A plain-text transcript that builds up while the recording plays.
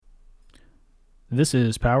This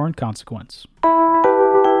is Power and Consequence.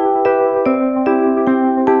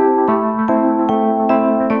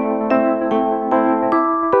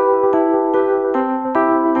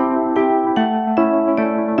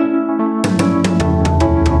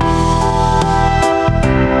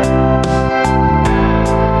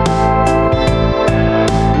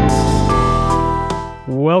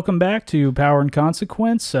 Welcome back to Power and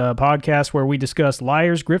Consequence, a podcast where we discuss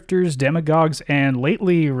liars, grifters, demagogues, and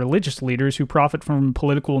lately religious leaders who profit from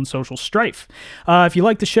political and social strife. If you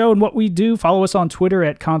like the show and what we do, follow us on Twitter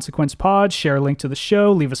at ConsequencePod, share a link to the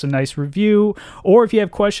show, leave us a nice review, or if you have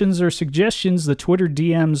questions or suggestions, the Twitter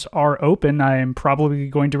DMs are open. I am probably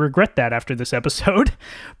going to regret that after this episode,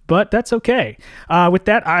 but that's okay. With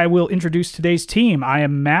that, I will introduce today's team. I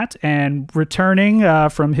am Matt, and returning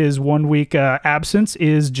from his 1 week absence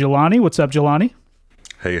is Jelani. What's up, Jelani?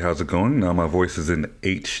 Hey, how's it going? Now my voice is in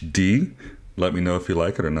HD. Let me know if you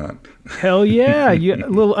like it or not. Hell yeah. A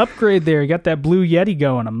little upgrade there. You got that Blue Yeti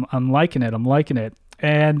going. I'm liking it.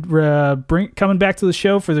 And coming back to the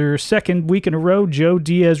show for their second week in a row, Joe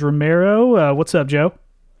Diaz Romero. What's up, Joe?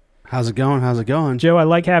 How's it going? Joe, I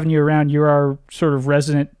like having you around. You're our sort of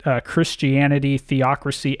resident Christianity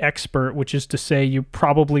theocracy expert, which is to say you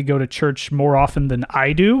probably go to church more often than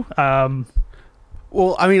I do.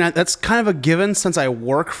 Well, I mean, that's kind of a given since I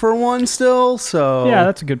work for one still, so... Yeah,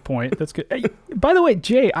 that's a good point. That's good. Hey, by the way,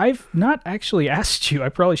 Jay, I've not actually asked you. I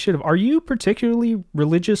probably should have. Are you particularly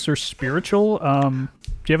religious or spiritual? Do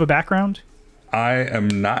you have a background? I am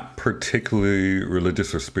not particularly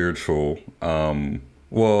religious or spiritual.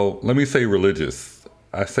 Well, let me say religious.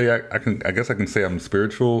 I guess I can say I'm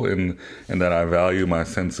spiritual in that I value my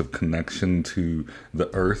sense of connection to the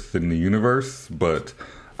earth and the universe, but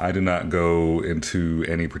I do not go into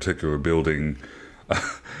any particular building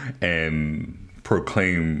and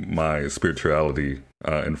proclaim my spirituality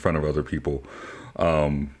in front of other people.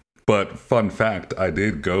 But fun fact, I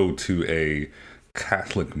did go to a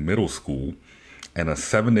Catholic middle school and a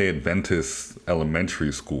Seventh-day Adventist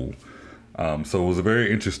elementary school. So it was a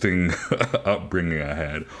very interesting upbringing I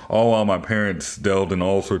had, all while my parents delved in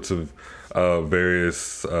all sorts of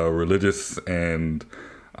various religious and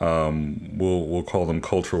we'll call them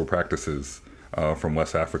cultural practices from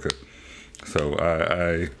West Africa. So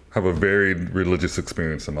I have a varied religious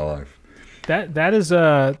experience in my life. That is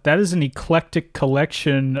an eclectic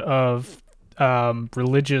collection of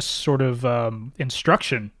religious sort of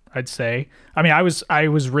instruction, I'd say. I mean, I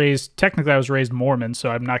was raised Mormon, so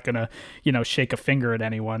I'm not gonna, shake a finger at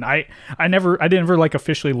anyone. I never like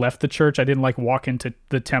officially left the church. I didn't like walk into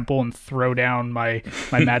the temple and throw down my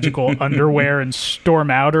magical underwear and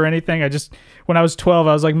storm out or anything. When I was 12,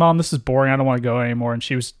 I was like, Mom, this is boring. I don't want to go anymore. And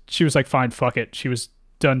she was like, fine, fuck it. She was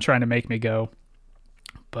done trying to make me go.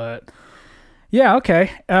 But yeah,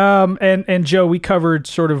 okay. And Joe, we covered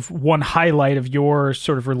sort of one highlight of your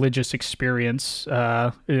sort of religious experience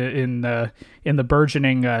in the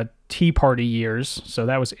burgeoning Tea Party years. So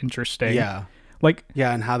that was interesting. Yeah.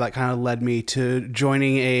 And how that kind of led me to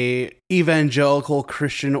joining a evangelical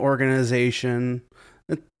Christian organization.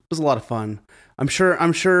 It was a lot of fun. I'm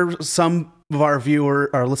sure some of our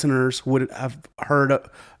listeners would have heard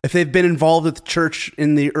if they've been involved with church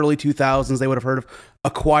in the early 2000s, they would have heard of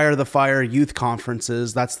Acquire the Fire youth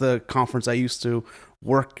conferences. That's the conference I used to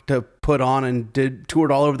work to put on and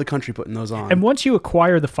toured all over the country putting those on. And once you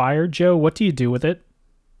acquire the fire, Joe, what do you do with it?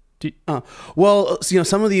 Some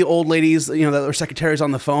of the old ladies, that were secretaries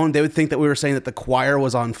on the phone, they would think that we were saying that the choir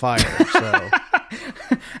was on fire. So.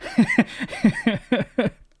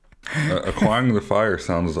 Acquiring the fire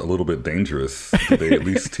sounds a little bit dangerous. Did they at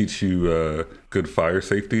least teach you good fire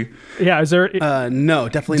safety? Yeah, is there... no,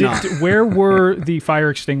 definitely not. Where were the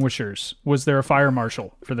fire extinguishers? Was there a fire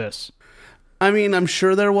marshal for this? I mean, I'm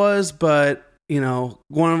sure there was, but,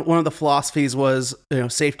 one of the philosophies was,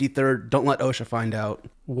 safety third, don't let OSHA find out.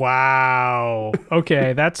 Wow.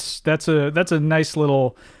 Okay, that's a nice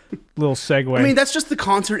little segue. I mean, that's just the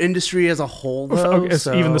concert industry as a whole, though.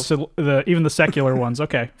 Even the secular ones.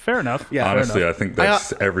 Okay, fair enough. Yeah, honestly, I think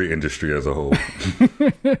that's every industry as a whole.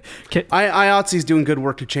 IATSE's doing good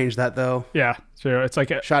work to change that, though. Yeah, so it's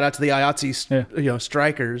like shout out to the IATSE,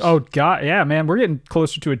 strikers. Oh God, yeah, man, we're getting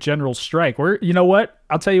closer to a general strike. You know what?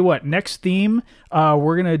 I'll tell you what. Next theme,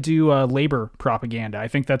 we're gonna do labor propaganda. I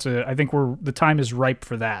think the time is ripe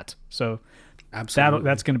for that. So, absolutely,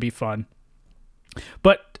 that's gonna be fun.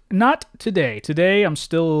 But not today. Today, I'm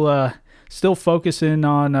still focusing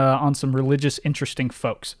on some religious, interesting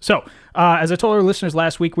folks. So, as I told our listeners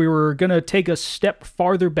last week, we were going to take a step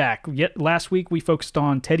farther back. Yet last week, we focused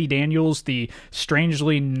on Teddy Daniels, the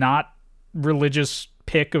strangely not religious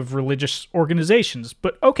pick of religious organizations.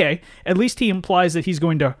 But okay, at least he implies that he's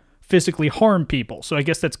going to physically harm people. So I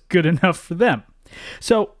guess that's good enough for them.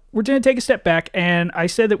 So we're going to take a step back, and I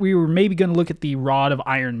said that we were maybe going to look at the Rod of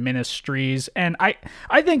Iron Ministries, and I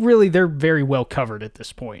think really they're very well covered at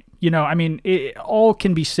this point. I mean, all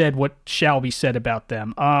can be said what shall be said about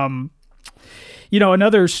them.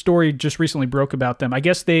 Another story just recently broke about them. I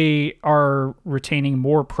guess they are retaining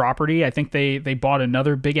more property. I think they bought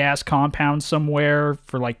another big-ass compound somewhere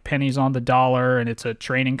for like pennies on the dollar, and it's a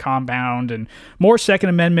training compound, and more Second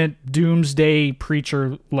Amendment doomsday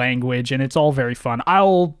preacher language, and it's all very fun.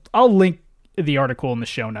 I'll link the article in the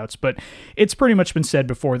show notes, but it's pretty much been said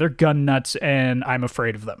before. They're gun nuts, and I'm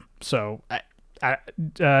afraid of them. So,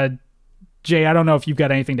 Jay, I don't know if you've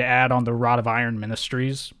got anything to add on the Rod of Iron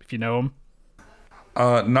Ministries, if you know them.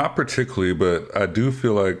 Not particularly, but I do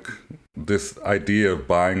feel like this idea of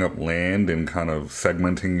buying up land and kind of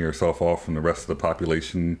segmenting yourself off from the rest of the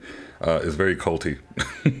population is very culty.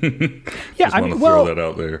 Yeah, Just want to throw that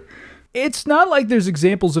out there. It's not like there's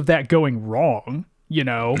examples of that going wrong,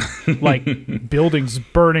 like buildings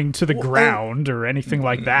burning to the ground or anything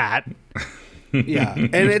like that. Yeah,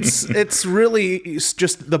 and it's really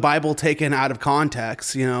just the Bible taken out of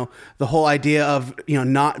context. The whole idea of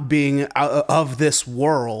not being out of this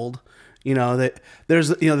world. That there's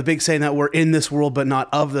the big saying that we're in this world but not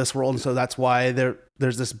of this world, and so that's why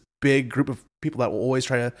there's this big group of people that will always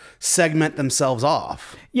try to segment themselves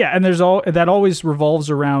off. Yeah, and that always revolves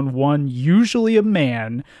around one, usually a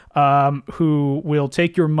man, who will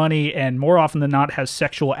take your money and more often than not has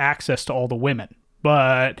sexual access to all the women,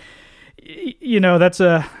 but.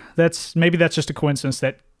 That's maybe that's just a coincidence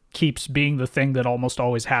that keeps being the thing that almost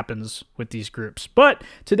always happens with these groups. But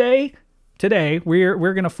today we're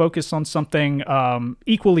going to focus on something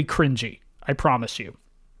equally cringy. I promise you.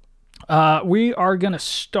 We are going to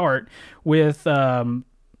start with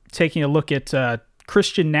taking a look at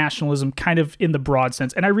Christian nationalism, kind of in the broad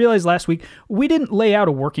sense. And I realized last week we didn't lay out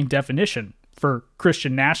a working definition for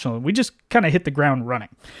Christian nationalism. We just kind of hit the ground running.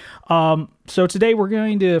 So today we're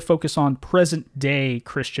going to focus on present-day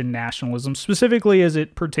Christian nationalism, specifically as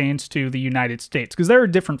it pertains to the United States, because there are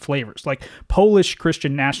different flavors. Like Polish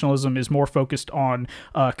Christian nationalism is more focused on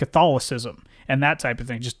Catholicism and that type of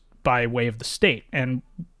thing, just by way of the state. And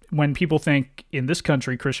when people think in this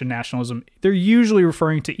country Christian nationalism, they're usually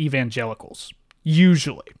referring to evangelicals.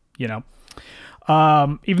 Usually,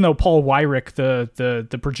 even though Paul Weyrich,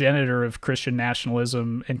 the progenitor of Christian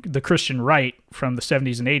nationalism and the Christian right from the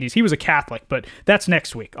 70s and 80s, he was a Catholic, but that's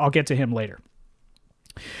next week. I'll get to him later.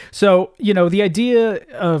 So, the idea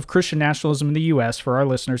of Christian nationalism in the U.S., for our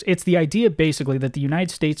listeners, it's the idea basically that the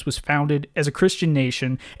United States was founded as a Christian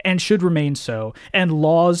nation and should remain so, and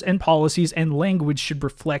laws and policies and language should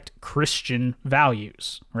reflect Christian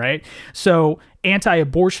values, right? So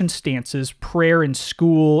anti-abortion stances, prayer in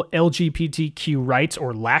school, LGBTQ rights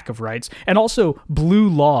or lack of rights, and also blue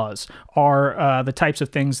laws are the types of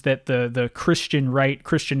things that the Christian right,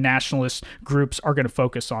 Christian nationalist groups are going to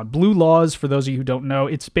focus on. Blue laws, for those of you who don't know,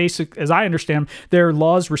 it's basic, as I understand, they're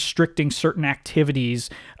laws restricting certain activities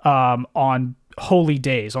on holy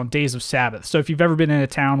days, on days of Sabbath. So if you've ever been in a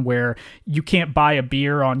town where you can't buy a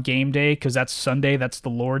beer on game day because that's Sunday, that's the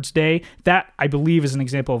Lord's Day, that I believe is an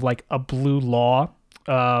example of like a blue law.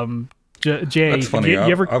 Jay, that's funny.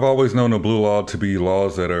 I've always known a blue law to be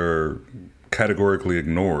laws that are categorically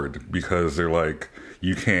ignored because they're like,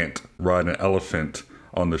 you can't ride an elephant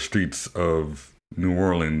on the streets of New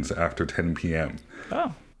Orleans after 10 p.m.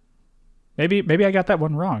 Oh, maybe I got that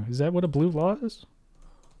one wrong. Is that what a blue law is?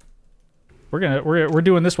 We're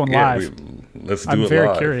doing this one live. Let's do it live. I'm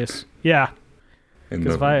very curious. Yeah.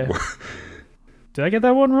 Did I get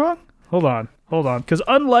that one wrong? Hold on. Because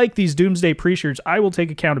unlike these doomsday preachers, I will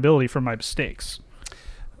take accountability for my mistakes.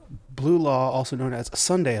 Blue law, also known as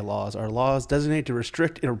Sunday laws, are laws designated to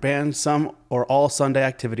restrict or ban some or all Sunday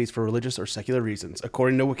activities for religious or secular reasons,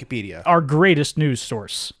 according to Wikipedia. Our greatest news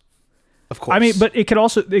source. Of course. I mean, but there could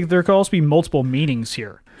also be multiple meanings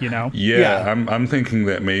here, Yeah. I'm thinking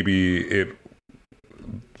that maybe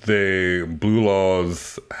the blue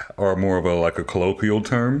laws are more of a colloquial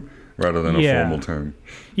term rather than a formal term.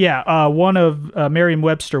 Yeah, one of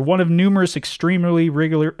Merriam-Webster, one of numerous extremely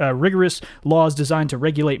rigorous laws designed to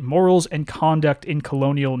regulate morals and conduct in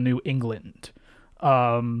colonial New England.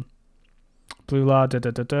 Blue law,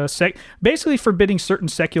 basically forbidding certain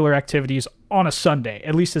secular activities on a Sunday,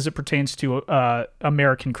 at least as it pertains to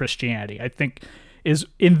American Christianity. I think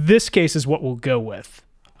in this case is what we'll go with.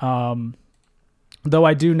 Though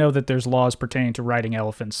I do know that there's laws pertaining to riding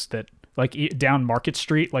elephants that, like, down Market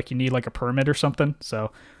Street, like you need like a permit or something.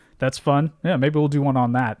 So that's fun. Yeah, maybe we'll do one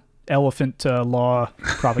on that. elephant law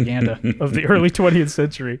propaganda of the early 20th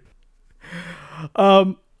century.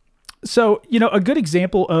 So, a good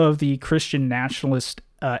example of the Christian nationalist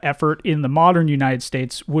effort in the modern United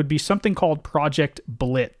States would be something called Project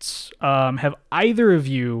Blitz. Have either of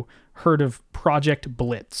you heard of Project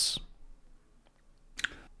Blitz?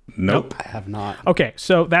 Nope. I have not. Okay,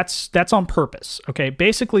 so that's on purpose. Okay,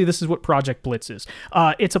 basically this is what Project Blitz is.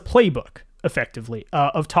 It's a playbook, effectively,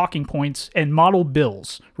 of talking points and model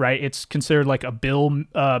bills. Right? It's considered like a bill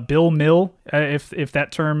mill, if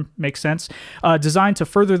that term makes sense. Designed to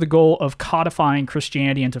further the goal of codifying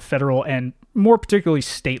Christianity into federal and more particularly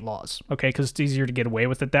state laws. Okay, because it's easier to get away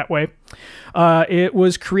with it that way. It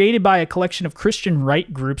was created by a collection of Christian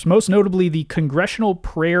right groups, most notably the Congressional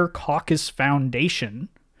Prayer Caucus Foundation,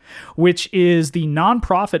 which is the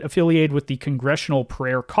nonprofit affiliated with the Congressional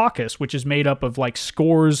Prayer Caucus, which is made up of like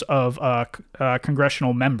scores of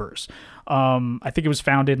congressional members. I think it was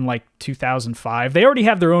founded in like 2005. They already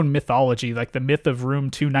have their own mythology, like the myth of Room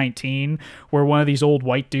 219, where one of these old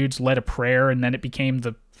white dudes led a prayer and then it became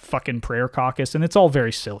the fucking prayer caucus, and it's all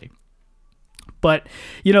very silly. But,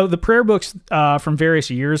 the prayer books from various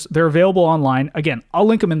years, they're available online. Again, I'll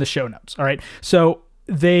link them in the show notes. All right. So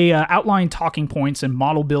they outline talking points and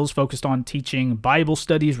model bills focused on teaching Bible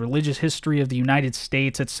studies, religious history of the United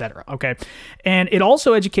States, etc. Okay. And it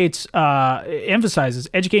also emphasizes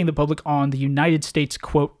educating the public on the United States,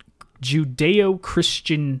 quote,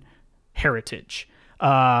 Judeo-Christian heritage,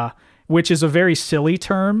 which is a very silly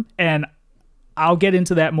term. And I'll get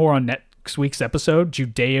into that more on next week's episode,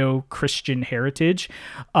 Judeo-Christian heritage,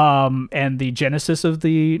 and the genesis of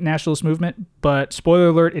the nationalist movement. But spoiler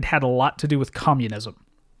alert, it had a lot to do with communism.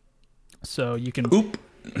 So you can... Oop.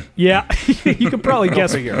 Yeah, you can probably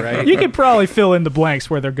guess. Right? You can probably fill in the blanks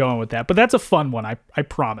where they're going with that. But that's a fun one, I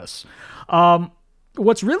promise.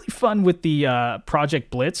 What's really fun with the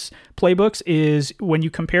Project Blitz playbooks is when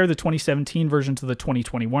you compare the 2017 version to the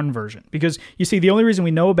 2021 version. Because, you see, the only reason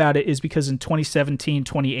we know about it is because in 2017,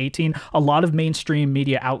 2018, a lot of mainstream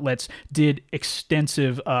media outlets did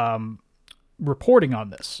extensive reporting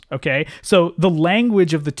on this, okay? So the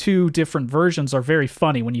language of the two different versions are very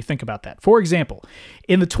funny when you think about that. For example,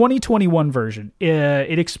 in the 2021 version,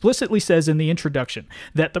 it explicitly says in the introduction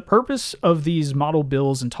that the purpose of these model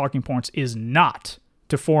bills and talking points is not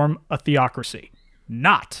to form a theocracy.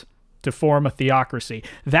 Not to form a theocracy.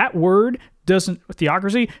 That word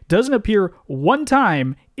theocracy doesn't appear one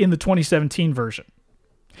time in the 2017 version.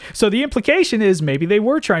 So the implication is maybe they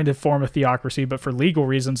were trying to form a theocracy, but for legal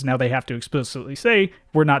reasons, now they have to explicitly say,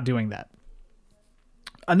 we're not doing that.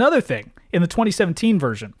 Another thing, in the 2017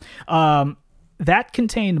 version, that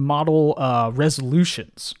contained model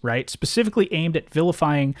resolutions, right? Specifically aimed at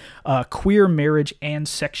vilifying queer marriage and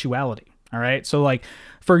sexuality. All right. So, like,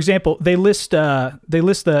 for example, they list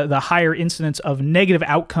the higher incidence of negative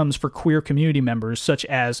outcomes for queer community members, such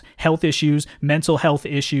as health issues, mental health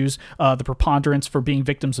issues, the preponderance for being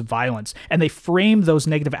victims of violence. And they frame those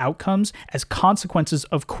negative outcomes as consequences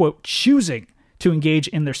of, quote, choosing to engage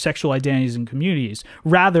in their sexual identities and communities,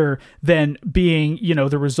 rather than being,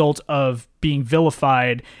 the result of being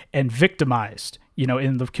vilified and victimized,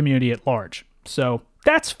 in the community at large. So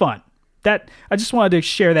that's fun. That I just wanted to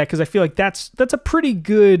share that because I feel like that's a pretty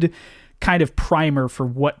good kind of primer for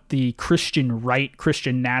what the Christian right,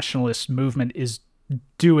 Christian nationalist movement is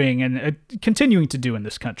doing and continuing to do in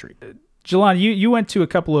this country. Jelani, you went to a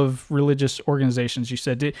couple of religious organizations. You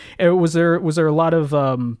said, was there a lot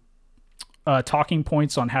of talking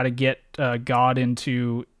points on how to get God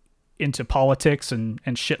into politics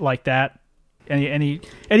and shit like that? Any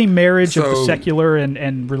marriage of the secular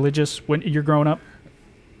and religious when you're growing up?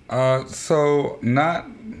 So not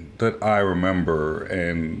that I remember,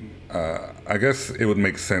 and I guess it would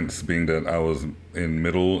make sense being that I was in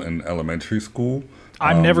middle and elementary school.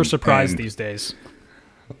 I'm never surprised these days.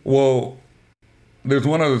 Well, there's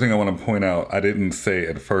one other thing I want to point out. I didn't say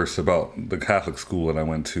at first about the Catholic school that I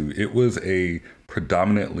went to. It was a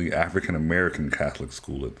predominantly African-American Catholic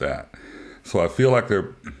school at that. So I feel like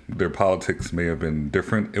their politics may have been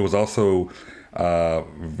different. It was also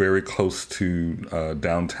very close to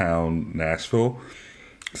downtown Nashville.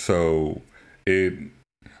 So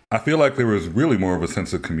I feel like there was really more of a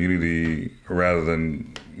sense of community rather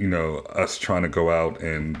than, us trying to go out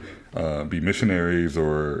and be missionaries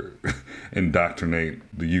or indoctrinate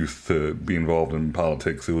the youth to be involved in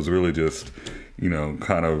politics. It was really just,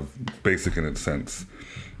 kind of basic in its sense.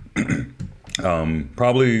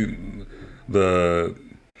 Probably the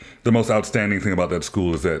most outstanding thing about that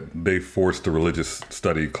school is that they forced a religious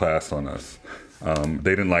study class on us.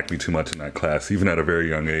 They didn't like me too much in that class. Even at a very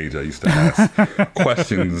young age, I used to ask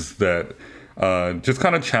questions that just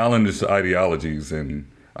kind of challenged ideologies, and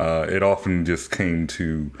it often just came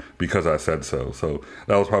to because I said so. So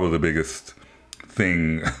that was probably the biggest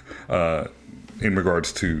thing in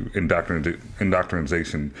regards to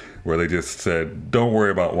indoctrination, where they just said, "Don't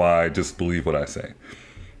worry about why, just believe what I say."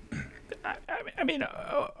 I mean,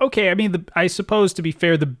 okay. I mean, I suppose to be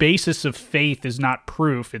fair, the basis of faith is not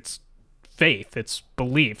proof; it's faith, it's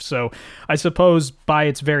belief. So I suppose by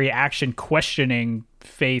its very action, questioning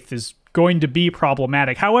faith is going to be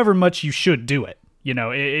problematic. However much you should do it. You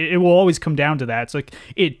know, it will always come down to that. It's like,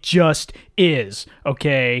 it just is,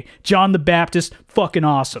 okay? John the Baptist, fucking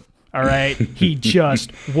awesome, all right? He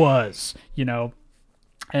just was, you know?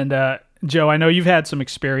 And, Joe, I know you've had some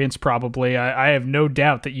experience probably. I have no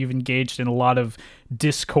doubt that you've engaged in a lot of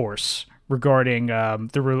discourse regarding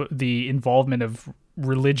the involvement of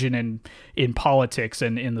religion in politics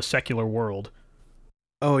and in the secular world.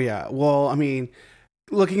 Oh, yeah. Well, I mean,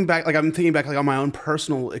 looking back, like I'm thinking back like on my own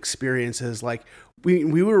personal experiences, like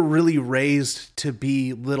we were really raised to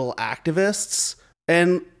be little activists,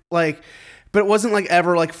 and like, but it wasn't like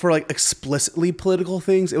ever like for like explicitly political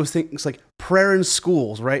things. It was things like prayer in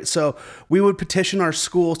schools, right? So we would petition our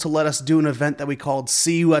schools to let us do an event that we called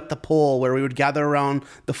 "See You at the Pole," where we would gather around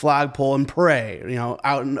the flagpole and pray, you know,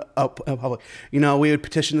 out in public. You know, we would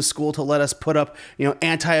petition the school to let us put up, you know,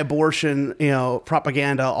 anti-abortion, you know,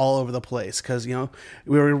 propaganda all over the place, because, you know,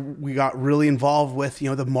 we got really involved with, you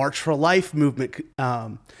know, the March for Life movement.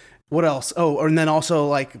 What else? Oh, and then also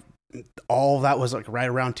like, all of that was like right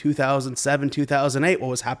around 2007, 2008. What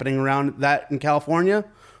was happening around that in California?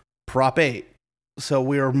 Prop 8. So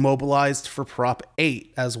we were mobilized for Prop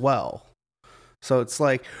 8 as well. So it's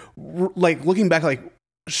like looking back, like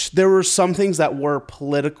there were some things that were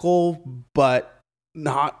political, but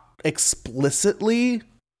not explicitly,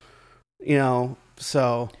 you know,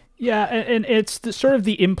 so. Yeah, and it's sort of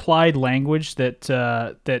the implied language that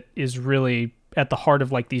that is really at the heart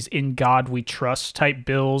of like these "In God We Trust" type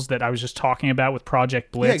bills that I was just talking about with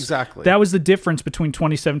Project Blitz. Yeah, exactly. That was the difference between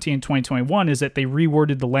 2017 and 2021, is that they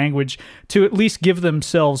reworded the language to at least give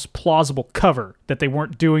themselves plausible cover that they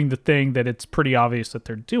weren't doing the thing that it's pretty obvious that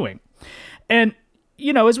they're doing. And,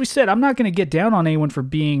 you know, as we said, I'm not going to get down on anyone for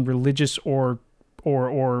being religious or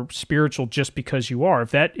spiritual just because you are.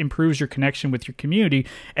 If that improves your connection with your community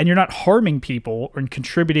and you're not harming people or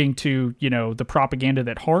contributing to, you know, the propaganda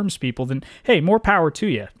that harms people, then hey, more power to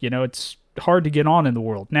you. You know, it's hard to get on in the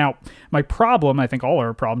world. Now, my problem, I think all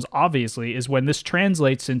our problems obviously, is when this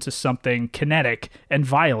translates into something kinetic and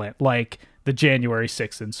violent like the January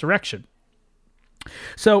 6th insurrection.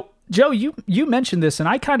 So, Joe, you mentioned this, and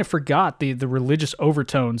I kind of forgot the religious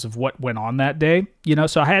overtones of what went on that day, you know,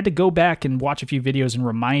 so I had to go back and watch a few videos and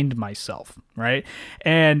remind myself, right?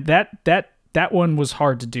 And that one was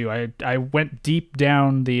hard to do. I went deep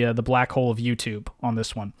down the black hole of YouTube on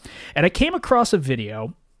this one, and I came across a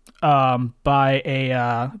video by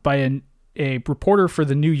a reporter for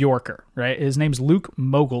the New Yorker, right? His name's Luke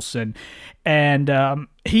Mogelson, and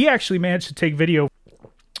he actually managed to take video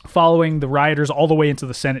following the rioters all the way into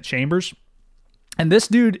the Senate chambers. And this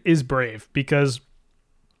dude is brave because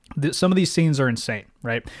some of these scenes are insane,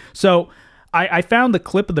 right? So I found the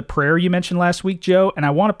clip of the prayer you mentioned last week, Joe, and I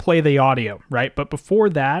want to play the audio, right? But before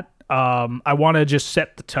that, I want to just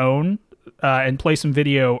set the tone and play some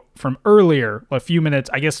video from earlier, a few minutes,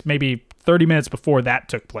 I guess maybe 30 minutes before that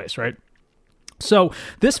took place, right? So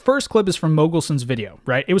this first clip is from Mogelson's video,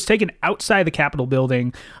 right? It was taken outside the Capitol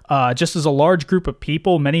building just as a large group of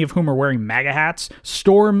people, many of whom are wearing MAGA hats,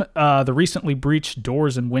 storm the recently breached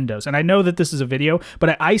doors and windows. And I know that this is a video, but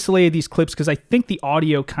I isolated these clips because I think the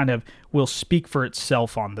audio kind of will speak for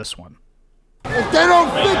itself on this one. If they don't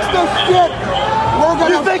fix this shit, we're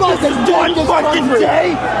gonna fucking fucking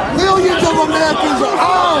day. Millions of Americans are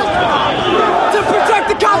armed to protect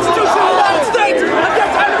the Constitution of the United States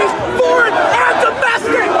against enemies, foreign and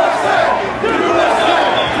domestic.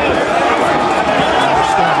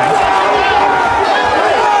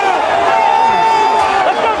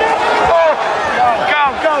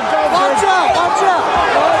 Watch out! Watch out!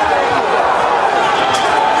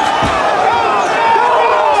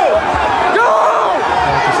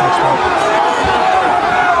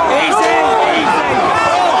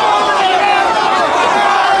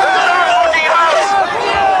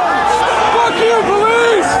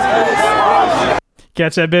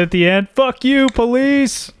 Catch that bit at the end? Fuck you,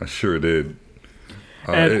 police! I sure did.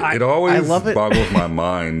 And it always I love it. boggles my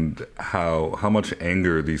mind how much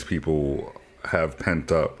anger these people have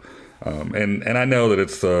pent up. And I know that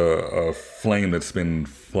it's a flame that's been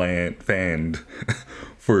fanned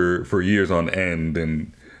for years on end,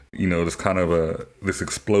 and you know, this kind of this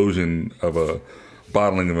explosion of a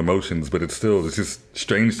bottling of emotions, but it's just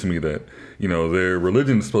strange to me that, their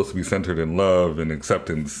religion is supposed to be centered in love and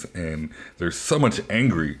acceptance, and there's so much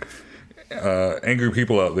angry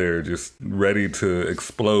people out there just ready to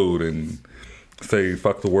explode and say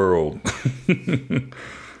fuck the world.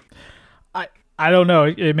 I don't know.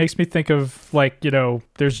 It makes me think of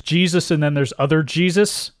there's Jesus and then there's other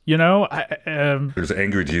Jesus. There's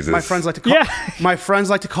angry Jesus. My friends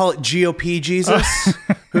like to call it GOP Jesus.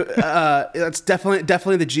 That's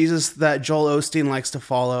definitely the Jesus that Joel Osteen likes to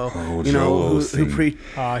follow. Who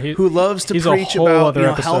loves to preach about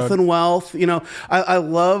health and wealth. I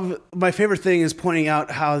love, my favorite thing is pointing out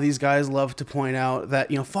how these guys love to point out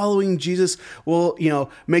that following Jesus will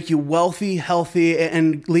make you wealthy, healthy,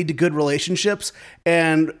 and lead to good relationships.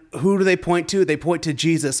 And who do they point to? They point to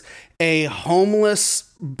Jesus, a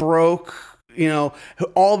homeless, broke,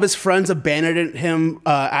 all of his friends abandoned him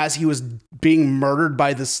as he was being murdered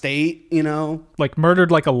by the state, like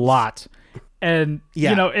murdered like a lot. And,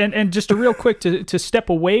 and just a real quick to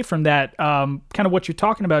step away from that, kind of what you're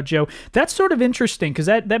talking about, Joe, that's sort of interesting because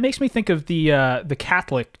that makes me think of the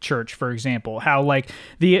Catholic Church, for example, how like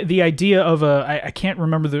the idea of I can't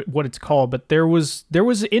remember what it's called, but there was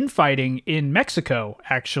infighting in Mexico,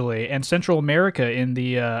 actually, and Central America in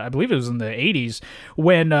the, I believe it was in the 80s,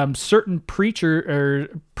 when certain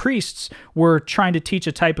priests were trying to teach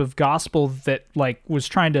a type of gospel that like was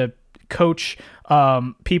trying to coach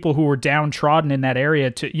people who were downtrodden in that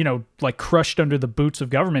area to, like crushed under the boots of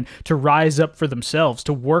government, to rise up for themselves,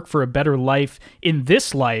 to work for a better life in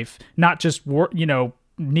this life, not just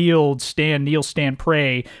kneel, stand,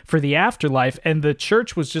 pray for the afterlife. And the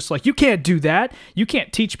church was just like, you can't do that. You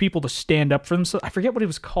can't teach people to stand up for themselves. I forget what it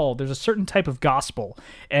was called. There's a certain type of gospel,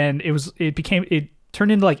 and it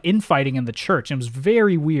turned into like infighting in the church. And it was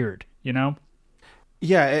very weird,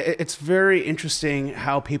 Yeah, it's very interesting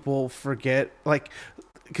how people forget,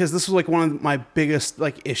 because this was like one of my biggest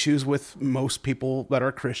issues with most people that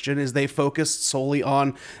are Christian is they focus solely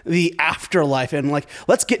on the afterlife and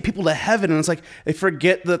let's get people to heaven. And it's like they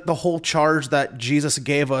forget that the whole charge that Jesus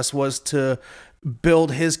gave us was to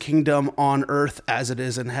build his kingdom on earth as it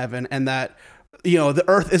is in heaven, and that the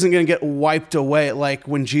earth isn't going to get wiped away. Like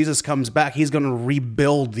when Jesus comes back, he's going to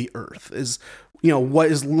rebuild the earth, is what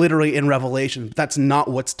is literally in Revelation. That's not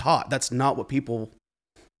what's taught. That's not what people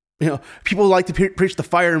like to preach the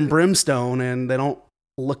fire and brimstone, and they don't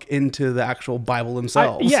look into the actual Bible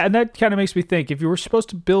themselves. And that kind of makes me think, if we're supposed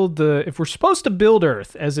to build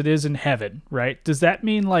earth as it is in heaven, right? Does that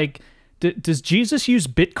mean does Jesus use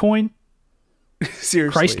Bitcoin?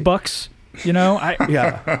 Seriously. Christ bucks?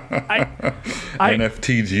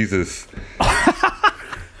 NFT Jesus.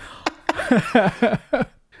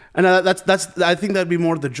 And that's I think that'd be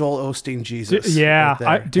more the Joel Osteen Jesus. Yeah,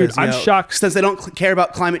 right I'm shocked. Since they don't care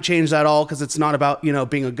about climate change at all, because it's not about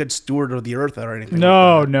being a good steward of the earth or anything.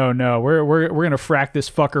 No. We're gonna frack this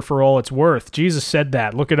fucker for all it's worth. Jesus said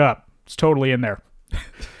that. Look it up. It's totally in there.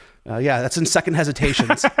 Yeah, that's in Second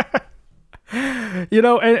Hesitations.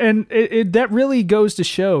 And that really goes to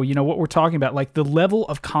show, what we're talking about, like the level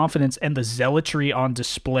of confidence and the zealotry on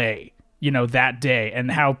display, that day,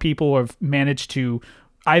 and how people have managed to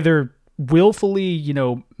either willfully,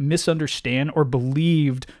 misunderstand or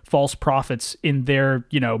believed false prophets in their,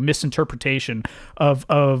 misinterpretation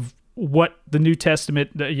of what the New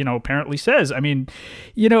Testament, apparently says. I mean,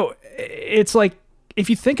 it's like,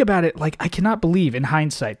 if you think about it, I cannot believe in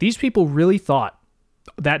hindsight, these people really thought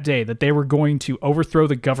that day that they were going to overthrow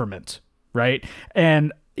the government, right?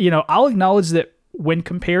 And, I'll acknowledge that when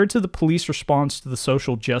compared to the police response to the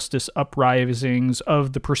social justice uprisings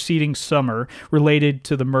of the preceding summer related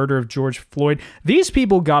to the murder of George Floyd, these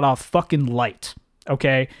people got off fucking light,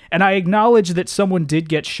 okay? And I acknowledge that someone did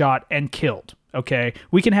get shot and killed, okay?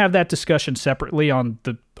 We can have that discussion separately on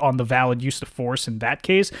the valid use of force in that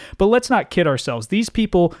case, but let's not kid ourselves. These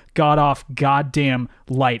people got off goddamn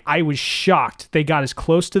light. I was shocked they got as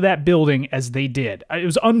close to that building as they did. It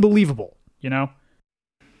was unbelievable,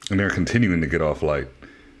 And they're continuing to get off light.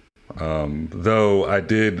 Though I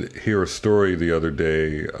did hear a story the other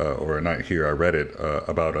day, or not here, I read it,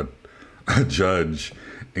 about a judge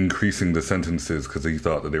increasing the sentences because he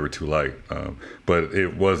thought that they were too light. But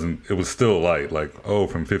it was still light,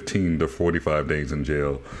 from 15 to 45 days in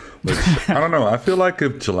jail. Which, I don't know, I feel like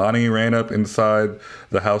if Jelani ran up inside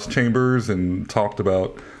the House chambers and talked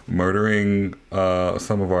about murdering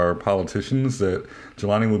some of our politicians, that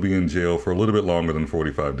Jelani would be in jail for a little bit longer than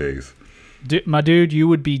 45 days. My dude, you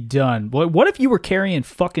would be done. What if you were carrying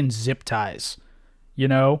fucking zip ties?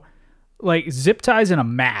 Zip ties and a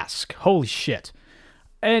mask. Holy shit.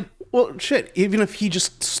 And Well, shit, even if he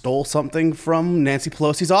just stole something from Nancy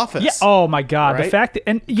Pelosi's office. Yeah. Oh my God. Right? The fact that,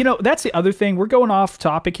 and that's the other thing. We're going off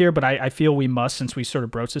topic here, but I feel we must, since we sort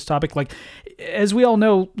of broached this topic. Like, as we all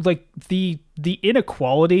know, like the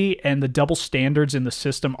inequality and the double standards in the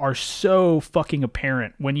system are so fucking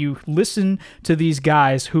apparent when you listen to these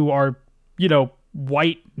guys who are,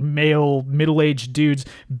 white male middle-aged dudes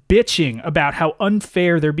bitching about how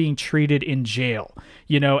unfair they're being treated in jail,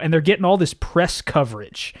 and they're getting all this press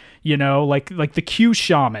coverage, like the Q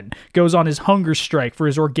shaman goes on his hunger strike for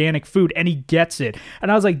his organic food and he gets it.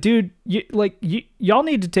 And I was like, dude, y'all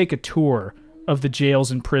need to take a tour of the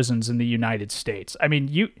jails and prisons in the United States. I mean,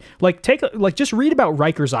 just read about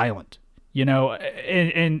Rikers Island.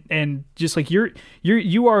 And just like you're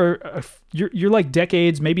like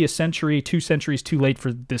decades, maybe a century, 2 centuries too late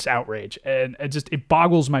for this outrage, and it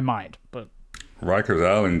boggles my mind. But Rikers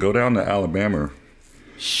Island, go down to Alabama.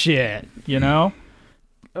 Shit,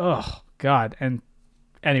 oh God. And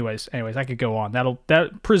anyways, I could go on.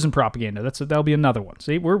 That prison propaganda. That'll be another one.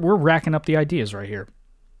 See, we're racking up the ideas right here.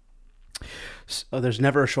 Oh, there's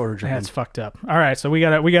never a shortage of them. That's fucked up. All right, so we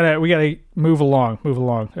gotta move along.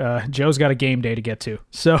 Joe's got a game day to get to.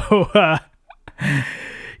 So,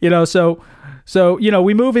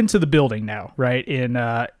 we move into the building now, right? In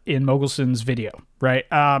Mogelson's video, right?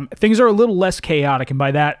 Things are a little less chaotic, and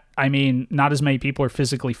by that I mean not as many people are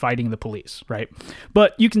physically fighting the police, right?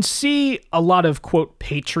 But you can see a lot of quote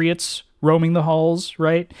patriots roaming the halls,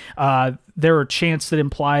 right? There are chants that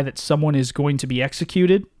imply that someone is going to be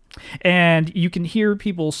executed. And you can hear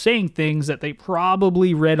people saying things that they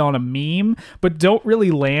probably read on a meme, but don't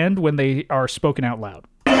really land when they are spoken out loud.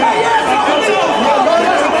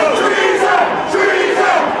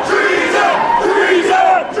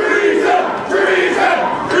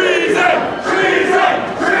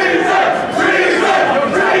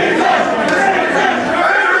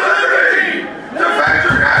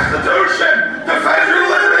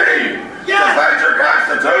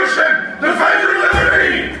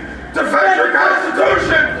 Defend your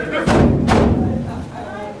Constitution!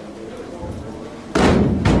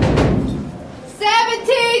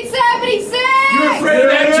 1776! You're afraid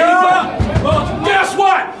of Antifa? Well, guess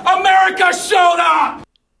what? America showed up!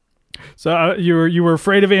 So you were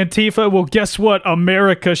afraid of Antifa? Well, guess what?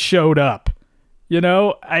 America showed up.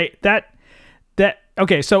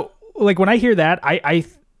 Okay, so like when I hear that, I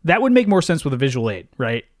that would make more sense with a visual aid,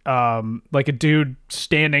 right? Like a dude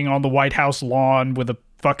standing on the White House lawn with a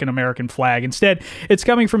fucking American flag. Instead, it's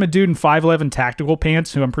coming from a dude in 5'11" tactical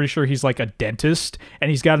pants who I'm pretty sure he's like a dentist,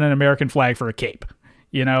 and he's got an American flag for a cape.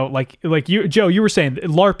 Like you, Joe, you were saying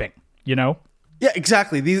LARPing, Yeah,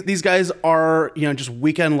 exactly. These guys are, just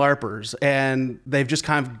weekend LARPers, and they've just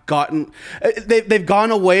kind of they've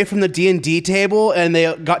gone away from the D&D table, and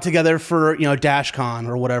they got together for, DashCon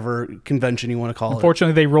or whatever convention you want to call it.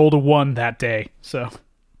 Unfortunately, they rolled a 1 that day, so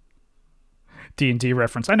D&D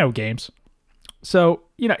reference. I know games. So,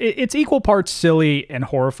 it's equal parts silly and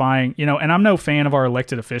horrifying, and I'm no fan of our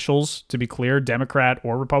elected officials, to be clear, Democrat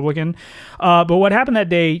or Republican. But what happened that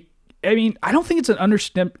day, I mean, I don't think it's an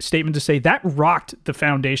understatement to say that rocked the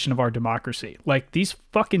foundation of our democracy. Like, these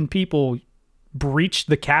fucking people breached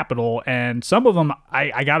the Capitol, and some of them,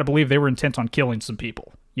 I gotta believe they were intent on killing some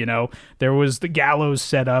people. There was the gallows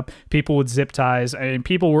set up, people with zip ties, and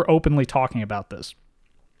people were openly talking about this.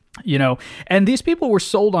 And these people were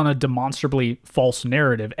sold on a demonstrably false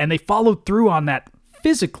narrative, and they followed through on that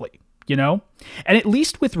physically, and at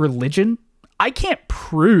least with religion, I can't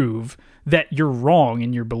prove that you're wrong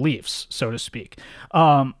in your beliefs, so to speak.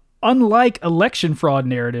 Unlike election fraud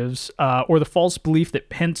narratives or the false belief that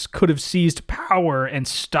Pence could have seized power and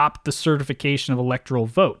stopped the certification of electoral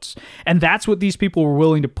votes. And that's what these people were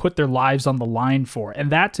willing to put their lives on the line for.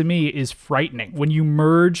 And that to me is frightening. When you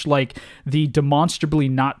merge like the demonstrably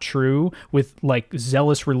not true with like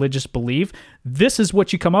zealous religious belief, this is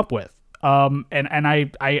what you come up with. And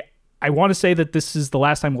I want to say that this is the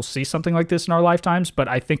last time we'll see something like this in our lifetimes, but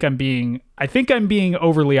I think I'm being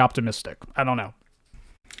overly optimistic. I don't know.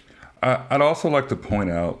 I'd also like to point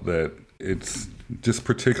out that it's just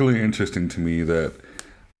particularly interesting to me that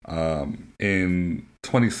in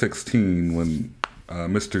 2016, when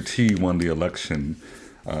Mr. T won the election,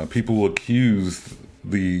 people accused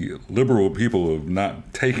the liberal people of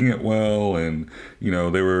not taking it well, and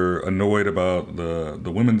they were annoyed about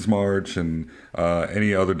the Women's March and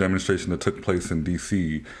any other demonstration that took place in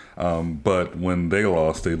DC. But when they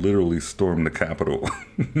lost, they literally stormed the Capitol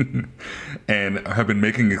and have been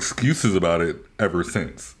making excuses about it ever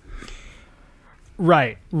since.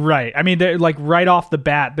 Right. I mean, like right off the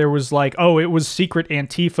bat, there was like, oh, it was secret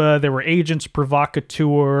Antifa. There were agents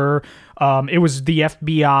provocateur. It was the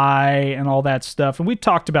FBI and all that stuff. And we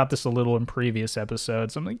talked about this a little in previous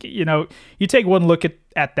episodes. I'm like, you take one look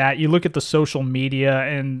at that. You look at the social media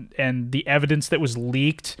and the evidence that was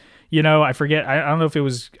leaked. I forget. I don't know if it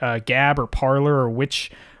was Gab or Parler or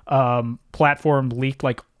which platform leaked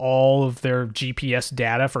like all of their GPS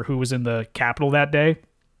data for who was in the Capitol that day.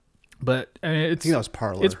 But I think that was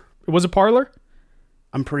Parler. Was it Parler?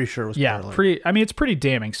 I'm pretty sure it was Parler. It's pretty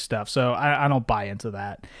damning stuff. So I don't buy into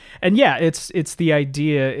that. And yeah, it's the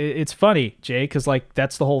idea. It's funny, Jay, because like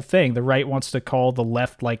that's the whole thing. The right wants to call the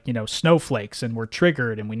left like snowflakes, and we're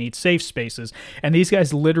triggered, and we need safe spaces. And these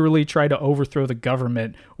guys literally try to overthrow the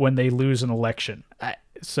government when they lose an election.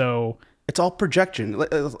 It's all projection.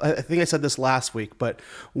 I think I said this last week, but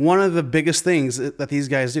one of the biggest things that these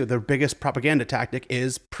guys do, their biggest propaganda tactic,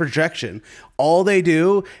 is projection. All they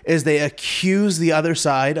do is they accuse the other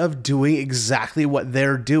side of doing exactly what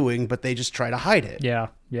they're doing, but they just try to hide it. Yeah.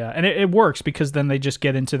 And it works because then they just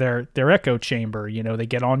get into their echo chamber. They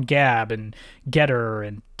get on Gab and Getter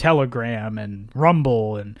and Telegram and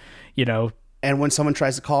Rumble and, And when someone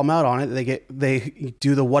tries to call them out on it, they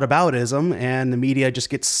do the whataboutism, and the media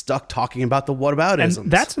just gets stuck talking about the whataboutisms.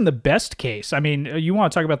 And that's in the best case. I mean, you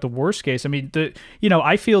want to talk about the worst case. I mean,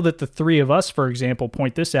 I feel that the three of us, for example,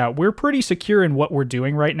 point this out. We're pretty secure in what we're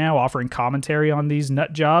doing right now, offering commentary on these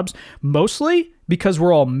nut jobs, mostly because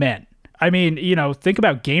we're all men. I mean, think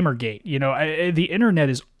about Gamergate. The internet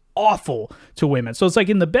is awful to women. So it's like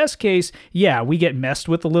in the best case, yeah, we get messed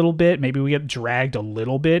with a little bit. Maybe we get dragged a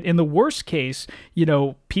little bit. In the worst case,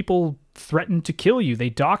 people threaten to kill you. They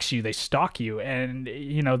dox you. They stalk you. And,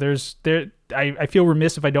 I feel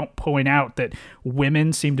remiss if I don't point out that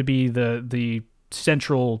women seem to be the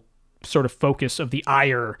central sort of focus of the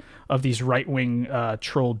ire of these right-wing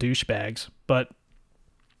troll douchebags. But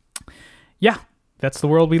yeah, that's the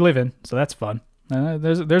world we live in. So that's fun.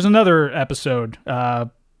 There's another episode,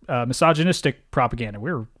 misogynistic propaganda.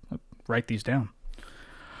 We're write these down.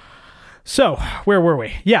 So where were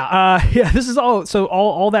we? This is all. So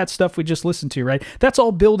all that stuff we just listened to, right? That's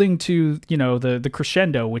all building to the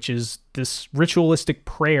crescendo, which is this ritualistic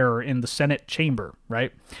prayer in the Senate chamber,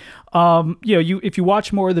 right? If you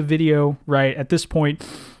watch more of the video, right, at this point,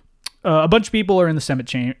 a bunch of people are in the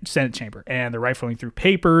Senate chamber, and they're rifling through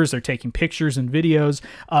papers. They're taking pictures and videos,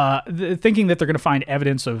 thinking that they're going to find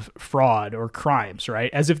evidence of fraud or crimes,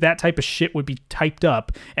 right? As if that type of shit would be typed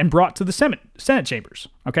up and brought to the Senate chambers,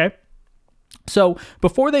 okay? So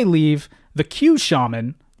before they leave, the Q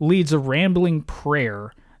shaman leads a rambling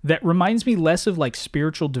prayer that reminds me less of like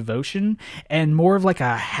spiritual devotion and more of like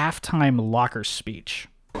a halftime locker speech.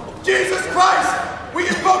 Jesus Christ, we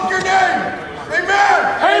invoke your name.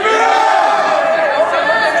 Amen.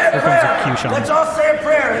 Here comes the Q shaman. Let's all say a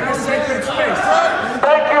prayer in this sacred space.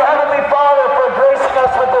 Thank you, Heavenly Father, for gracing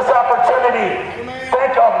us with this opportunity.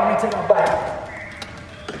 Thank you. Let me take it back.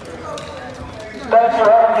 Thank you,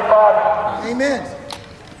 Heavenly Father. Amen.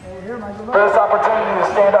 For this opportunity to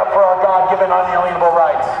stand up for our God-given unalienable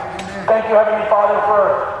rights. Thank you, Heavenly Father,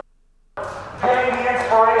 for giving the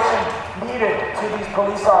inspiration needed to these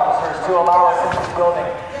police officers to allow us in this building,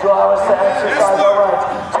 to allow us to exercise our rights,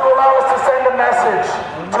 to allow us to send a message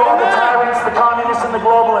to all the tyrants, the communists, and the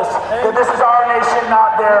globalists that this is our nation,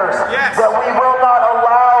 not theirs. Yes. That we will not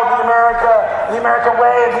allow the American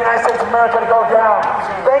way of the United States of America to go down.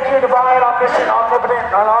 Thank you, divine, omniscient, omnipotent,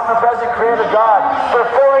 and omnipresent Creator God, for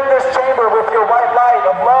filling this chamber with your white light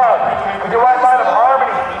of love, with your white light of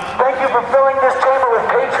harmony. Thank you for filling this chamber with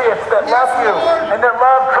patriots that love you and that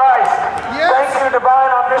love Christ. Yes. Thank you, divine,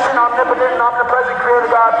 omniscient, omnipotent, and omnipresent Creator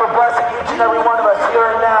God, for blessing each and every one of us here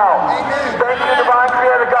and now. Amen. Thank you, divine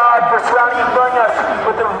Creator God, for surrounding and filling us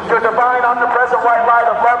with your divine, omnipresent white light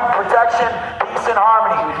of love and protection, peace and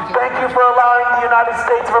harmony. Thank you for allowing the United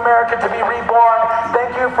States of America to be reborn.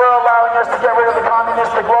 Thank you for allowing us to get rid of the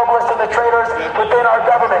communists, the globalists, and the traitors within our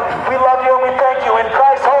government. We love you and we thank you. In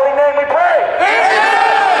Christ's holy name we pray.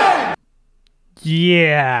 Amen.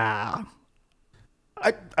 Yeah.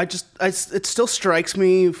 It still strikes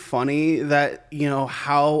me funny that,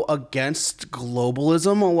 how against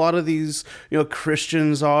globalism a lot of these,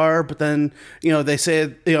 Christians are, but then, they say,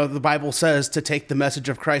 the Bible says to take the message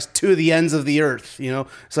of Christ to the ends of the earth,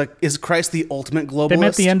 it's like, is Christ the ultimate globalist? They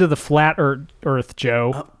meant the end of the flat earth,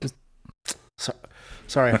 Joe.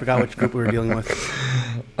 Sorry, I forgot which group we were dealing with.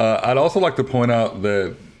 I'd also like to point out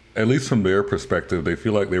that, at least from their perspective, they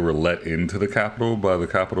feel like they were let into the Capitol by the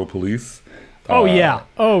Capitol Police. Oh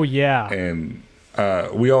yeah. And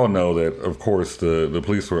We all know that, of course, the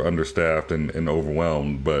police were understaffed and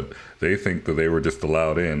overwhelmed, but they think that they were just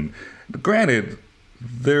allowed in. Granted,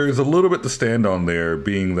 there's a little bit to stand on there,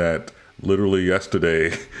 being that literally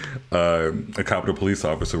yesterday, a Capitol police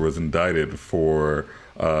officer was indicted for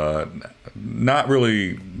not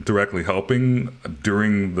really directly helping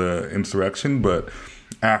during the insurrection, but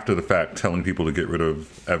after the fact, telling people to get rid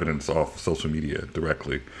of evidence off social media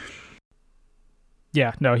directly.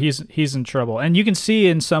 Yeah, no, he's in trouble, and you can see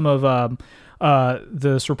in some of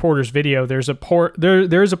this reporter's video, there's a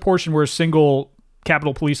there is a portion where a single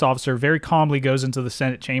Capitol police officer very calmly goes into the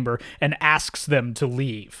Senate chamber and asks them to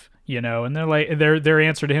leave. And they're like, their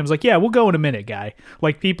answer to him is like, yeah, we'll go in a minute, guy.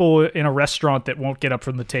 Like people in a restaurant that won't get up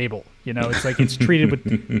from the table. It's like it's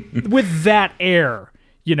treated with that air,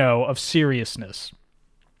 of seriousness.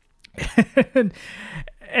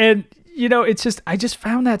 and it's just, I just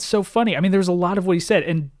found that so funny. I mean, there's a lot of what he said.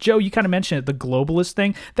 And Joe, you kind of mentioned it, the globalist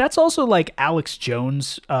thing. That's also like Alex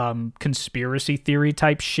Jones conspiracy theory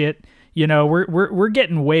type shit. We're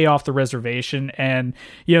getting way off the reservation, and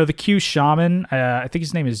the Q shaman, I think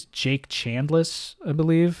his name is Jake Chandless, I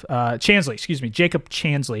believe. Jacob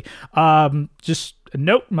Chansley. Just a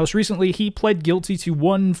note, most recently he pled guilty to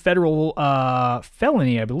one federal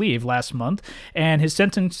felony, I believe, last month, and his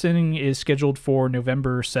sentencing is scheduled for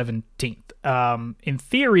November 17th. In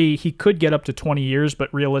theory, he could get up to 20 years,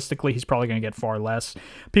 but realistically, he's probably going to get far less.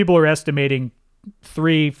 People are estimating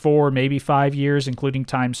 3, 4, maybe 5 years, including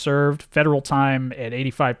time served. Federal time at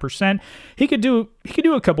 85%. He could do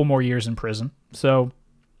a couple more years in prison. So,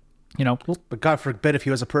 But God forbid if he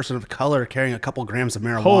was a person of color carrying a couple grams of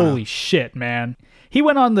marijuana. Holy shit, man. He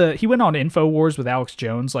went on InfoWars with Alex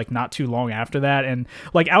Jones like not too long after that, and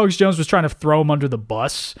like Alex Jones was trying to throw him under the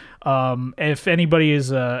bus. If anybody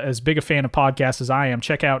is as big a fan of podcasts as I am,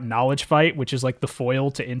 check out Knowledge Fight, which is like the foil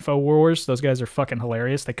to InfoWars. Those guys are fucking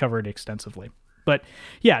hilarious. They cover it extensively. But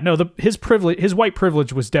yeah, no, his white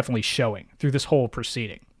privilege was definitely showing through this whole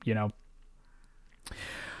proceeding,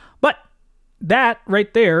 But that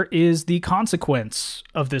right there is the consequence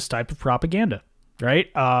of this type of propaganda, right?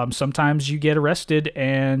 Sometimes you get arrested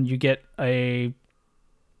and you get a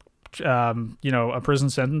prison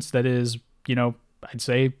sentence that is, I'd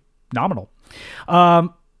say nominal.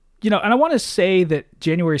 And I want to say that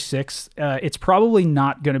January 6th, it's probably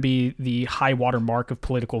not going to be the high water mark of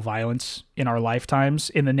political violence in our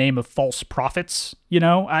lifetimes in the name of false prophets.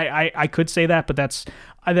 I could say that, but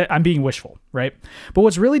I'm being wishful, right? But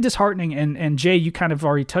what's really disheartening, and Jay, you kind of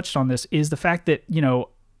already touched on this, is the fact that,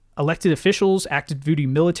 elected officials, active duty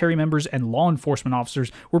military members, and law enforcement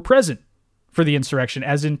officers were present for the insurrection,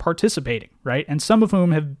 as in participating, right? And some of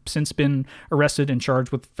whom have since been arrested and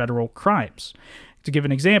charged with federal crimes. To give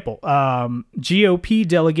an example, GOP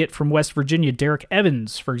delegate from West Virginia, Derek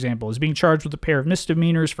Evans, for example, is being charged with a pair of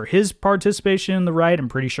misdemeanors for his participation in the riot. I'm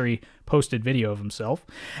pretty sure he posted video of himself.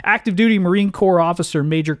 Active duty Marine Corps officer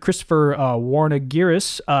Major Christopher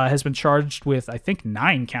Warnagiris has been charged with, I think,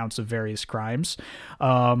 9 counts of various crimes.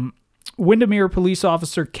 Windermere police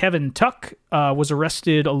officer Kevin Tuck was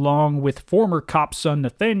arrested along with former cop son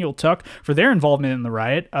Nathaniel Tuck for their involvement in the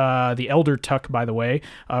riot. The elder Tuck, by the way,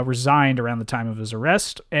 resigned around the time of his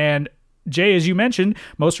arrest. And Jay, as you mentioned,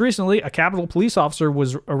 most recently, a Capitol police officer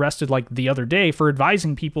was arrested like the other day for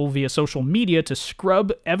advising people via social media to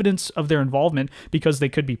scrub evidence of their involvement because they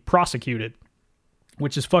could be prosecuted,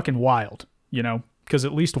 which is fucking wild, because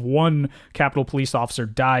at least one Capitol police officer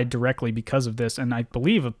died directly because of this, and I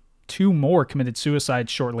believe 2 more committed suicide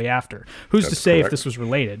shortly after. Who's to say if this was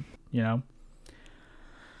related,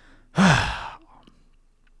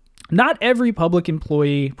 Not every public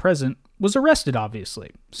employee present was arrested,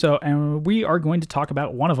 obviously. So, and we are going to talk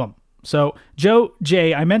about one of them. So,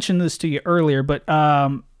 Jay, I mentioned this to you earlier, but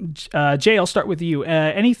Jay, I'll start with you.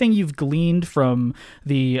 Anything you've gleaned from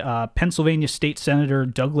the Pennsylvania State Senator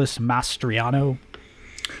Douglas Mastriano?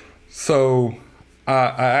 So,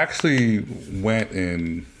 I actually went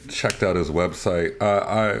and checked out his website.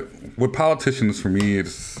 With politicians, for me,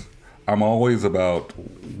 I'm always about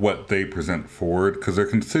what they present forward, because their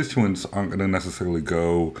constituents aren't going to necessarily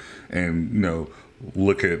go and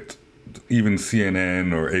look at even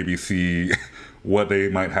CNN or ABC what they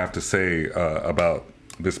might have to say about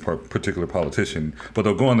this particular politician, but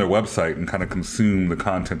they'll go on their website and kind of consume the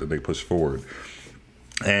content that they push forward.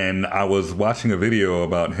 And I was watching a video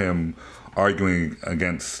about him arguing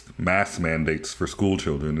against mask mandates for school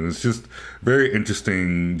children. And it's just very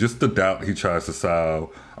interesting, just the doubt he tries to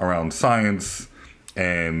sow around science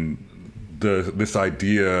and this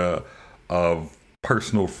idea of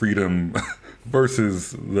personal freedom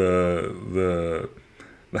versus the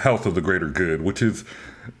health of the greater good, which is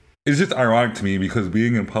it's just ironic to me because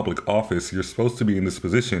being in public office, you're supposed to be in this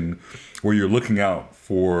position where you're looking out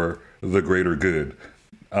for the greater good.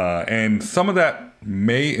 And some of that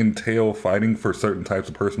may entail fighting for certain types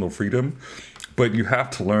of personal freedom, but you have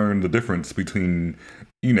to learn the difference between,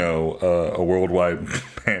 a worldwide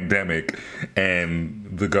pandemic and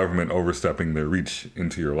the government overstepping their reach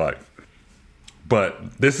into your life.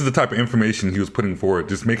 But this is the type of information he was putting forward,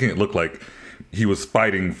 just making it look like he was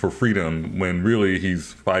fighting for freedom when really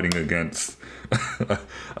he's fighting against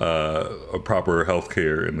a proper health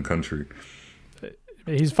care in the country.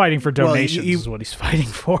 He's fighting for donations is what he's fighting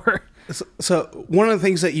for. So one of the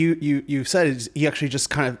things that you said is you actually just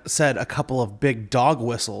kind of said a couple of big dog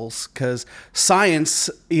whistles, because science,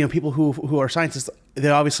 people who are scientists, they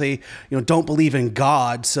obviously don't believe in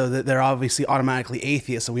God, so that they're obviously automatically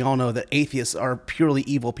atheists. And we all know that atheists are purely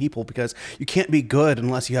evil people because you can't be good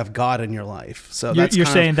unless you have God in your life. So you're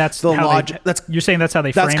saying that's the logic. You're saying that's how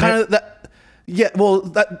they frame it. That's kind of that. Yeah, well,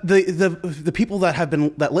 the people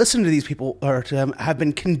that listen to these people have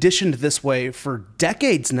been conditioned this way for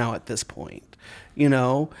decades now at this point,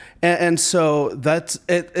 and so that's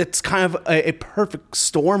it. It's kind of a perfect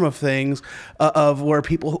storm of things of where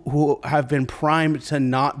people who have been primed to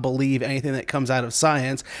not believe anything that comes out of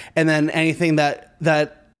science, and then anything that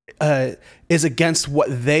is against what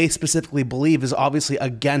they specifically believe is obviously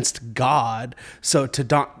against God. So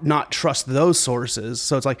to not trust those sources.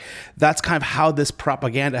 So it's like, that's kind of how this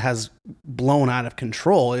propaganda has blown out of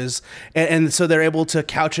control and so they're able to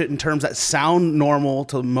couch it in terms that sound normal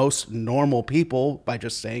to most normal people by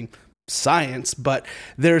just saying science. But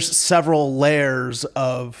there's several layers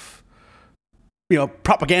of,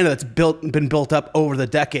 propaganda that's been built up over the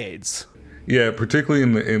decades. Yeah, particularly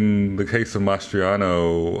in the case of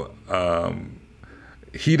Mastriano,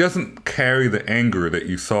 he doesn't carry the anger that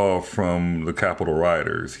you saw from the Capitol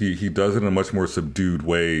rioters. He does it in a much more subdued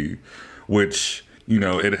way, which,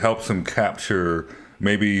 it helps him capture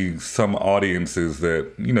maybe some audiences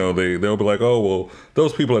that, they'll be like, oh, well,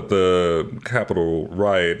 those people at the Capitol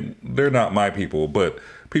riot, they're not my people, but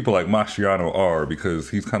people like Mastriano are, because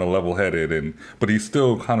he's kind of level-headed, but he's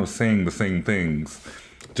still kind of saying the same things,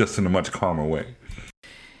 just in a much calmer way.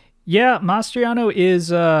 Yeah, Mastriano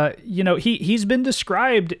is, he's been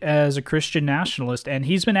described as a Christian nationalist, and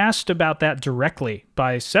he's been asked about that directly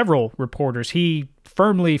by several reporters. He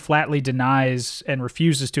firmly, flatly denies and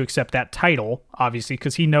refuses to accept that title, obviously,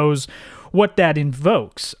 because he knows what that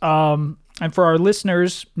invokes. And for our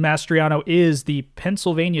listeners, Mastriano is the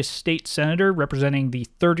Pennsylvania state senator representing the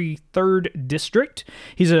 33rd district.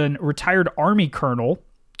 He's a retired Army colonel.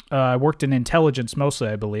 Worked in intelligence mostly,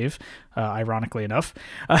 I believe, ironically enough.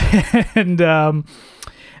 And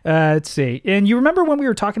let's see. And you remember when we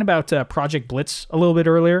were talking about Project Blitz a little bit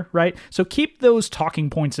earlier, right? So keep those talking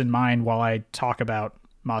points in mind while I talk about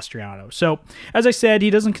Mastriano. So, as I said,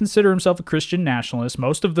 he doesn't consider himself a Christian nationalist.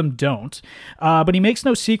 Most of them don't. But he makes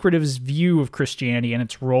no secret of his view of Christianity and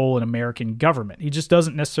its role in American government. He just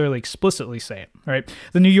doesn't necessarily explicitly say it, right?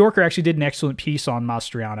 The New Yorker actually did an excellent piece on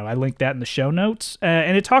Mastriano. I linked that in the show notes.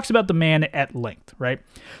 And it talks about the man at length, right?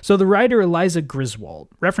 So the writer Eliza Griswold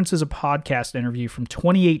references a podcast interview from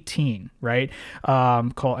 2018, right? I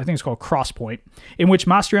think it's called Crosspoint, in which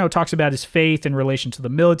Mastriano talks about his faith in relation to the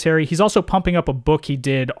military. He's also pumping up a book he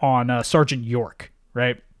did on Sergeant York,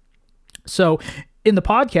 right? So in the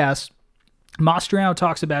podcast, Mastriano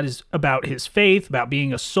talks about his faith, about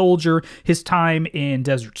being a soldier, his time in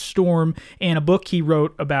Desert Storm, and a book he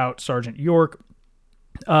wrote about Sergeant York.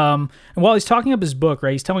 And while he's talking up his book,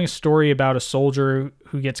 right, he's telling a story about a soldier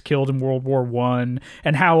who gets killed in World War I,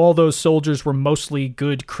 and how all those soldiers were mostly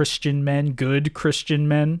good Christian men,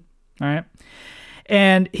 all right?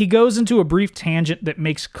 And he goes into a brief tangent that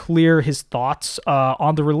makes clear his thoughts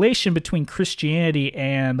on the relation between Christianity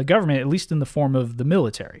and the government, at least in the form of the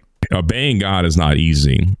military. Obeying God is not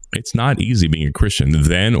easy. It's not easy being a Christian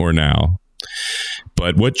then or now.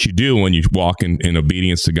 But what you do when you walk in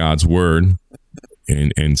obedience to God's word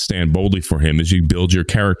and stand boldly for him is you build your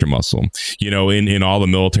character muscle. In all the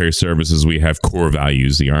military services, we have core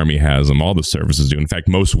values. The Army has them. All the services do. In fact,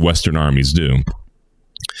 most Western armies do.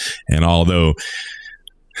 And although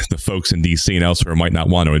the folks in D.C. and elsewhere might not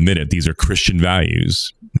want to admit it, these are Christian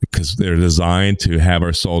values because they're designed to have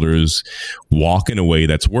our soldiers walk in a way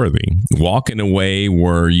that's worthy. Walk in a way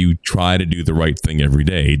where you try to do the right thing every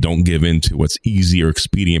day. Don't give in to what's easy or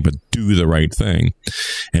expedient, but do the right thing.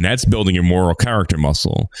 And that's building your moral character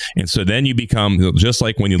muscle. And so then you become, just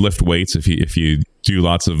like when you lift weights, if you do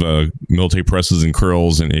lots of military presses and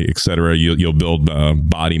curls and et cetera, you'll build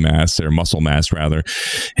body mass or muscle mass rather.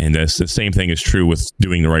 And the same thing is true with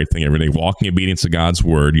doing the right thing every day. Walking in obedience to God's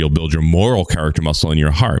word, you'll build your moral character muscle in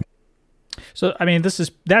your heart. So, I mean,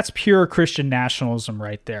 that's pure Christian nationalism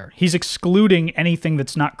right there. He's excluding anything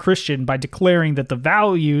that's not Christian by declaring that the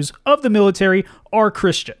values of the military are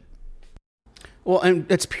Christian. Well, and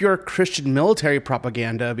it's pure Christian military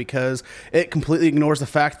propaganda because it completely ignores the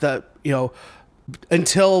fact that,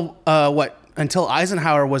 until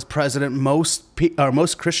Eisenhower was president,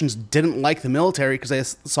 most Christians didn't like the military because they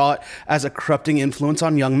saw it as a corrupting influence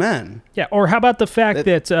on young men. Yeah, or how about the fact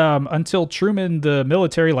that until Truman, the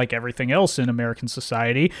military, like everything else in American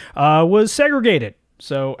society, was segregated.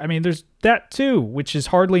 So, I mean, there's that too, which is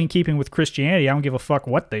hardly in keeping with Christianity. I don't give a fuck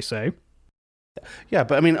what they say. Yeah,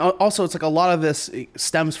 but I mean, also, it's like a lot of this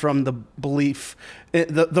stems from the belief,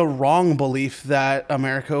 the wrong belief that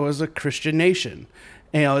America was a Christian nation.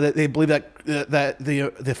 That they believe that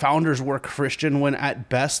the founders were Christian when at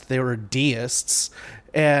best they were deists,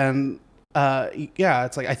 and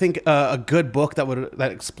it's like I think a good book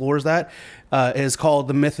that explores that is called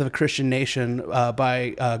 "The Myth of a Christian Nation"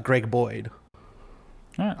 by Greg Boyd.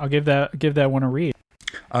 All right, I'll give that one a read.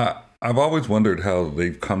 I've always wondered how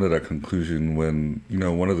they've come to that conclusion when,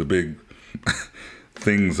 one of the big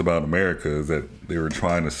things about America is that they were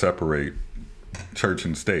trying to separate church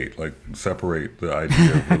and state, like separate the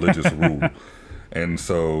idea of religious rule. And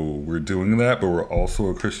so we're doing that, but we're also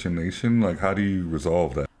a Christian nation. Like, how do you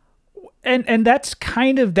resolve that? And that's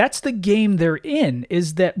the game they're in,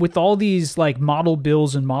 is that with all these like model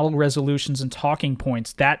bills and model resolutions and talking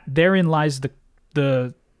points, that therein lies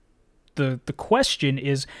the question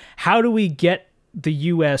is, how do we get the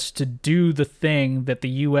U.S. to do the thing that the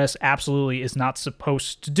U.S. absolutely is not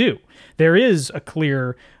supposed to do? There is a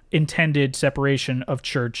clear intended separation of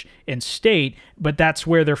church and state, but that's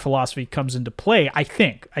where their philosophy comes into play. I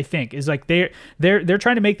think is like they're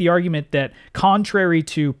trying to make the argument that contrary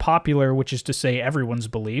to popular, which is to say everyone's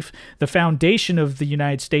belief, the foundation of the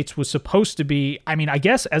United States was supposed to be, I mean, I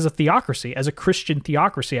guess as a theocracy, as a Christian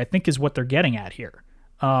theocracy, I think is what they're getting at here.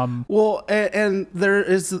 Well, and there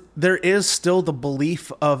is still the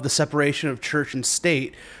belief of the separation of church and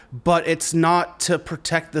state, but it's not to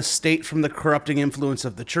protect the state from the corrupting influence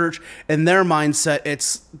of the church. In their mindset,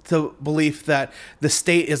 it's the belief that the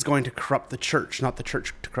state is going to corrupt the church, not the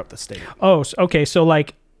church to corrupt the state. Oh, okay. So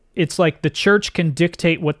like, it's like the church can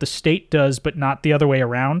dictate what the state does, but not the other way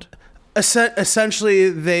around. Essentially,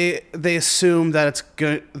 they assume that it's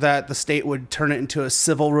good that the state would turn it into a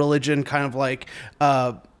civil religion, kind of like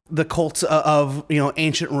the cults of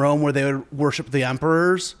ancient Rome, where they would worship the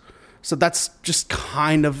emperors. So that's just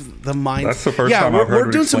kind of the mind. That's the first time I've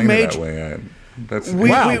heard it explained that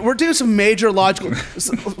way. We're doing some major logical.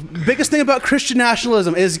 Biggest thing about Christian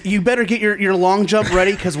nationalism is you better get your long jump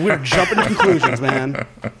ready because we're jumping to conclusions, man.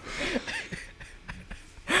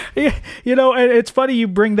 Yeah, it's funny you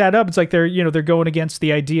bring that up. It's like they're going against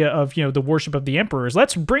the idea of, the worship of the emperors.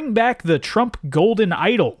 Let's bring back the Trump golden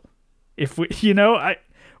idol. If we,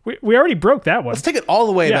 we already broke that one. Let's take it all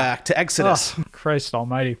the way back to Exodus. Oh, Christ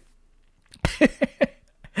almighty.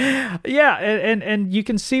 Yeah, and you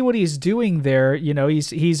can see what he's doing there.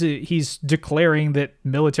 He's declaring that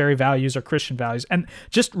military values are Christian values. And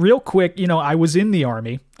just real quick, I was in the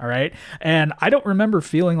Army, all right, and I don't remember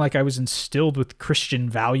feeling like I was instilled with Christian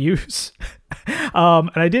values.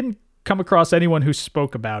 And I didn't come across anyone who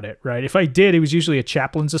spoke about it, right? If I did, it was usually a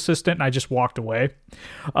chaplain's assistant, and I just walked away.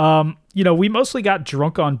 We mostly got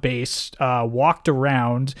drunk on base, walked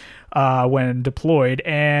around when deployed,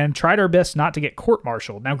 and tried our best not to get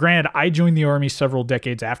court-martialed. Now, granted, I joined the Army several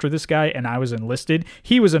decades after this guy, and I was enlisted.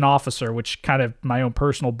 He was an officer, which kind of my own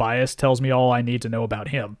personal bias tells me all I need to know about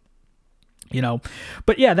him.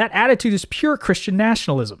 But yeah, that attitude is pure Christian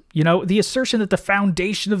nationalism. The assertion that the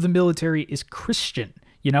foundation of the military is Christian.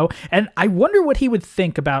 And I wonder what he would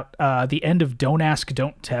think about the end of Don't Ask,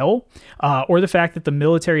 Don't Tell, or the fact that the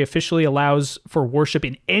military officially allows for worship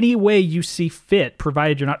in any way you see fit,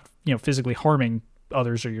 provided you're not, physically harming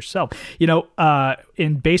others or yourself.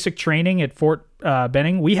 In basic training at Fort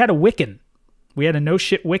Benning, we had a Wiccan. We had a no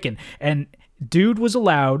shit Wiccan, and dude was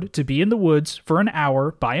allowed to be in the woods for an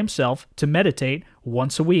hour by himself to meditate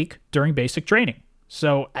once a week during basic training.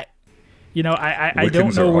 So I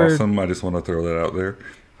don't know where. Awesome. I just want to throw that out there.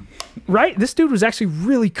 Right? This dude was actually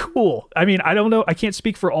really cool. I mean, I don't know. I can't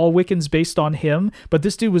speak for all Wiccans based on him, but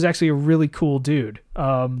this dude was actually a really cool dude.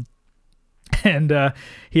 And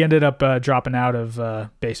he ended up dropping out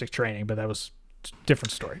of basic training, but that was a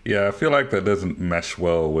different story. Yeah, I feel like that doesn't mesh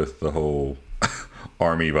well with the whole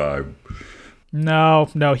Army vibe. No,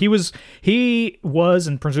 he was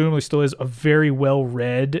and presumably still is a very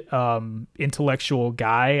well-read, intellectual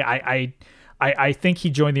guy. I think he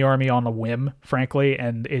joined the Army on a whim, frankly,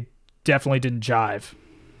 and it definitely didn't jive.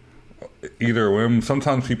 either when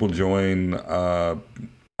sometimes people join, I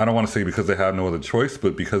don't want to say because they have no other choice,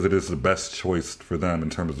 but because it is the best choice for them in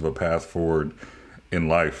terms of a path forward in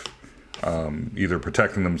life. Either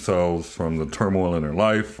protecting themselves from the turmoil in their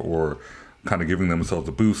life or kind of giving themselves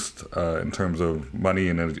a boost in terms of money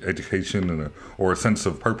and education or a sense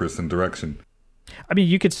of purpose and direction. I mean,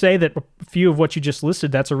 you could say that a few of what you just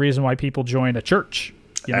listed, that's a reason why people join a church.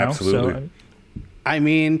 You know? Absolutely. So, I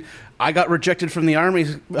mean, I got rejected from the Army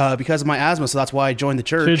because of my asthma, so that's why I joined the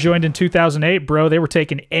church. Should have joined in 2008, bro. They were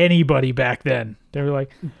taking anybody back then. They were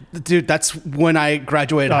like... Dude, that's when I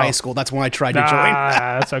graduated high school. That's when I tried to join.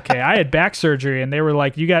 That's okay. I had back surgery, and they were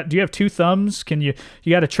like, do you have two thumbs? You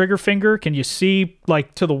got a trigger finger? Can you see,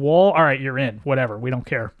 like, to the wall? All right, you're in. Whatever. We don't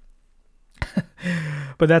care.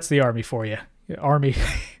 But that's the Army for you. Army.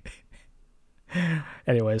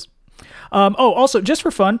 Anyways. Also, just for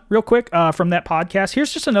fun, real quick, from that podcast,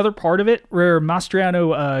 here's just another part of it where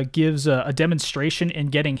Mastriano gives a demonstration in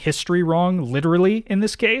getting history wrong, literally, in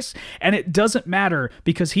this case. And it doesn't matter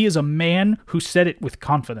because he is a man who said it with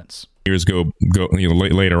confidence. Years go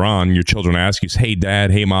later on, your children ask you, hey dad,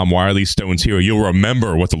 hey mom, why are these stones here? You'll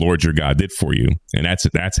remember what the Lord your God did for you. And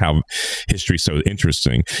that's how history's so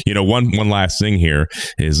interesting. One last thing here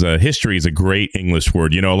is history is a great English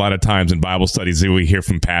word. A lot of times in Bible studies we hear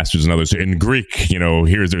from pastors and others in Greek,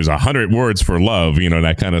 there's 100 words for love,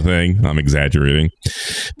 that kind of thing. I'm exaggerating.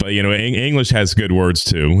 But English has good words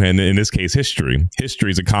too. And in this case, history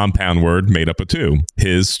is a compound word made up of two.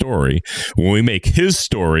 His story. When we make his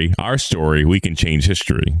story our story, we can change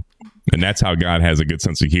history. And that's how God has a good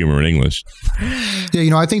sense of humor in English.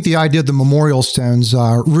 Yeah, I think the idea of the memorial stones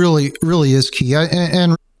really is key.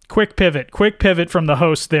 And quick pivot from the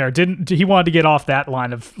host there. He wanted to get off that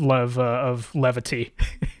line of levity.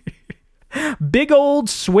 Big old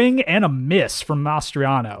swing and a miss from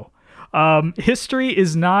Mastriano. History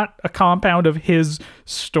is not a compound of his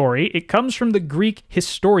story. It comes from the Greek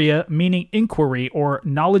historia, meaning inquiry or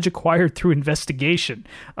knowledge acquired through investigation.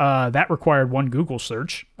 That required one Google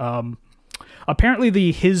search. Apparently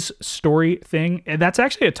the his story thing, that's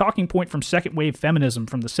actually a talking point from second wave feminism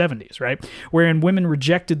from the 70s, right? Wherein women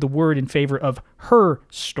rejected the word in favor of her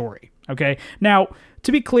story. Okay. Now,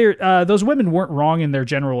 to be clear, those women weren't wrong in their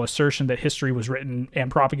general assertion that history was written and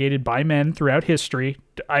propagated by men throughout history.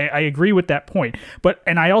 I agree with that point.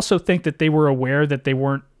 And I also think that they were aware that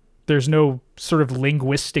there's no sort of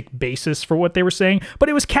linguistic basis for what they were saying, but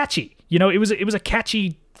it was catchy. It was a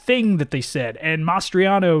catchy thing that they said. And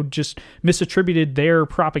Mastriano just misattributed their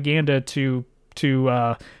propaganda to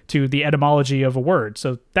the etymology of a word.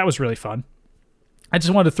 So that was really fun. I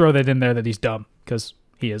just wanted to throw that in there that he's dumb, because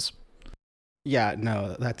he is. Yeah,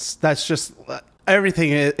 no, that's just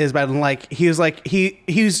everything is bad. And like he's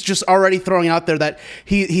just already throwing out there that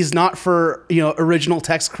he's not for original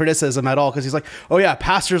text criticism at all, because he's like, oh yeah,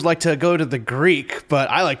 pastors like to go to the Greek, but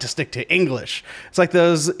I like to stick to English. It's like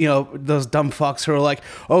those dumb fucks who are like,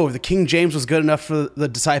 oh, the King James was good enough for the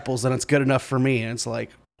disciples, then it's good enough for me. And it's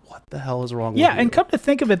like, what the hell is wrong with you? Yeah, and come to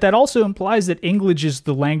think of it, that also implies that English is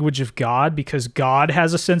the language of God, because God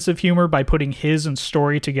has a sense of humor by putting his and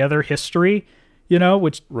story together, history,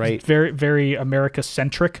 which is very, very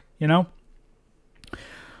America-centric,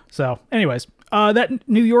 So, anyways, that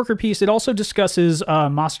New Yorker piece, it also discusses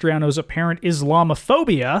Mastriano's apparent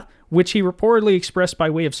Islamophobia, which he reportedly expressed by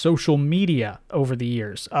way of social media over the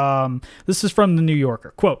years. This is from the New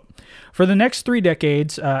Yorker. Quote, for the next 3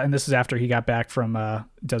 decades, and this is after he got back from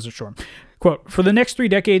Desert Storm, quote, for the next 3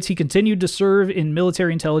 decades, he continued to serve in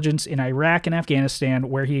military intelligence in Iraq and Afghanistan,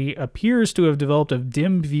 where he appears to have developed a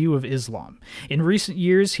dim view of Islam. In recent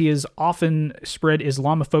years, he has often spread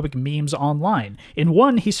Islamophobic memes online. In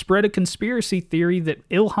one, he spread a conspiracy theory that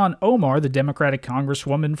Ilhan Omar, the Democratic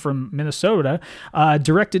Congresswoman from Minnesota,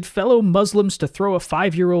 directed fellow Muslims to throw a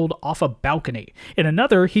 5-year-old off a balcony. In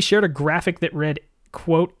another, he shared a graphic that read,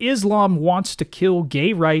 quote, Islam wants to kill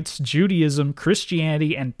gay rights, Judaism,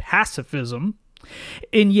 Christianity, and pacifism.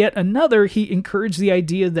 In yet another, he encouraged the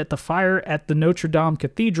idea that the fire at the Notre Dame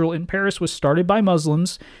Cathedral in Paris was started by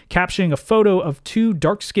Muslims, captioning a photo of 2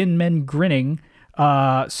 dark-skinned men grinning,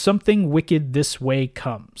 something wicked this way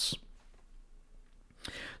comes.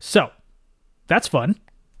 So, that's fun.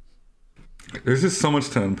 There's just so much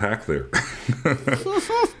to unpack there.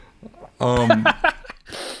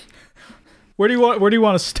 Where do you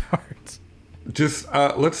want to start? Just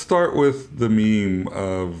let's start with the meme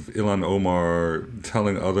of Ilhan Omar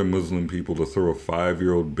telling other Muslim people to throw a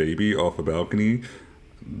 5-year-old baby off a balcony.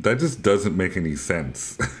 That just doesn't make any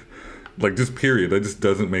sense. Like, just period. That just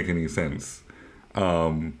doesn't make any sense.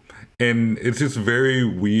 And it's just very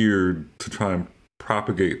weird to try and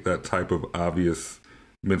propagate that type of obvious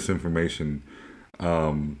misinformation.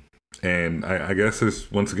 And I guess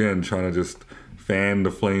it's once again trying to just fan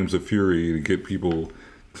the flames of fury to get people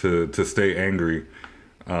to stay angry.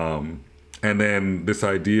 And then this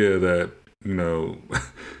idea that,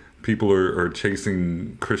 people are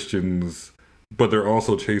chasing Christians, but they're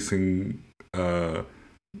also chasing,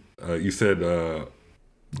 you said,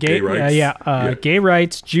 gay rights? Gay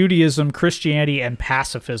rights, Judaism, Christianity, and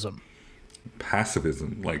pacifism.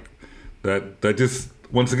 Pacifism, like that just,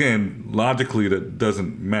 once again, logically, that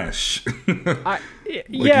doesn't mesh.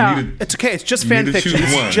 It's okay. It's just fan fiction.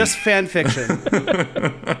 It's just fan fiction.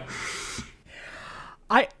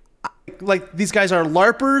 Like, these guys are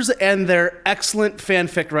LARPers and they're excellent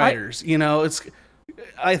fanfic writers.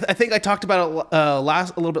 I think I talked about it a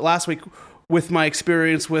little bit last week with my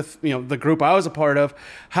experience with the group I was a part of,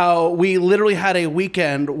 how we literally had a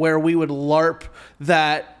weekend where we would LARP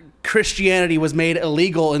that Christianity was made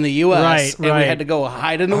illegal in the U.S. and we had to go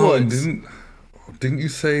hide in the woods. Didn't you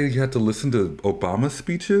say you had to listen to Obama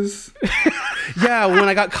speeches? Yeah, when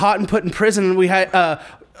I got caught and put in prison, we had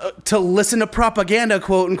to listen to propaganda,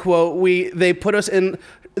 quote unquote. They put us in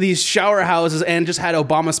these shower houses and just had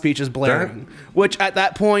Obama speeches blaring, which at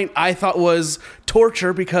that point I thought was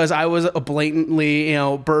torture because I was a blatantly,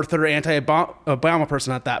 birther anti-Obama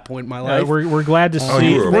person at that point in my life. We're glad to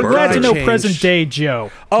see. We're glad to know present day Joe.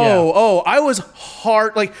 I was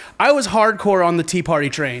hardcore on the Tea Party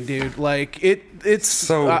train, dude. Like it's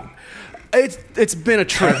been a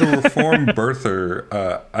trip. As a reformed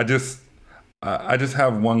birther, I just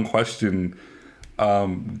have one question.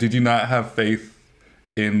 Did you not have faith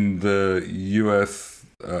in the U.S.,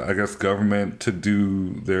 government to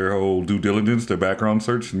do their whole due diligence, their background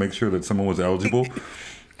search, and make sure that someone was eligible?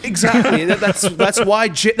 Exactly. That's why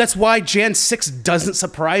Jan 6 doesn't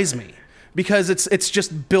surprise me, because it's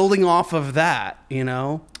just building off of that,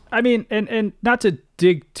 I mean, and not to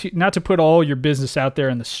put all your business out there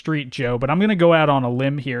in the street, Joe, but I'm going to go out on a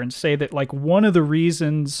limb here and say that, like, one of the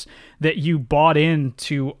reasons that you bought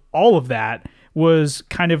into all of that was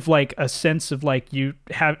kind of like a sense of like you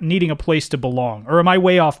needing a place to belong. Or am I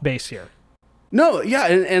way off base here? No, yeah,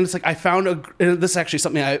 and it's like I found and this is actually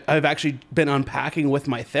something I've actually been unpacking with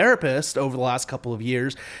my therapist over the last couple of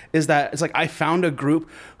years, is that it's like I found a group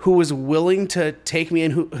who was willing to take me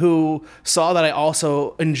in, who saw that I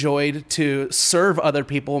also enjoyed to serve other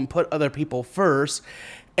people and put other people first,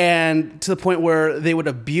 and to the point where they would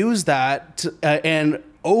abuse that and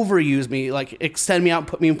overuse me, like extend me out and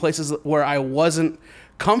put me in places where I wasn't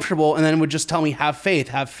comfortable, and then would just tell me, have faith.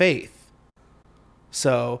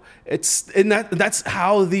 So that's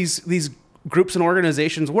how these groups and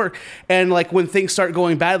organizations work. And like when things start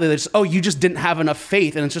going badly, they're just, you just didn't have enough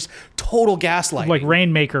faith, and it's just total gaslighting. Like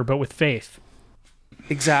Rainmaker, but with faith.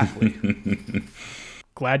 Exactly.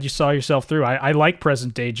 Glad you saw yourself through. I like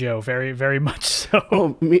present day Joe very, very much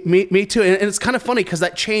so. Me too. And it's kind of funny because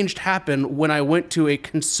that change happened when I went to a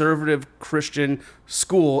conservative Christian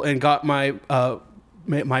school and got my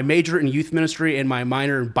major in youth ministry and my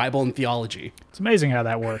minor in Bible and theology. It's amazing how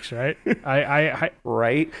that works, right?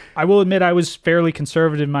 Right. I will admit I was fairly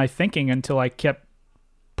conservative in my thinking until I kept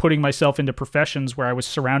putting myself into professions where I was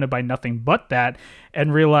surrounded by nothing but that,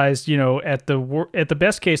 and realized, at the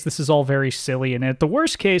best case, this is all very silly, and at the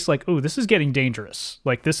worst case, like, this is getting dangerous.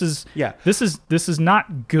 Like, this is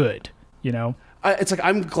not good. It's like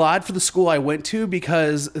I'm glad for the school I went to,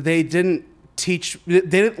 because they didn't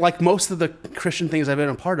like most of the Christian things I've been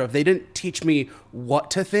a part of, they didn't teach me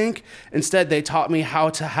what to think. Instead, they taught me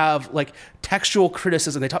how to have like textual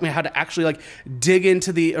criticism. They taught me how to actually like dig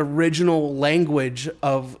into the original language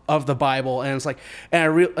of the Bible. And it's like,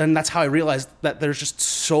 and that's how I realized that there's just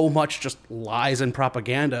so much just lies and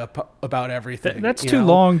propaganda about everything. That's too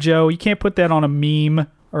long, Joe. You can't put that on a meme.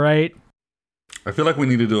 All right. I feel like we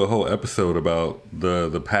need to do a whole episode about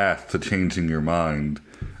the path to changing your mind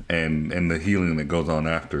and the healing that goes on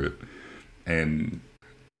after it. And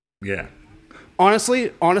yeah.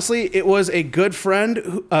 Honestly, it was a good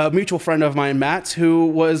friend, a mutual friend of mine, Matt's, who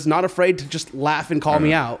was not afraid to just laugh and call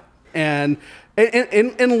me out. And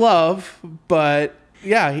in love, but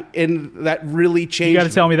yeah, and that really changed. You got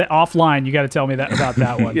to tell me that offline. You got to tell me that about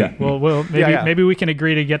that one. Yeah. Well, maybe we can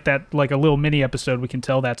agree to get that, like a little mini episode. We can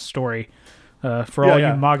tell that story for all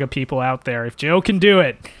you MAGA people out there. If Joe can do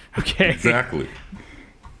it, okay. Exactly.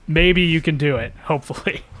 Maybe you can do it.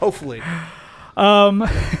 Hopefully.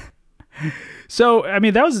 So, I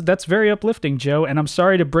mean, that's very uplifting, Joe. And I'm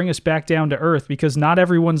sorry to bring us back down to earth, because not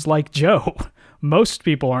everyone's like Joe. Most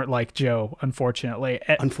people aren't like Joe, unfortunately.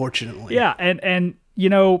 Unfortunately. Yeah. And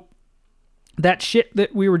that shit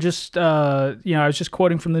that we were just, I was just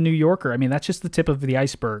quoting from the New Yorker. I mean, that's just the tip of the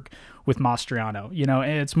iceberg with Mastriano,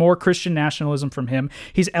 and it's more Christian nationalism from him.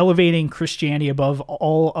 He's elevating Christianity above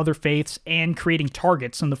all other faiths and creating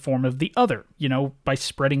targets in the form of the other, by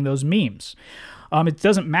spreading those memes. It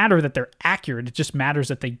doesn't matter that they're accurate. It just matters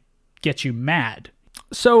that they get you mad.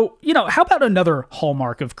 So, how about another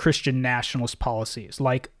hallmark of Christian nationalist policies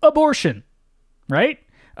like abortion, right?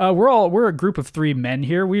 We're a group of 3 men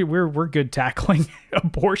here. We're good tackling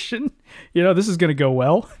abortion. This is going to go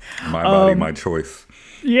well. My body, my choice.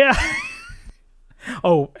 Yeah.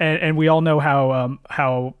 Oh, and we all know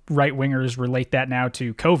how right wingers relate that now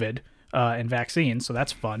to COVID and vaccines. So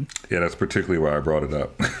that's fun. Yeah, that's particularly why I brought it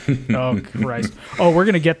up. Oh Christ. Oh, we're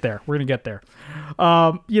gonna get there.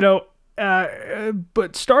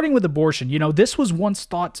 But starting with abortion, this was once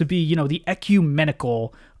thought to be, the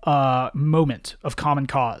ecumenical moment of common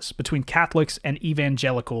cause between Catholics and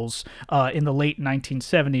evangelicals in the late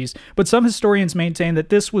 1970s. But some historians maintain that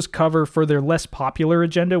this was cover for their less popular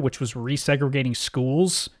agenda, which was resegregating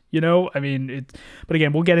schools. But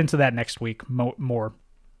again, we'll get into that next week more.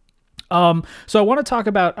 So I want to talk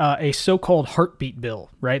about a so-called heartbeat bill,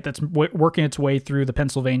 right? That's working its way through the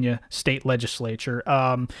Pennsylvania state legislature.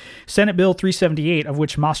 Senate Bill 378, of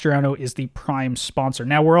which Mastriano is the prime sponsor.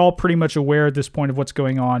 Now, we're all pretty much aware at this point of what's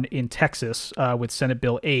going on in Texas with Senate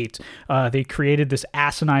Bill 8. They created this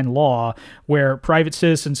asinine law where private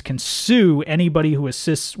citizens can sue anybody who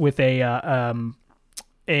assists with an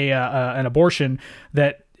abortion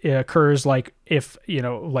that occurs if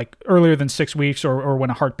earlier than 6 weeks or when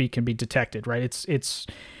a heartbeat can be detected, right? It's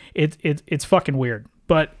fucking weird.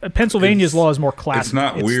 But Pennsylvania's law is more classic. It's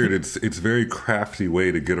not weird. It's very crafty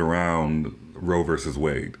way to get around Roe versus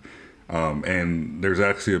Wade. And there's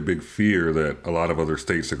actually a big fear that a lot of other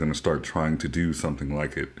states are going to start trying to do something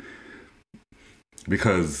like it.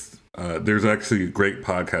 Because there's actually a great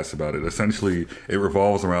podcast about it. Essentially, it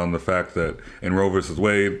revolves around the fact that in Roe versus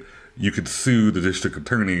Wade, you could sue the district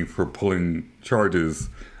attorney for pulling charges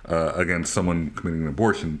against someone committing an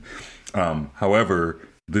abortion. However,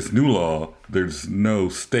 this new law, there's no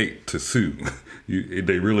state to sue.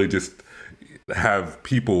 They really just have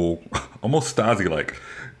people almost Stasi-like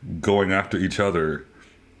going after each other.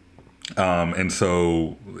 And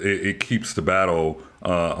so it keeps the battle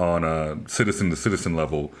on a citizen-to-citizen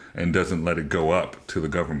level and doesn't let it go up to the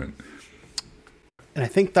government. And I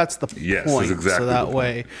think that's the yes, point. That's exactly so that the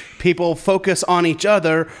way people focus on each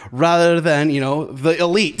other rather than, the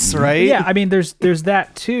elites, right? Yeah, I mean there's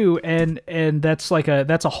that too, and that's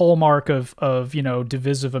that's a hallmark of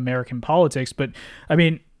divisive American politics. But I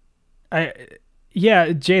mean,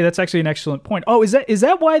 Jay, that's actually an excellent point. Oh, is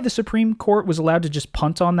that why the Supreme Court was allowed to just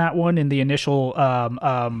punt on that one in the initial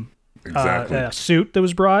suit that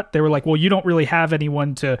was brought? They were like, well, you don't really have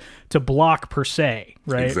anyone to block per se,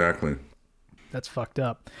 right? Exactly. That's fucked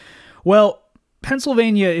up. Well,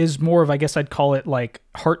 Pennsylvania is more of, I guess I'd call it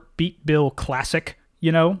heartbeat bill classic.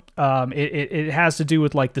 It has to do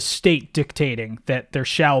with the state dictating that there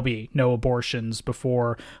shall be no abortions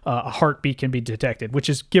before a heartbeat can be detected, which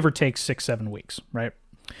is give or take 6-7 weeks, right?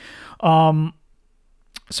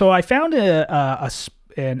 So I found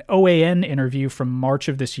an OAN interview from March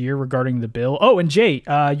of this year regarding the bill. Oh, and Jay,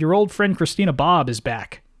 your old friend Christina Bobb is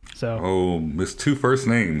back. So, Miss 2 first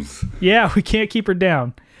names. Yeah, we can't keep her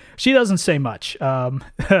down. She doesn't say much.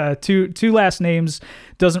 2 last names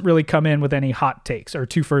doesn't really come in with any hot takes, or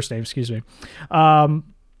 2 first names, excuse me.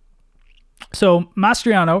 So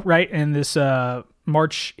Mastriano, right, in this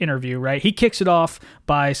March interview, right, he kicks it off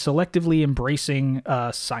by selectively embracing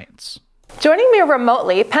science. Joining me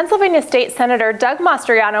remotely, Pennsylvania State Senator Doug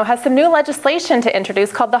Mastriano has some new legislation to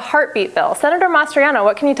introduce called the Heartbeat Bill. Senator Mastriano,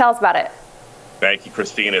 what can you tell us about it? Thank you,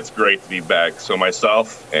 Christine. It's great to be back. So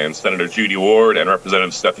myself and Senator Judy Ward and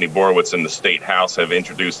Representative Stephanie Borowitz in the State House have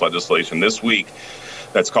introduced legislation this week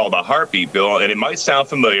that's called the Heartbeat Bill. And it might sound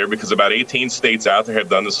familiar because about 18 states out there have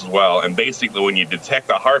done this as well. And basically, when you detect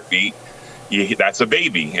a heartbeat, that's a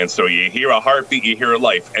baby. And so you hear a heartbeat, you hear a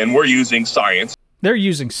life. And we're using science. They're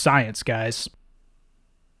using science, guys.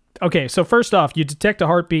 Okay, so first off, you detect a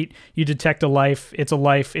heartbeat, you detect a life, it's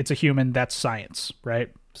a human, that's science, right?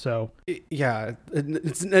 So yeah,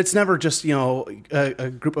 it's never just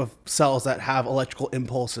a group of cells that have electrical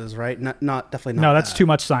impulses, right? Not definitely not. No, that's too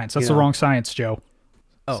much science. That's the wrong science, Joe.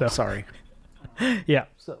 Oh, sorry. Yeah.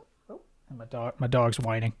 So my dog's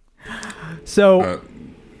whining. So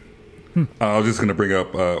I was just gonna bring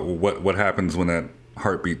up what happens when that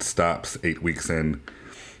heartbeat stops 8 weeks in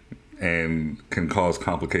and can cause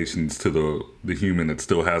complications to the human that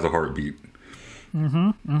still has a heartbeat.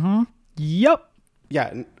 Yep.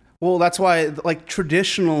 Yeah, Well, that's why, like,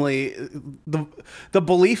 traditionally, the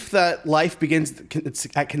belief that life begins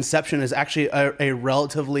at conception is actually a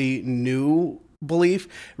relatively new belief.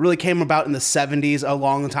 It really came about in the 70s,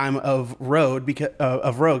 along the time of Rhodes,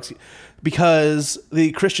 because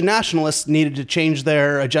the Christian nationalists needed to change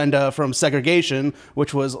their agenda from segregation,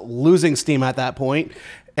 which was losing steam at that point.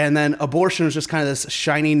 And then abortion was just kind of this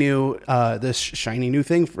shiny new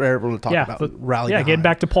thing for everyone to talk about. Rally behind. Getting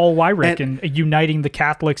back to Paul Weyrich and uniting the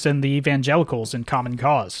Catholics and the evangelicals in common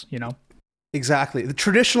cause, you know? Exactly.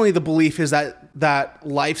 Traditionally, the belief is that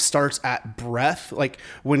life starts at breath, like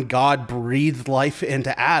when God breathed life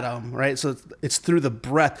into Adam, right? So it's through the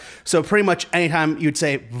breath. So pretty much anytime you'd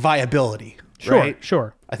say viability, right?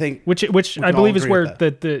 Sure. I think which I believe is where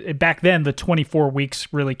the back then the 24 weeks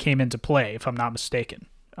really came into play, if I'm not mistaken.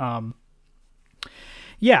 But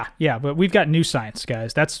we've got new science,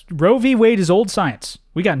 guys. That's Roe v. Wade is old science.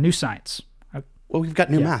 We got new science. Well, we've got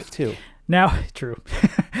new math too. Now, true.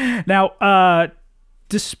 Now,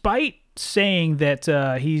 despite saying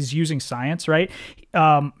that he's using science, right?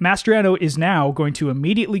 Mastriano is now going to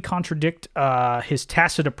immediately contradict his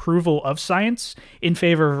tacit approval of science in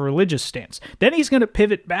favor of a religious stance. Then he's going to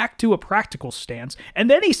pivot back to a practical stance, and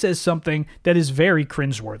then he says something that is very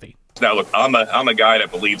cringeworthy. Now, look, I'm a guy that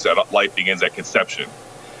believes that life begins at conception,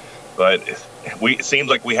 but it seems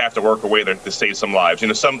like we have to work our way there to save some lives. You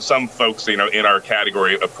know, some folks, you know, in our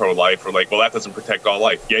category of pro-life are like, well, that doesn't protect all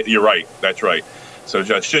life. Yeah, you're right. That's right. So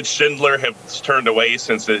should Schindler have turned away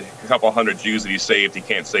since the couple hundred Jews that he saved, he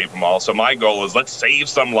can't save them all. So my goal is let's save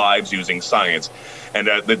some lives using science. And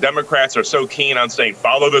the Democrats are so keen on saying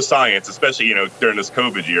follow the science, especially, you know, during this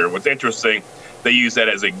COVID year. What's interesting, they use that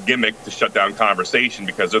as a gimmick to shut down conversation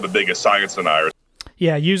because they're the biggest science deniers.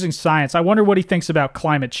 Yeah, using science. I wonder what he thinks about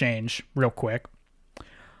climate change, real quick.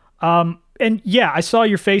 And yeah, I saw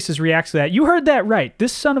your faces react to that. You heard that right.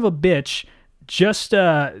 This son of a bitch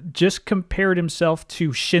just compared himself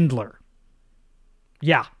to Schindler.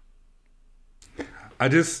 Yeah.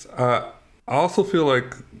 I also feel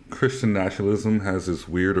like Christian nationalism has this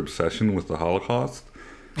weird obsession with the Holocaust.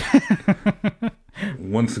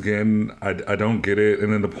 Once again, I don't get it.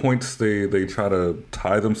 And then the points they try to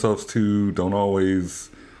tie themselves to don't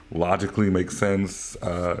always logically make sense.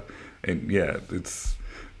 And yeah, it's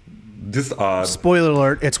just odd. Spoiler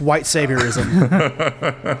alert, it's white saviorism.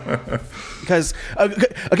 Because,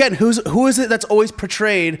 again, who is it that's always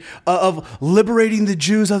portrayed of liberating the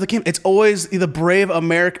Jews of the kingdom? It's always the brave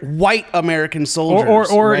white American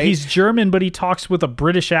soldiers. Or right? He's German, but he talks with a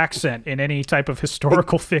British accent in any type of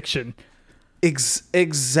historical fiction.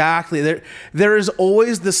 Exactly. There is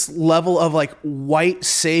always this level of like white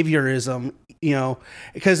saviorism, you know,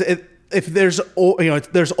 because if there's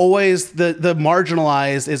always the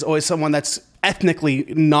marginalized is always someone that's ethnically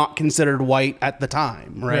not considered white at the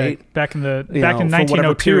time, right? Back in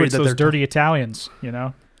 1902, it's those dirty Italians, you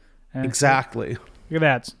know. And exactly. Look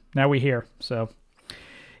at that. Now we hear. So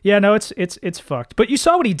yeah, no, it's fucked. But you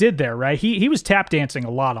saw what he did there, right? He was tap dancing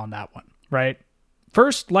a lot on that one, right?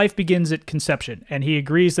 First, life begins at conception, and he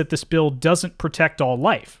agrees that this bill doesn't protect all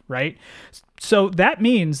life, right? So that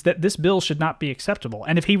means that this bill should not be acceptable.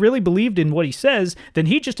 And if he really believed in what he says, then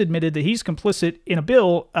he just admitted that he's complicit in a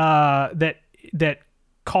bill that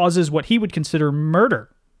causes what he would consider murder,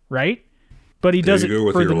 right? But he does it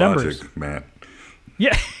for the numbers. Logic, Matt.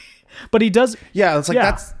 Yeah, but he does. Yeah, it's like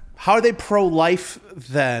that's. How are they pro-life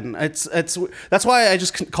then? It's that's why I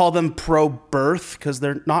just call them pro-birth, because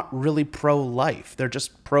they're not really pro-life. They're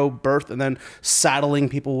just pro-birth and then saddling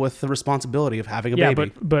people with the responsibility of having a baby.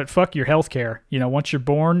 Yeah, but fuck your health care. You know, once you're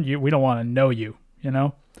born, we don't want to know you, you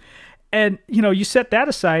know? And, you know, you set that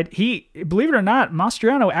aside. He, believe it or not,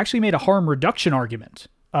 Mastriano actually made a harm reduction argument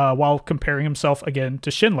while comparing himself again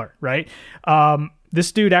to Schindler, right?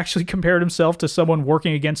 This dude actually compared himself to someone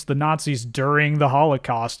working against the Nazis during the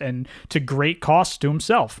Holocaust and to great cost to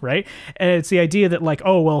himself, right? And it's the idea that like,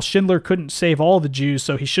 oh, well, Schindler couldn't save all the Jews,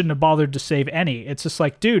 so he shouldn't have bothered to save any. It's just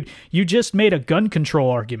like, dude, you just made a gun control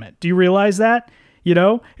argument. Do you realize that? You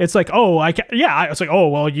know, it's like, oh, it's like, oh,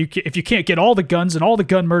 well, if you can't get all the guns and all the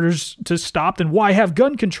gun murders to stop, then why have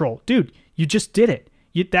gun control? Dude, you just did it.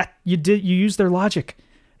 You used their logic,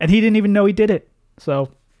 and he didn't even know he did it.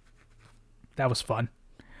 So that was fun.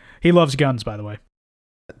 He loves guns, by the way.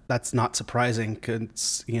 That's not surprising,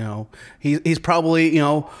 because, you know, he's probably, you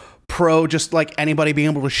know, pro just like anybody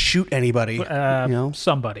being able to shoot anybody. You know,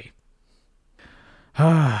 somebody.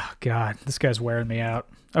 Oh, God, this guy's wearing me out.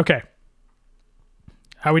 Okay.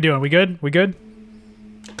 How we doing? We good? We good?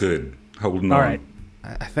 Good. Holding on. All right.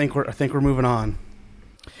 I think we're moving on.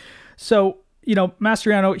 So, you know,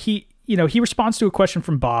 Mastriano, he responds to a question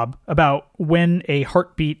from Bob about when a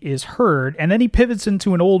heartbeat is heard, and then he pivots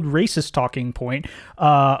into an old racist talking point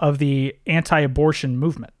of the anti-abortion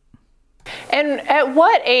movement. And at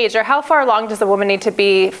what age or how far along does a woman need to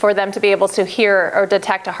be for them to be able to hear or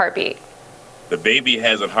detect a heartbeat? The baby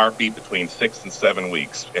has a heartbeat between 6 and 7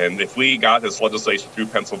 weeks. And if we got this legislation through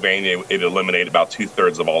Pennsylvania, it'd eliminate about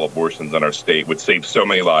 2/3 of all abortions in our state, would save so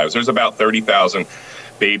many lives. There's about 30,000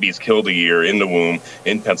 babies killed a year in the womb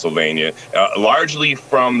in Pennsylvania, largely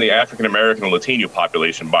from the African-American and Latino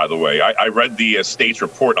population, by the way. I read the state's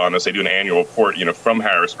report on this. They do an annual report, from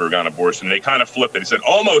Harrisburg on abortion. And they kind of flipped it. They said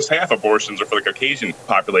almost half abortions are for the Caucasian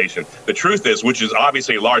population. The truth is, which is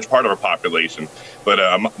obviously a large part of our population, but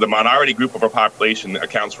the minority group of our population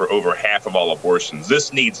accounts for over half of all abortions.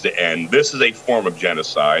 This needs to end. This is a form of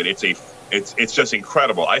genocide. It's just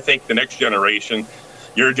incredible. I think the next generation,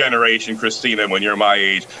 your generation, Christina, when you're my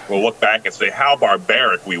age, will look back and say how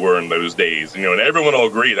barbaric we were in those days. And everyone will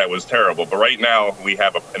agree that was terrible. But right now, we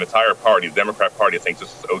have an entire party, the Democrat Party, thinks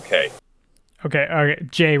this is okay. Okay, all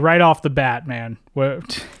right, Jay, right off the bat, man.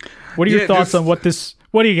 What are your thoughts on what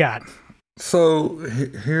do you got? So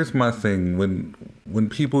here's my thing. When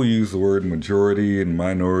people use the word majority and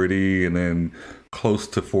minority and then close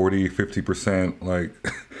to 40, 50%, like,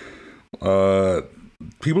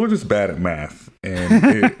 people are just bad at math.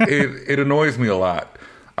 And it annoys me a lot,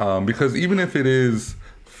 because even if it is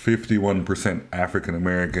 51% African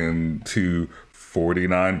American to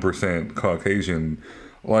 49% Caucasian,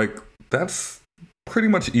 like, that's pretty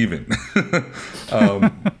much even.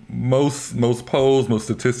 Most polls, most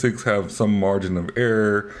statistics have some margin of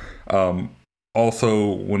error.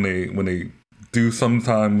 Also, when they do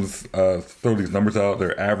sometimes throw these numbers out,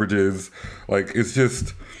 their averages, like, it's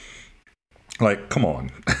just like, come on.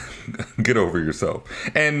 Get over yourself.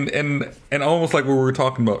 And almost like what we were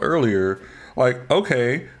talking about earlier, like,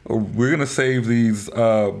 okay, we're gonna save these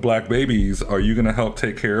black babies. Are you gonna help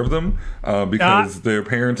take care of them because their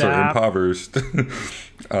parents are impoverished?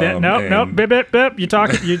 Nope. Bip. You're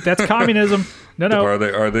talking. That's communism. No. Are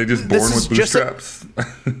they just born with bootstraps?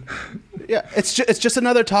 Yeah, it's just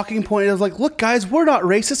another talking point. It was like, look, guys, we're not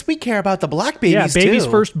racist. We care about the black babies too. Yeah, babies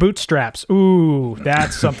first, bootstraps. Ooh,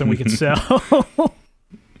 that's something we can sell.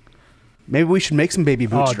 Maybe we should make some baby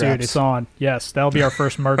bootstraps. Oh, dude, it's on. Yes, that'll be our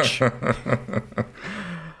first merch.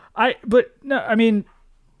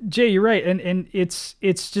 Jay, you're right, and it's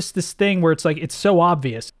just this thing where it's like, it's so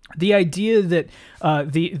obvious. The idea that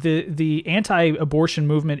the anti-abortion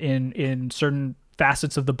movement in certain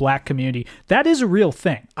facets of the black community, that is a real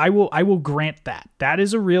thing. I will grant that. That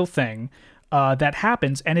is a real thing that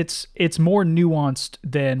happens, and it's more nuanced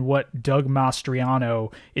than what Doug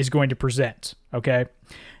Mastriano is going to present, okay?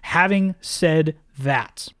 Having said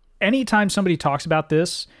that, anytime somebody talks about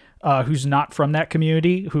this, who's not from that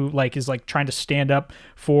community, who is trying to stand up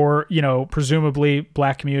for, presumably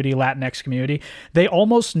black community, Latinx community, they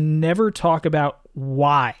almost never talk about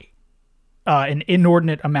why an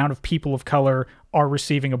inordinate amount of people of color are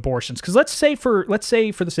receiving abortions. Because let's say for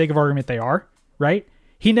the sake of argument they are, right?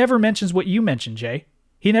 He never mentions what you mentioned, Jay.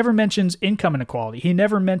 He never mentions income inequality. He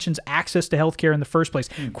never mentions access to healthcare in the first place,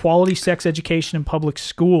 quality sex education in public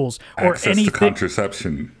schools, or access anything. To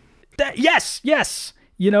contraception. Yes.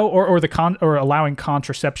 Or allowing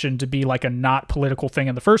contraception to be like a not political thing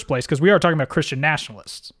in the first place, because we are talking about Christian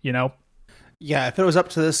nationalists, Yeah, if it was up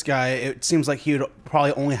to this guy, it seems like he would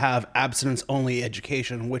probably only have abstinence-only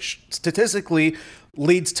education, which statistically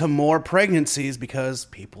leads to more pregnancies because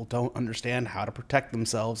people don't understand how to protect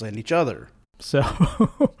themselves and each other. So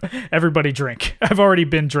everybody drink. I've already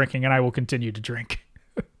been drinking, and I will continue to drink.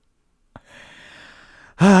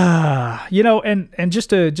 And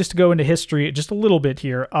just to go into history just a little bit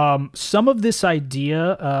here, some of this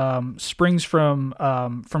idea springs from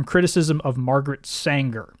criticism of Margaret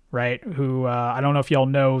Sanger, right? Who I don't know if y'all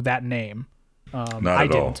know that name. Not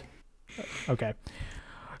at all. Okay.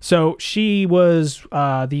 So she was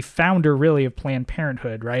the founder, really, of Planned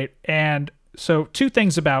Parenthood, right? And so two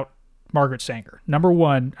things about Margaret Sanger. Number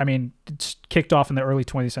one, it's kicked off in the early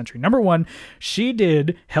 20th century. Number one, she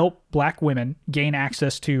did help black women gain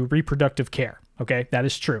access to reproductive care. Okay, that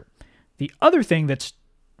is true. The other thing that's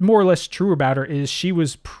more or less true about her is she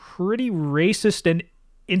was pretty racist and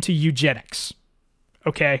into eugenics.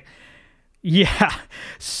 Okay, yeah.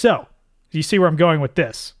 So, you see where I'm going with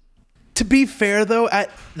this? To be fair, though,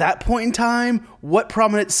 at that point in time, what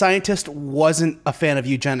prominent scientist wasn't a fan of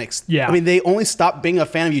eugenics? Yeah. They only stopped being a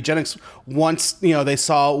fan of eugenics once, they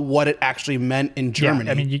saw what it actually meant in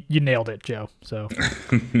Germany. Yeah, you nailed it, Joe. So,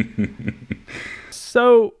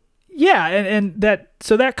 Yeah, and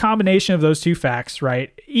that combination of those two facts,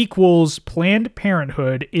 right, equals Planned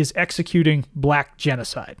Parenthood is executing black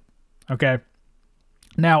genocide. Okay.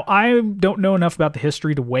 Now, I don't know enough about the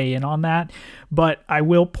history to weigh in on that, but I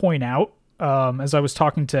will point out, as I was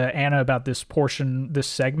talking to Anna about this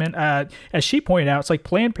segment, as she pointed out, it's like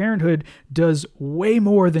Planned Parenthood does way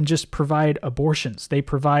more than just provide abortions. They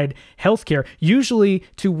provide healthcare, usually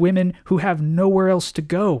to women who have nowhere else to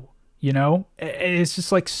go. You know, it's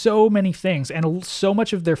just like so many things. And so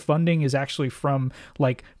much of their funding is actually from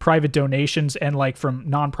like private donations and like from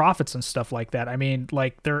nonprofits and stuff like that. I mean,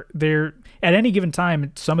 like they're at any given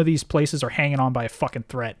time, some of these places are hanging on by a fucking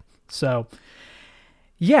thread. So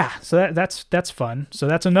yeah, so that's fun. So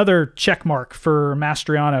that's another check mark for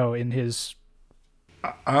Mastriano in his.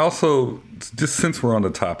 I also, just since we're on the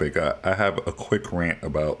topic, I have a quick rant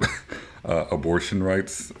about abortion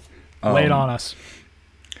rights. Lay it on us.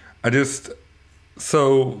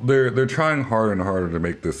 So they're trying harder and harder to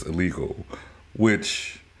make this illegal,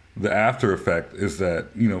 which the after effect is that,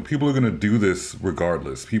 you know, people are going to do this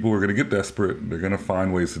regardless. People are going to get desperate. They're going to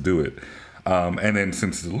find ways to do it. And then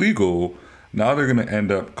since it's illegal, now they're going to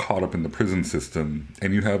end up caught up in the prison system.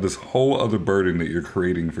 And you have this whole other burden that you're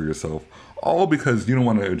creating for yourself, all because you don't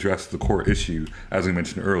want to address the core issue, as we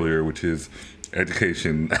mentioned earlier, which is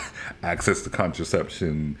education, access to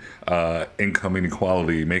contraception, income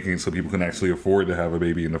inequality, making it so people can actually afford to have a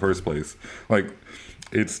baby in the first place. Like,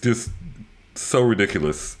 it's just so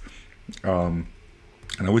ridiculous. And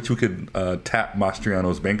I wish we could tap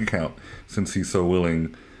Mastriano's bank account, since he's so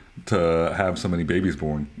willing to have so many babies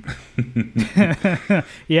born.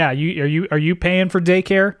 Yeah, are you paying for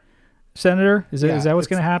daycare, Senator? Is that what's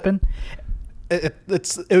going to happen? It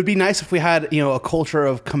would be nice if we had, you know, a culture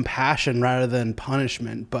of compassion rather than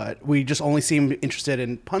punishment, but we just only seem interested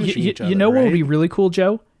in punishing each other. You know what right? would be really cool,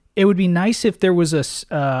 Joe? It would be nice if there was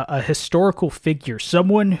a historical figure,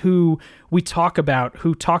 someone who we talk about,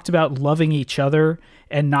 who talked about loving each other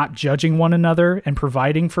and not judging one another and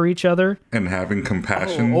providing for each other and having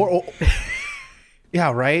compassion.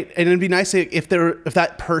 Yeah, right. And it'd be nice if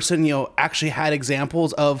that person, you know, actually had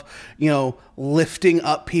examples of, you know, lifting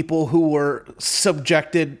up people who were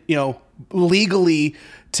subjected, you know, legally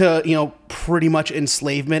to, you know, pretty much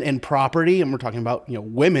enslavement and property. And we're talking about, you know,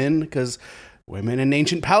 women, because women in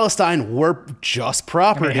ancient Palestine were just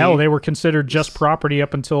property. I mean, hell, they were considered just property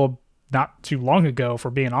up until not too long ago, for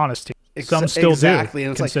being honest. Some still do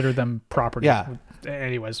consider them property. Yeah.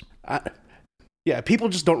 Anyways. Yeah, people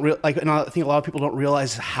just don't and I think a lot of people don't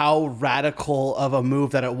realize how radical of a move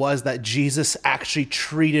that it was that Jesus actually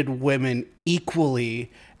treated women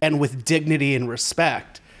equally and with dignity and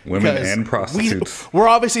respect. Women and prostitutes. We're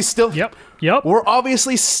obviously still. Yep. We're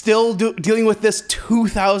obviously still dealing with this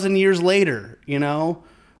 2,000 years later. You know,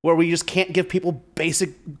 where we just can't give people basic,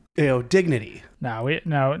 you know, dignity. No, we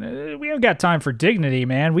don't got time for dignity,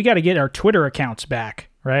 man. We got to get our Twitter accounts back,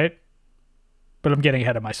 right? But I'm getting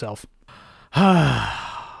ahead of myself.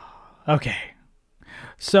 Okay.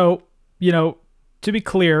 So, you know, to be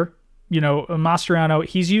clear, you know, Mastriano,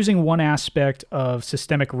 he's using one aspect of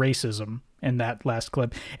systemic racism in that last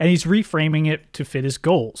clip, and he's reframing it to fit his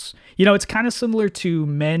goals. You know, it's kind of similar to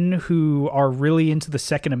men who are really into the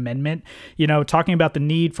Second Amendment, you know, talking about the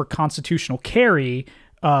need for constitutional carry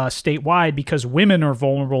statewide because women are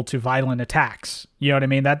vulnerable to violent attacks. You know what I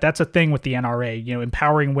mean? That's a thing with the NRA, you know,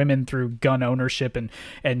 empowering women through gun ownership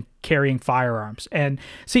and carrying firearms. And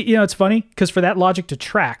see, you know, it's funny because for that logic to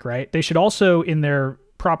track, right, they should also, in their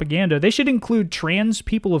propaganda, they should include trans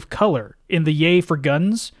people of color in the Yay for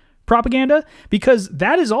Guns propaganda, because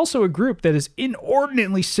that is also a group that is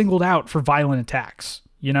inordinately singled out for violent attacks,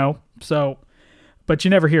 you know? So, but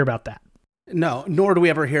you never hear about that. No, nor do we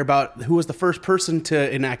ever hear about who was the first person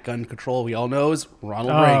to enact gun control. We all know is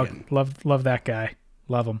Ronald Reagan. Love that guy.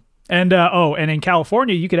 Love him. And and in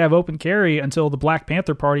California, you could have open carry until the Black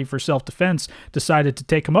Panther Party for Self-Defense decided to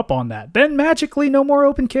take him up on that. Then magically, no more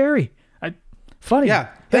open carry. Funny. Yeah.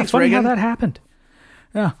 Thanks, funny Reagan. how that happened.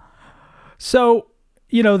 Yeah. So,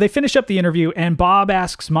 you know, they finish up the interview, and Bob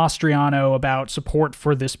asks Mastriano about support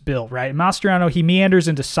for this bill, right? Mastriano, he meanders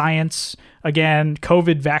into science, again,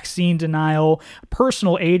 COVID vaccine denial,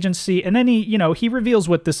 personal agency, and then he reveals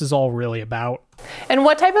what this is all really about. And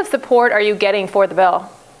what type of support are you getting for the bill?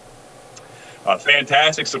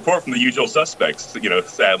 Fantastic support from the usual suspects, you know,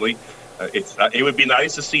 sadly. It would be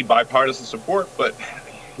nice to see bipartisan support, but,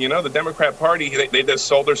 you know, the Democrat Party, they just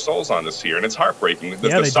sold their souls on this here, and it's heartbreaking.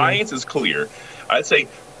 The science is clear. I'd say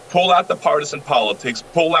pull out the partisan politics,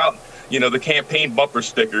 pull out, the campaign bumper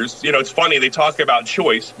stickers. It's funny, they talk about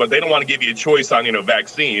choice, but they don't want to give you a choice on,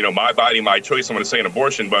 vaccine. My body, my choice. I'm going to say an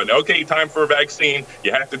abortion, but okay, time for a vaccine.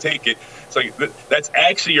 You have to take it. It's like, that's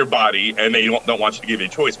actually your body, and they don't want you to give you a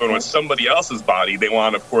choice. But when it's somebody else's body, they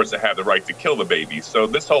want, of course, to have the right to kill the baby. So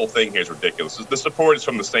this whole thing here is ridiculous. The support is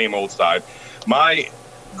from the same old side. My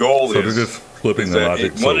goal is... they're just flipping the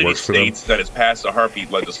logic so one it of works these for them. states that has passed the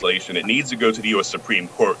heartbeat legislation, it needs to go to the U.S. Supreme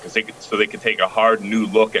Court so they can take a hard new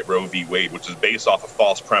look at Roe v. Wade, which is based off a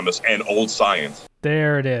false premise and old science.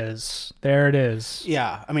 There it is.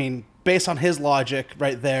 Yeah, I mean, based on his logic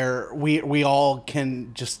right there, we all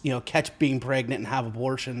can just, catch being pregnant and have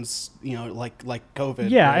abortions, like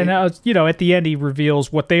COVID. Yeah, right? and at the end he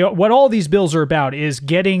reveals what all these bills are about is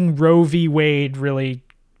getting Roe v. Wade really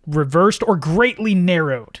reversed or greatly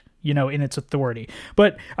narrowed, in its authority.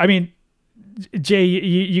 But I mean, Jay,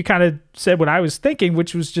 you kind of said what I was thinking,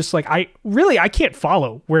 which was just like, I can't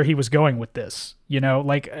follow where he was going with this.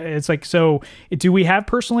 It's like, so do we have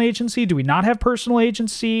personal agency? Do we not have personal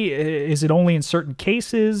agency? Is it only in certain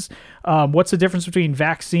cases? What's the difference between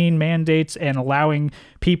vaccine mandates and allowing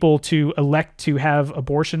people to elect to have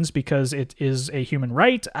abortions because it is a human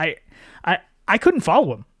right? I couldn't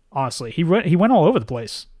follow him, honestly. He went all over the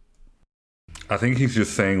place. I think he's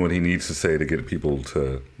just saying what he needs to say to get people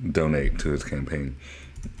to donate to his campaign.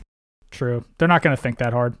 True. They're not going to think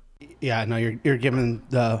that hard. Yeah, no, you're giving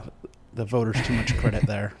the voters too much credit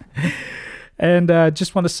there. And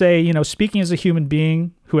just want to say, speaking as a human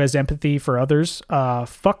being who has empathy for others,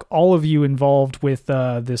 fuck all of you involved with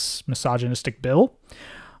this misogynistic bill.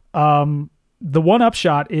 The one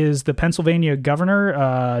upshot is the Pennsylvania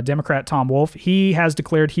governor, Democrat Tom Wolf, he has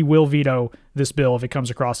declared he will veto this bill if it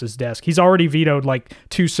comes across his desk. He's already vetoed like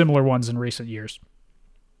 2 similar ones in recent years.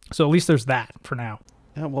 So at least there's that for now.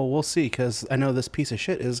 Yeah, well, we'll see, because I know this piece of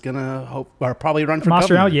shit is going to probably run for Mastriano,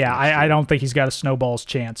 governor. yeah, I don't think he's got a snowball's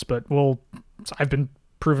chance, but I've been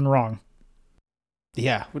proven wrong.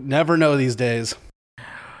 Yeah, would never know these days.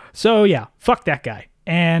 So yeah, fuck that guy.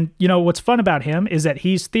 And, what's fun about him is that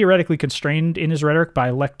he's theoretically constrained in his rhetoric by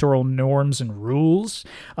electoral norms and rules.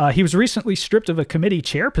 He was recently stripped of a committee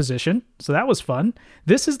chair position, so that was fun.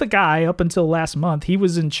 This is the guy, up until last month, he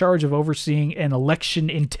was in charge of overseeing an election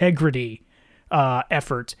integrity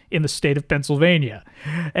effort in the state of Pennsylvania.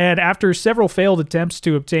 And after several failed attempts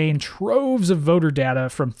to obtain troves of voter data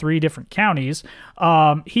from 3 different counties,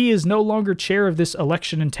 he is no longer chair of this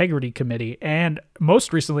election integrity committee. And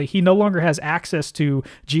most recently, he no longer has access to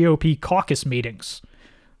GOP caucus meetings.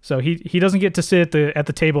 So he doesn't get to sit at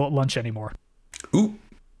the table at lunch anymore. Ooh.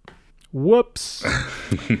 Whoops.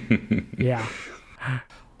 Yeah.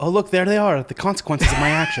 Oh, look, there they are. The consequences of my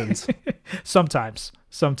actions. Sometimes.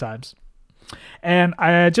 And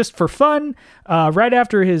just for fun, right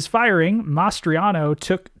after his firing, Mastriano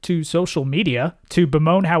took to social media to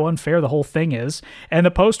bemoan how unfair the whole thing is. And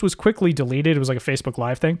the post was quickly deleted. It was like a Facebook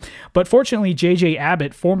Live thing. But fortunately, J.J.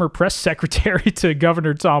 Abbott, former press secretary to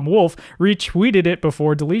Governor Tom Wolf, retweeted it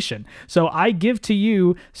before deletion. So I give to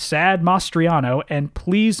you, sad Mastriano, and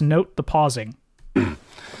please note the pausing.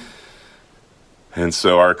 And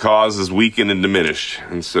so our cause is weakened and diminished.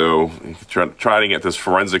 And so try to get this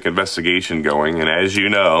forensic investigation going. And as you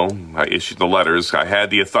know, I issued the letters. I had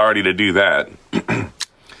the authority to do that. And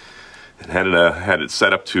had it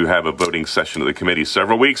set up to have a voting session of the committee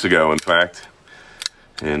several weeks ago, in fact.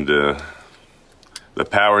 And the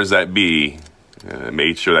powers that be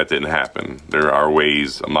made sure that didn't happen. There are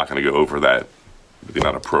ways. I'm not going to go over that. They're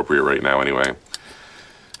not appropriate right now anyway.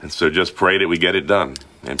 And so just pray that we get it done.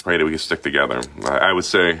 And pray that we can stick together. I would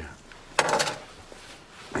say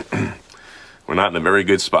we're not in a very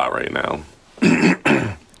good spot right now.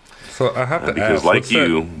 So I have to because ask, like what's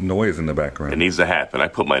you, that noise in the background? It needs to happen. I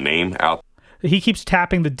put my name out. He keeps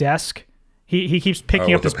tapping the desk. He keeps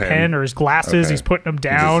picking up his pen or his glasses. Okay. He's putting them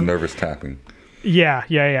down. He's just nervous tapping. Yeah.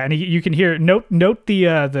 And you can hear. Note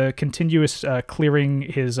the continuous clearing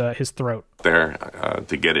his throat. There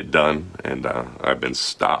to get it done, and I've been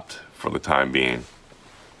stopped for the time being.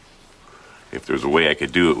 If there's a way I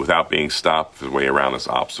could do it without being stopped, there's a way around this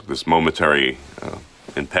obstacle, this momentary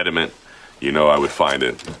impediment, I would find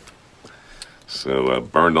it. So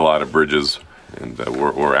burned a lot of bridges, and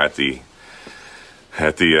we're at the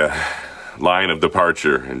line of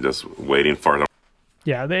departure and just waiting for them.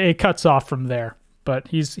 Yeah, it cuts off from there, but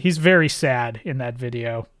he's very sad in that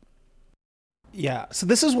video. Yeah, so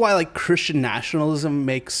this is why Christian nationalism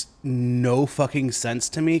makes no fucking sense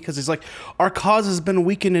to me, because it's like, our cause has been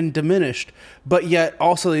weakened and diminished, but yet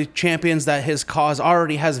also he champions that his cause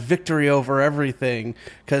already has victory over everything,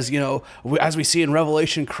 because as we see in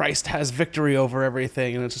Revelation, Christ has victory over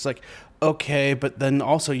everything, and it's just like, okay, but then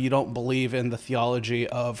also you don't believe in the theology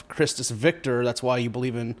of Christus Victor. That's why you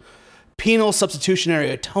believe in penal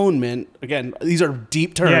substitutionary atonement. Again, these are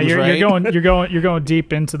deep terms, right? You're going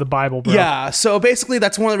deep into the Bible, bro. Yeah. So basically,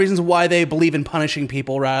 that's one of the reasons why they believe in punishing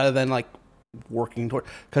people rather than like working toward,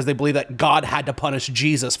 because they believe that God had to punish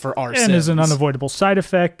Jesus for our sins. And as an unavoidable side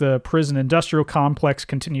effect, the prison industrial complex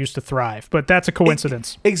continues to thrive. But that's a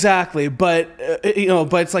coincidence. Exactly. But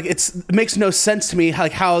but it's like it makes no sense to me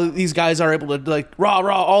like how these guys are able to like rah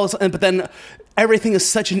all this, but then everything is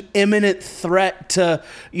such an imminent threat to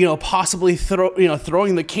possibly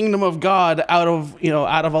throwing the kingdom of God out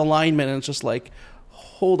of alignment, and it's just like,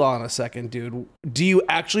 hold on a second, dude. Do you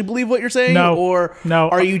actually believe what you're saying? No. Or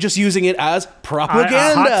are you just using it as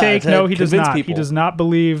propaganda? Hot take, no, he does not. People? He does not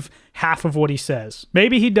believe half of what he says.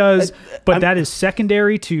 Maybe he does, but that is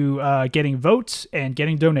secondary to getting votes and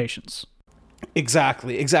getting donations.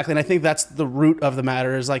 Exactly. And I think that's the root of the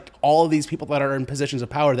matter is like all of these people that are in positions of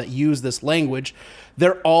power that use this language,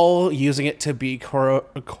 they're all using it to be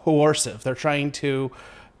coercive. They're trying to,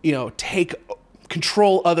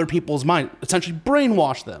 control other people's mind, essentially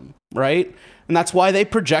brainwash them, right? And that's why they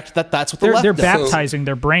project that that's what the left they're does. baptizing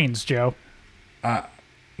their brains, Joe.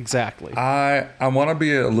 Exactly. I want to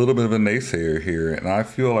be a little bit of a naysayer here, and I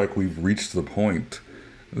feel like we've reached the point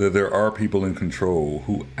that there are people in control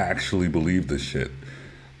who actually believe this shit.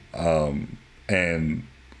 And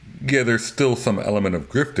yeah, there's still some element of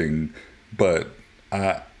grifting, but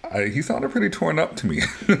he sounded pretty torn up to me.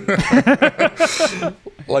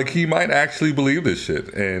 Like he might actually believe this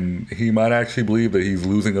shit, and he might actually believe that he's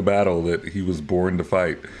losing a battle that he was born to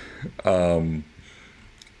fight. And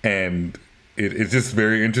it's just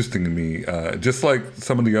very interesting to me. Just like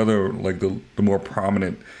some of the other, like the more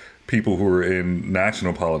prominent people who are in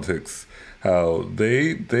national politics, how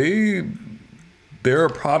they're a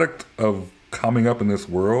product of coming up in this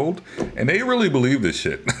world, and they really believe this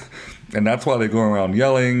shit. And that's why they go around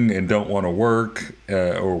yelling and don't want to work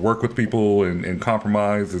or work with people and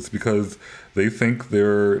compromise. It's because they think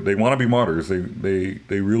they want to be martyrs. They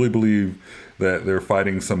really believe that they're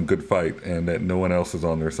fighting some good fight and that no one else is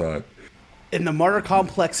on their side. And the martyr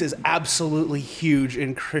complex is absolutely huge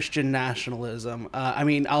in Christian nationalism. I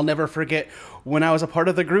mean, I'll never forget when I was a part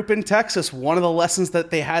of the group in Texas, one of the lessons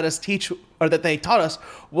that they had us teach, or that they taught us,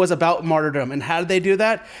 was about martyrdom. And how did they do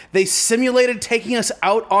that? They simulated taking us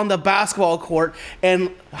out on the basketball court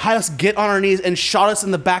and had us get on our knees and shot us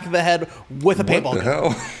in the back of the head with a paintball gun.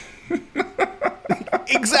 What the hell?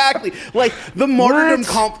 Exactly. Like the martyrdom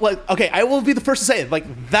complex. Okay, I will be the first to say it.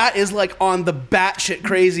 Like that is like on the batshit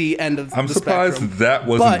crazy end of I'm the surprised spectrum. that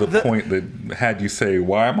wasn't the point that had you say,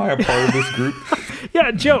 why am I a part of this group?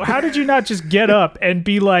 Yeah, Joe, how did you not just get up and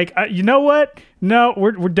be like, you know what? No,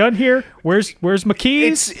 we're done here. Where's my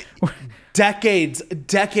keys? It's decades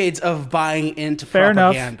of buying into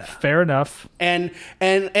propaganda. Fair enough. And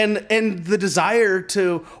the desire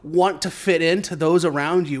to want to fit into those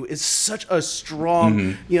around you is such a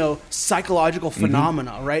strong, psychological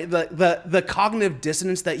phenomena, right? The cognitive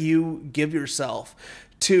dissonance that you give yourself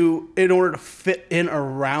in order to fit in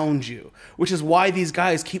around you, which is why these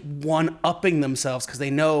guys keep one-upping themselves, because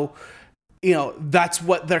they know, that's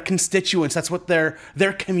what their constituents, that's what their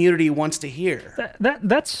community wants to hear.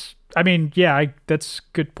 That's I mean, yeah, that's a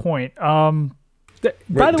good point. By the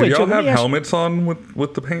way, do y'all Joe, have helmets on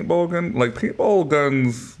with the paintball gun? Like paintball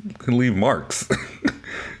guns can leave marks.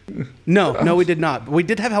 No, we did not. We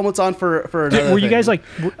did have helmets on for another Were you guys like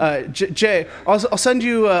Jay? I'll send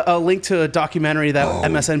you a link to a documentary that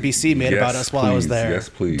MSNBC made about us while I was there. Yes,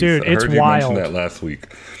 please, dude. I It's heard you wild. mention that last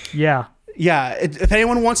week. Yeah. Yeah, if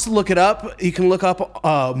anyone wants to look it up, you can look up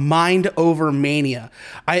Mind Over Mania.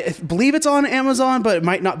 I believe it's on Amazon, but it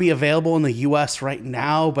might not be available in the U.S. right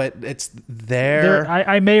now, but it's there.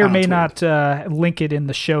 I may or may not link it in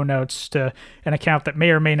the show notes to an account that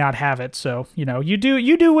may or may not have it. So, you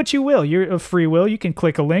do what you will. You're of free will. You can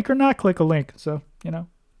click a link or not click a link. So,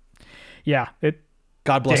 yeah.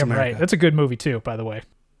 God bless America. Right. That's a good movie too, by the way.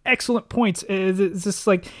 Excellent points. It's just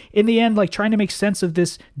like in the end, like trying to make sense of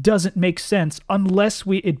this doesn't make sense unless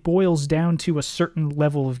it boils down to a certain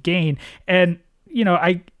level of gain. And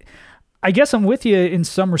I guess I'm with you in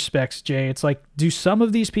some respects, Jay. It's like, do some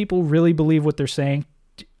of these people really believe what they're saying?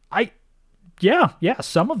 Yeah,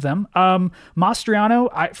 some of them.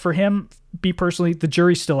 Mastriano, for him, personally, the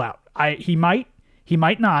jury's still out. He might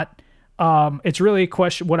not. It's really a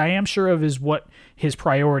question. What I am sure of is what his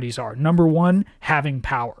priorities are. Number one, having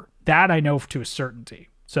power. That I know to a certainty.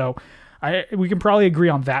 So we can probably agree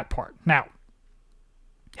on that part. Now,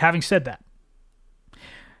 having said that,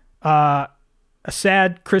 a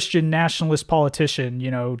sad Christian nationalist politician,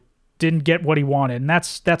 didn't get what he wanted, and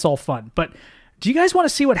that's all fun. But do you guys want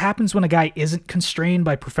to see what happens when a guy isn't constrained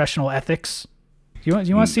by professional ethics? Do you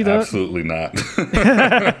want to see that? Absolutely not.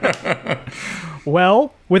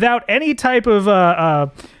 Well, without any type of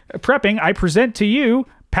prepping, I present to you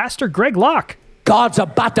Pastor Greg Locke. God's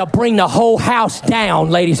about to bring the whole house down,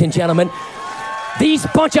 ladies and gentlemen. These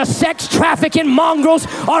bunch of sex trafficking mongrels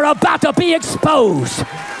are about to be exposed.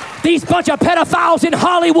 These bunch of pedophiles in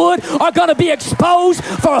Hollywood are going to be exposed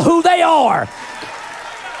for who they are.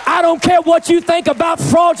 I don't care what you think about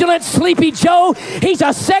fraudulent Sleepy Joe. He's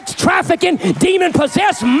a sex trafficking,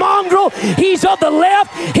 demon-possessed mongrel. He's of the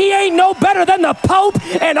left. He ain't no better than the Pope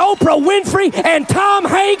and Oprah Winfrey and Tom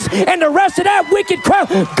Hanks and the rest of that wicked crowd.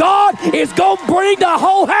 God is going to bring the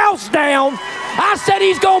whole house down. I said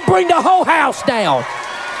he's going to bring the whole house down.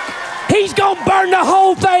 He's going to burn the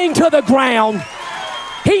whole thing to the ground.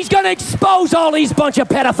 He's going to expose all these bunch of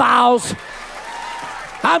pedophiles.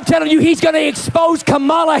 I'm telling you, he's going to expose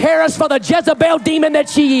Kamala Harris for the Jezebel demon that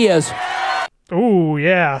she is. Oh,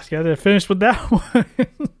 yeah. Got to finish with that one.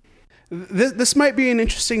 This might be an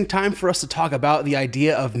interesting time for us to talk about the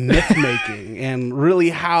idea of myth making and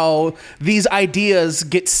really how these ideas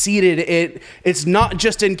get seeded. It's not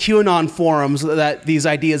just in QAnon forums that these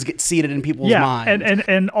ideas get seeded in people's minds.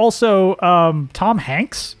 And also Tom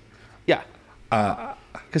Hanks. Yeah.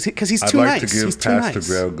 Because he's too nice. I'd like to give Pastor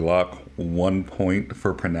Greg Locke 1 point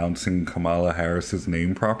for pronouncing Kamala Harris's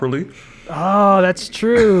name properly. Oh, that's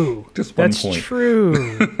true. Just 1 point. That's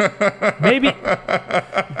true. Maybe.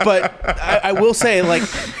 But I will say, like,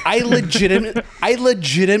 I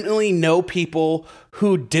legitimately know people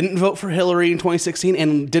who didn't vote for Hillary in 2016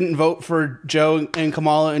 and didn't vote for Joe and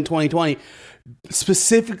Kamala in 2020,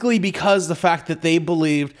 specifically because the fact that they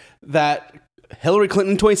believed that Hillary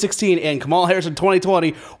Clinton in 2016 and Kamala Harris in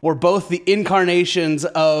 2020 were both the incarnations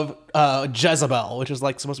of Jezebel, which is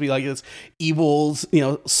like supposed to be like this evil,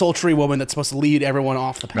 sultry woman that's supposed to lead everyone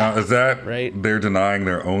off the path. Now, is that right? They're denying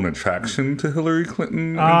their own attraction to Hillary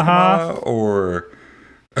Clinton and Kamala,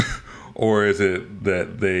 or is it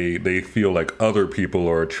that they feel like other people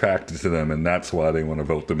are attracted to them and that's why they want to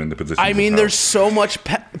vote them into positions? I mean, there's so much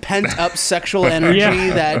pent up sexual energy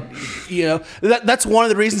that that's one of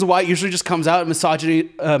the reasons why it usually just comes out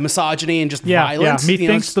misogyny and just violence. Yeah,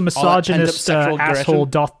 methinks the misogynist asshole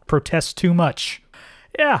doth protest too much.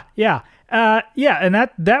 Yeah. And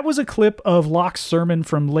that was a clip of Locke's sermon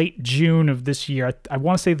from late June of this year. I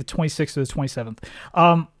want to say the 26th or the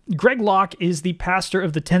 27th. Greg Locke is the pastor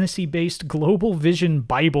of the Tennessee-based Global Vision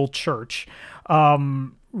Bible Church.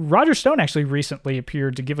 Roger Stone actually recently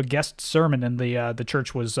appeared to give a guest sermon, and the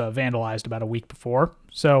church was vandalized about a week before.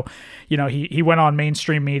 So, he went on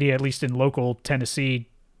mainstream media, at least in local Tennessee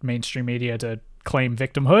mainstream media, to claim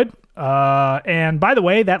victimhood. And by the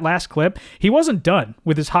way, that last clip, he wasn't done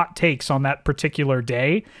with his hot takes on that particular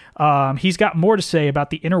day. He's got more to say about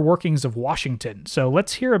the inner workings of Washington. So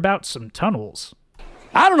let's hear about some tunnels.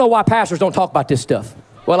 I don't know why pastors don't talk about this stuff.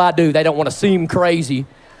 Well, I do. They don't want to seem crazy.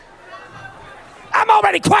 I'm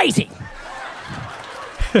already crazy.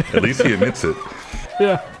 At least he admits it.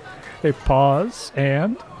 Yeah. They pause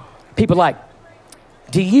and... People like,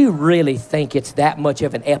 do you really think it's that much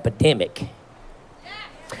of an epidemic?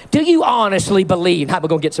 Do you honestly believe, we're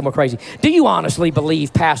going to get some more crazy, do you honestly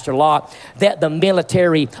believe, Pastor Locke, that the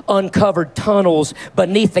military uncovered tunnels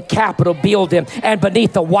beneath the Capitol building and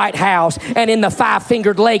beneath the White House and in the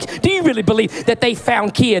Five-Fingered Lakes, do you really believe that they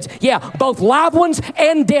found kids? Yeah, both live ones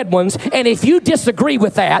and dead ones. And if you disagree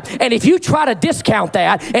with that, and if you try to discount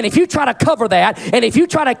that, and if you try to cover that, and if you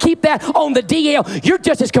try to keep that on the DL, you're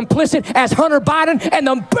just as complicit as Hunter Biden and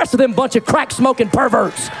the rest of them bunch of crack-smoking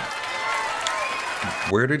perverts.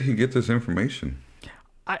 Where did he get this information?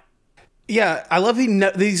 I love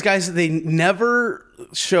these guys. They never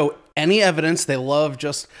show any evidence. They love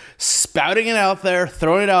just spouting it out there,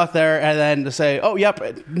 throwing it out there, and then to say, "Oh, yep,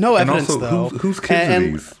 no evidence." And also, though. Whose kids are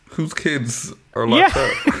these? Whose kids are locked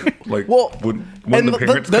up? Like, when the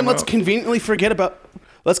parents then let's conveniently forget about.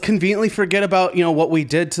 Let's conveniently forget about what we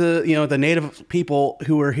did to the Native people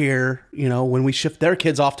who were here. When we shipped their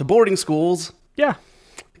kids off to boarding schools. Yeah.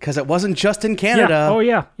 Because it wasn't just in Canada. Yeah. Oh,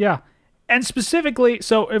 yeah. And specifically,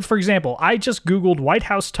 so for example, I just Googled White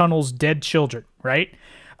House tunnels dead children, right?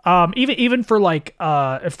 Even for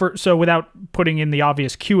so without putting in the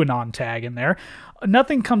obvious QAnon tag in there,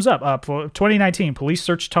 nothing comes up. 2019, police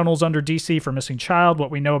searched tunnels under D.C. for missing child. What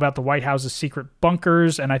we know about the White House's secret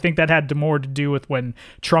bunkers, and I think that had more to do with when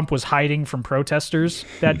Trump was hiding from protesters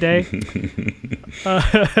that day,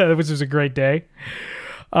 which was a great day.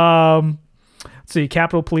 See,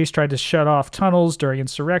 Capitol Police tried to shut off tunnels during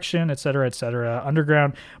insurrection, et cetera,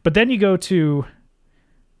 underground. But then you go to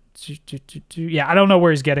Yeah, I don't know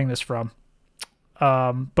where he's getting this from.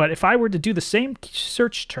 But if I were to do the same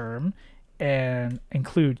search term and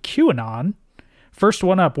include QAnon, first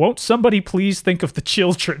one up, won't somebody please think of the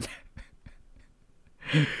children?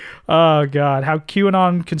 Oh, God. How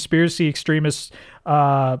QAnon conspiracy extremists,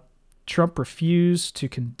 Trump refused to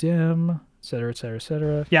condemn, et cetera, et cetera, et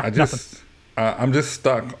cetera. Yeah, I'm just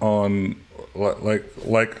stuck on, like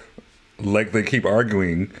they keep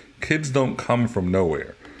arguing, kids don't come from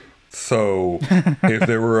nowhere. So if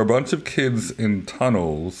there were a bunch of kids in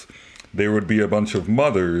tunnels, there would be a bunch of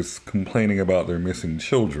mothers complaining about their missing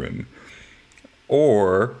children.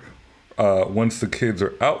 Or once the kids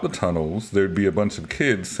are out the tunnels, there'd be a bunch of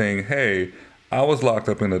kids saying, hey, I was locked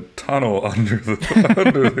up in a tunnel under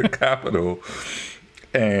the Capitol,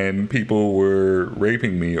 and people were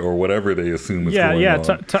raping me, or whatever they assume is going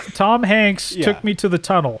on. Tom Hanks took me to the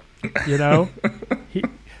tunnel, you know?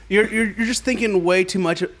 You're just thinking way too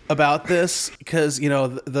much about this, because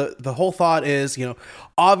the whole thought is,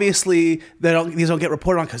 obviously these don't get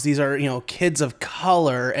reported on because these are kids of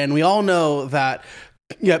color, and we all know that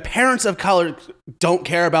parents of color don't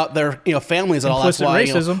care about their families at all. Implicit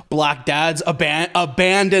That's why racism. Black dads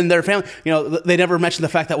abandon their family. They never mention the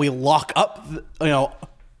fact that we lock up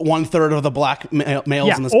 1/3 of the black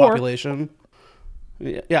males in this population.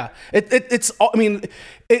 Yeah, it's all, I mean,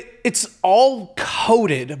 it's all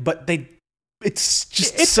coded, but it's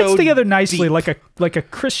just it so fits together nicely, deep. like a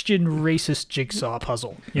Christian racist jigsaw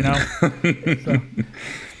puzzle, So.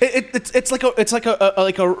 It's like a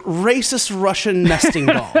racist Russian nesting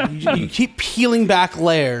doll. You keep peeling back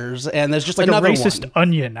layers, and there's just like another a racist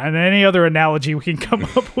onion, and any other analogy we can come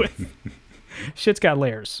up with. Shit's got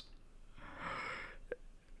layers.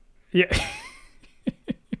 Yeah.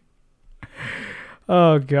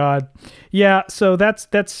 Oh God, yeah. So that's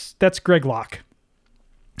Greg Locke.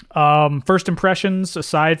 First impressions,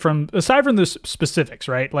 aside from the specifics,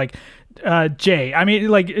 right? Like Jay. I mean,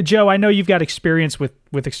 like Joe. I know you've got experience with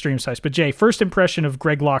extreme size, but Jay, first impression of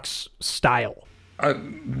Greg Locke's style.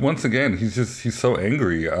 Once again, he's so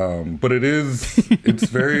angry. But it's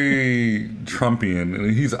very Trumpian,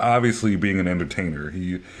 and he's obviously being an entertainer.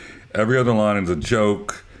 Every other line is a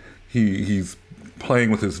joke. He's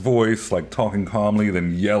playing with his voice, like talking calmly,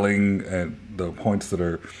 then yelling at the points that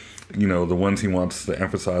are, the ones he wants to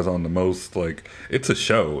emphasize on the most. Like, it's a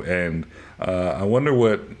show, and I wonder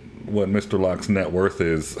what Mr. Locke's net worth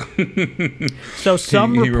is. So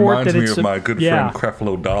some he report reminds that me it's of my good friend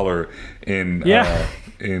Creflo Dollar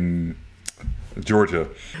in Georgia.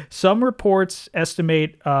 Some reports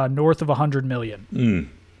estimate north of 100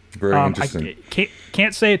 million. Very interesting. I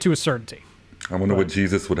can't say it to a certainty. I wonder what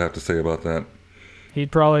Jesus would have to say about that. He'd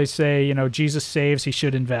probably say, Jesus saves, he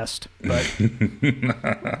should invest. But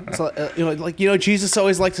so, Jesus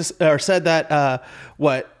always said that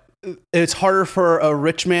it's harder for a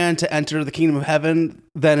rich man to enter the kingdom of heaven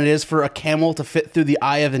than it is for a camel to fit through the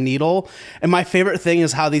eye of a needle. And my favorite thing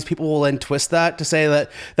is how these people will then twist that to say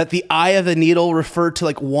that the eye of the needle referred to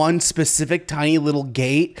like one specific tiny little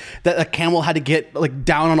gate that a camel had to get like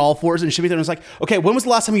down on all fours and shimmy through. And it's like, okay, when was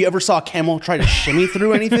the last time you ever saw a camel try to shimmy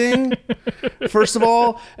through anything? First of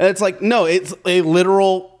all, and it's like, no, it's a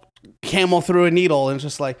literal camel through a needle. And it's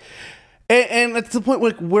just like, and it's the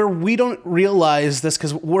point where we don't realize this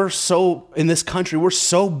because we're so, in this country, we're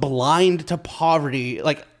so blind to poverty,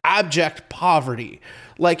 like abject poverty.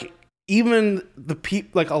 Like even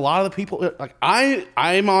like a lot of the people, like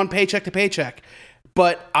I'm on paycheck to paycheck,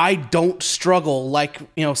 but I don't struggle like,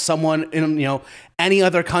 someone in, any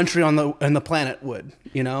other country on the planet would,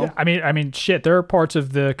 Yeah, I mean, shit, there are parts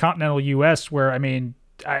of the continental U.S. where,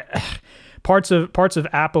 parts of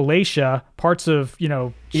Appalachia, parts of,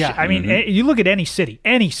 you look at any city,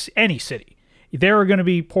 any city, there are going to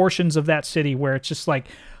be portions of that city where it's just like,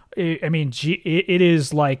 it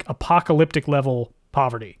is like apocalyptic level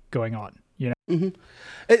poverty going on, Mm-hmm.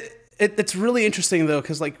 It's really interesting though,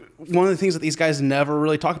 because like one of the things that these guys never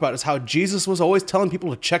really talk about is how Jesus was always telling people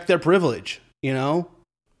to check their privilege, I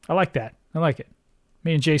like that. I like it.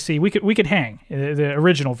 Me and JC, we could hang the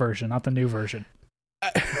original version, not the new version.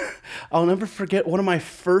 I'll never forget one of my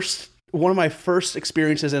first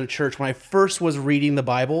experiences in a church when I first was reading the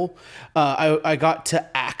Bible. I got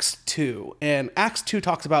to Acts 2, and Acts 2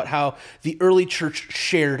 talks about how the early church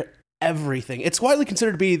shared everything. It's widely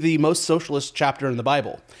considered to be the most socialist chapter in the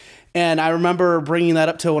Bible. And I remember bringing that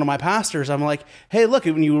up to one of my pastors. I'm like, hey, look,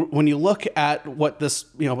 when you look at what this,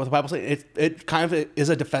 what the Bible says, it kind of is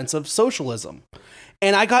a defense of socialism.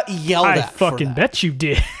 And I got yelled at. I fucking bet you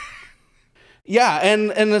did. Yeah,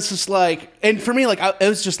 and it's just like, and for me, like, it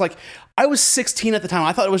was just like, I was 16 at the time.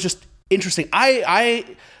 I thought it was just interesting. I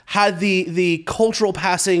had the cultural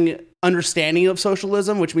passing understanding of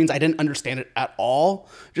socialism, which means I didn't understand it at all.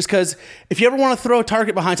 Just because if you ever want to throw a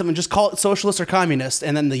target behind something, just call it socialist or communist,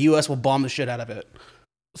 and then the U.S. will bomb the shit out of it.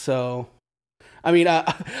 So, I mean,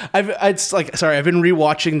 I've been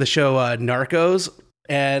rewatching the show Narcos,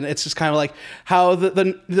 and it's just kind of like how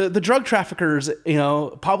the drug traffickers,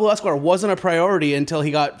 Pablo Escobar wasn't a priority until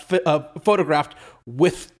he got photographed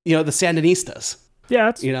with the Sandinistas. Yeah,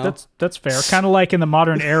 that's fair. Kind of like in the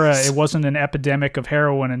modern era, it wasn't an epidemic of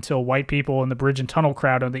heroin until white people in the bridge and tunnel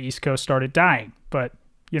crowd on the East Coast started dying. But,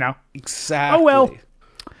 Exactly. Oh, well.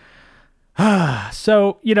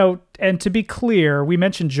 So, and to be clear, we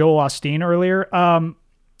mentioned Joel Osteen earlier.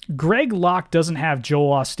 Greg Locke doesn't have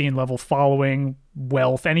Joel Osteen level following,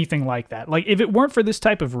 wealth, anything like that. Like, if it weren't for this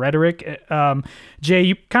type of rhetoric, Jay,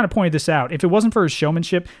 you kind of pointed this out. If it wasn't for his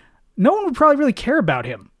showmanship, no one would probably really care about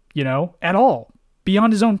him, at all.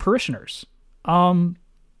 Beyond his own parishioners. You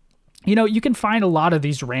can find a lot of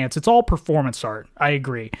these rants. It's all performance art. I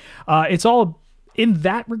agree. It's all, in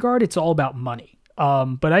that regard, it's all about money.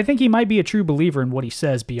 But I think he might be a true believer in what he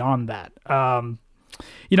says beyond that.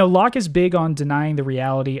 Locke is big on denying the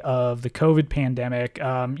reality of the COVID pandemic.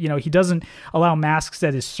 He doesn't allow masks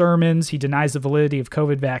at his sermons. He denies the validity of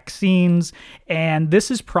COVID vaccines. And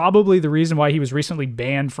this is probably the reason why he was recently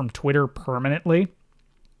banned from Twitter permanently.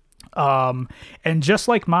 And just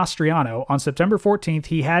like Mastriano, on September 14th,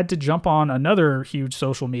 he had to jump on another huge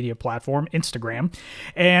social media platform, Instagram,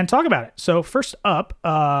 and talk about it. So first up,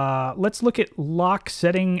 let's look at Locke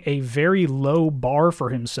setting a very low bar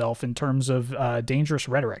for himself in terms of dangerous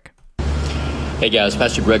rhetoric. Hey guys,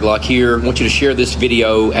 Pastor Greg Locke here. I want you to share this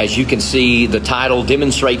video. As you can see, the title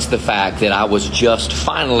demonstrates the fact that I was just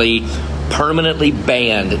finally permanently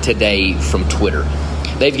banned today from Twitter.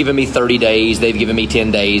 They've given me 30 days, they've given me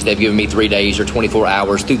 10 days, they've given me 3 days or 24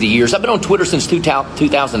 hours through the years. I've been on Twitter since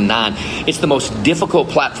 2009. It's the most difficult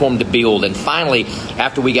platform to build. And finally,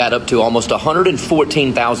 after we got up to almost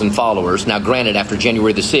 114,000 followers, now granted, after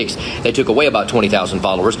January the 6th, they took away about 20,000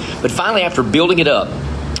 followers. But finally, after building it up,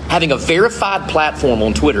 having a verified platform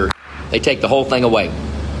on Twitter, they take the whole thing away.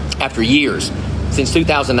 After years, since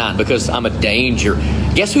 2009, because I'm a danger.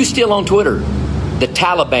 Guess who's still on Twitter? The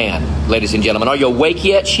Taliban, ladies and gentlemen. Are you awake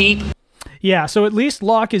yet, sheep? Yeah, so at least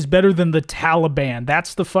Locke is better than the Taliban.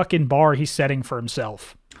 That's the fucking bar he's setting for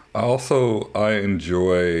himself. I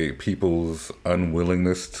enjoy people's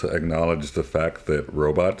unwillingness to acknowledge the fact that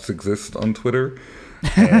robots exist on Twitter.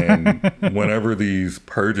 And whenever these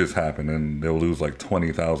purges happen and they'll lose like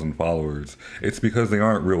 20,000 followers, it's because they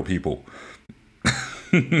aren't real people.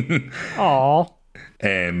 Aw.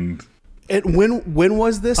 And... when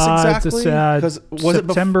was this exactly? Was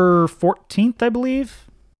September 14th, I believe.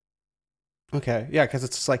 Okay, yeah, because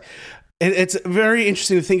it's just like it's very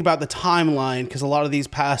interesting to think about the timeline, because a lot of these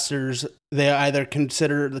pastors, they either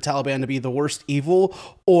consider the Taliban to be the worst evil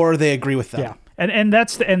or they agree with them. Yeah, and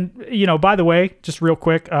by the way, just real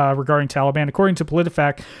quick regarding Taliban, according to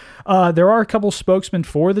PolitiFact, there are a couple spokesmen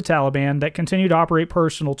for the Taliban that continue to operate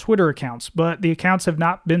personal Twitter accounts, but the accounts have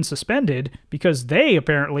not been suspended because they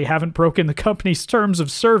apparently haven't broken the company's terms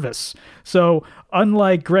of service. So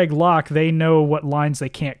unlike Greg Locke, they know what lines they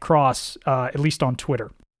can't cross, at least on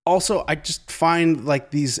Twitter. Also, I just find like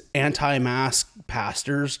these anti-mask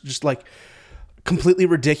pastors just like completely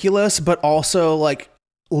ridiculous, but also like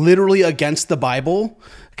literally against the Bible.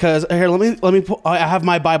 Because here, let me I have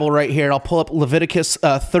my Bible right here. I'll pull up Leviticus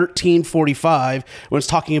 13:45 when it's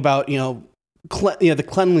talking about the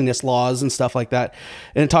cleanliness laws and stuff like that,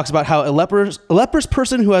 and it talks about how a leprous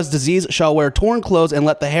person who has disease shall wear torn clothes and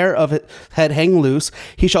let the hair of his head hang loose.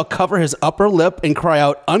 He shall cover his upper lip and cry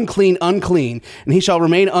out, "Unclean, unclean!" And he shall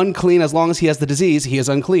remain unclean as long as he has the disease. He is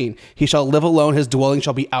unclean. He shall live alone. His dwelling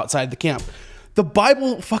shall be outside the camp. The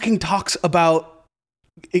Bible fucking talks about,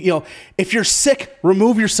 if you're sick,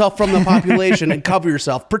 remove yourself from the population and cover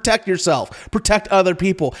yourself, protect other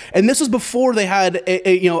people. And this was before they had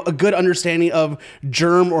a good understanding of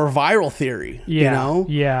germ or viral theory.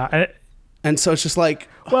 Yeah. And so it's just like,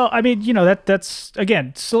 well, I mean, that's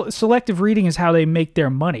again, selective reading is how they make their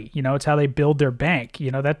money. It's how they build their bank.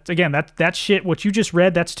 That shit. What you just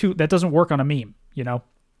read, that doesn't work on a meme.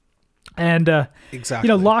 And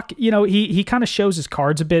exactly, Locke, he kind of shows his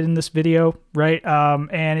cards a bit in this video, right?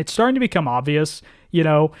 And it's starting to become obvious,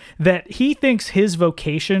 that he thinks his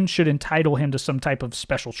vocation should entitle him to some type of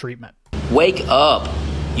special treatment. Wake up.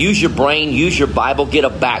 Use your brain, use your Bible, get a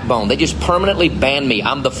backbone. They just permanently banned me.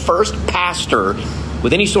 I'm the first pastor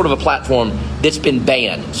with any sort of a platform that's been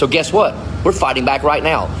banned. So guess what? We're fighting back right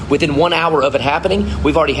now. Within 1 hour of it happening,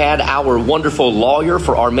 we've already had our wonderful lawyer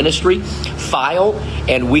for our ministry file,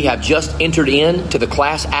 and we have just entered into the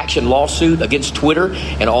class action lawsuit against Twitter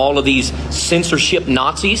and all of these censorship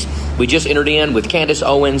Nazis. We just entered in with Candace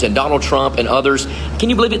Owens and Donald Trump and others. Can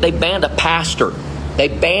you believe it? They banned a pastor. They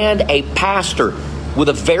banned a pastor with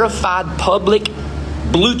a verified public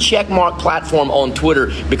blue checkmark platform on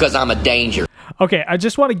Twitter because I'm a danger. Okay, I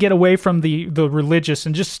just want to get away from the religious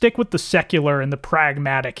and just stick with the secular and the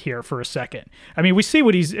pragmatic here for a second. I mean, we see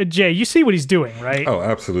what he's Jay. You see what he's doing, right? Oh,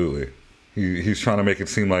 absolutely. He's trying to make it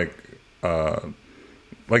seem like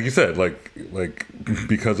you said, like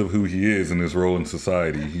because of who he is and his role in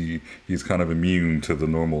society, he's kind of immune to the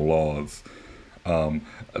normal laws.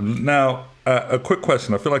 Now, a quick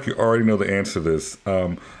question. I feel like you already know the answer to this.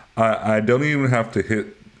 I don't even have to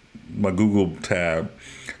hit my Google tab.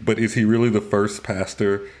 But is he really the first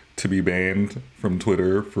pastor to be banned from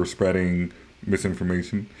Twitter for spreading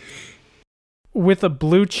misinformation? With a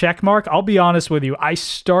blue check mark, I'll be honest with you. I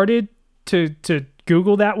started to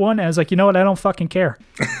Google that one, and I was like, you know what? I don't fucking care.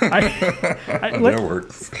 That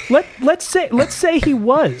works. Let's say he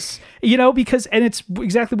was, because, and it's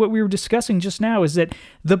exactly what we were discussing just now, is that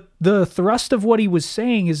the thrust of what he was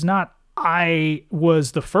saying is not, I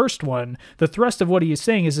was the first one. The thrust of what he is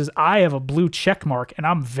saying is I have a blue check mark and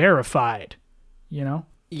I'm verified,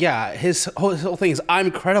 Yeah, his whole thing is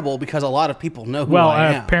I'm credible because a lot of people know who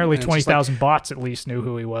I am. Apparently 20,000 bots at least knew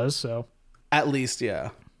who he was, so. At least, yeah.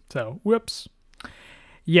 So, whoops.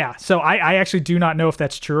 Yeah, so I actually do not know if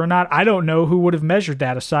that's true or not. I don't know who would have measured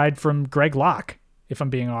that aside from Greg Locke, if I'm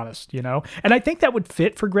being honest, And I think that would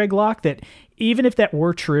fit for Greg Locke, that even if that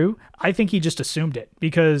were true, I think he just assumed it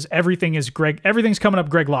because everything's coming up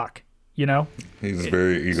Greg Locke, He's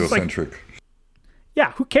very egocentric.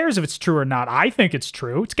 Yeah, who cares if it's true or not? I think it's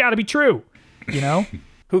true. It's got to be true,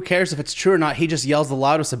 Who cares if it's true or not? He just yells the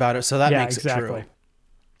loudest about it, so that makes it true.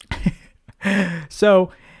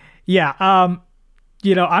 So, yeah,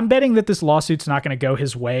 I'm betting that this lawsuit's not going to go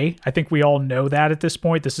his way. I think we all know that at this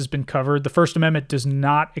point. This has been covered. The First Amendment does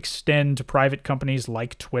not extend to private companies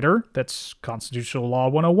like Twitter. That's Constitutional Law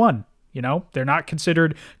 101. They're not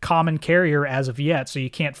considered common carrier as of yet, so you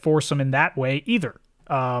can't force them in that way either.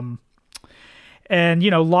 And,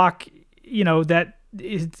 Locke, that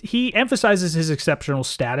he emphasizes his exceptional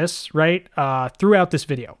status, right, throughout this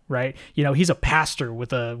video, right? He's a pastor with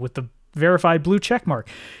the verified blue check mark,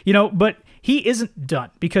 but he isn't done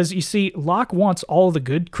because, you see, Locke wants all the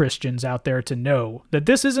good Christians out there to know that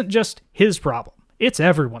this isn't just his problem. It's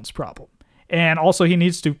everyone's problem. And also he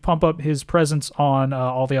needs to pump up his presence on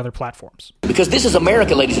all the other platforms. Because this is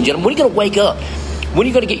America, ladies and gentlemen. When are you going to wake up? When are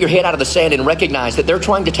you going to get your head out of the sand and recognize that they're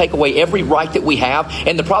trying to take away every right that we have?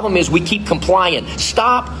 And the problem is we keep complying.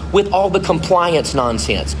 Stop with all the compliance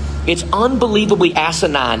nonsense. It's unbelievably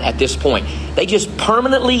asinine at this point. They just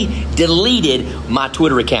permanently deleted my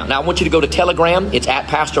Twitter account. Now, I want you to go to Telegram. It's at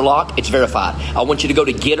Pastor Locke. It's verified. I want you to go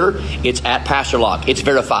to Getter. It's at Pastor Locke. It's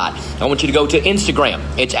verified. I want you to go to Instagram.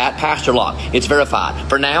 It's at Pastor Locke. It's verified.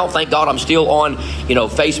 For now, thank God I'm still on,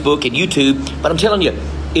 Facebook and YouTube. But I'm telling you,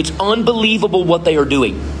 it's unbelievable what they are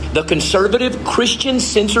doing. The conservative Christian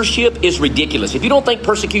censorship is ridiculous. If you don't think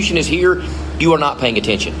persecution is here, you are not paying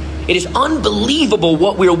attention. It is unbelievable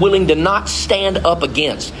what we are willing to not stand up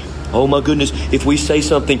against. Oh my goodness, if we say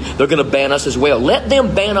something, they're going to ban us as well. Let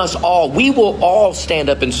them ban us all. We will all stand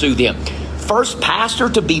up and sue them. First pastor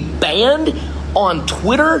to be banned on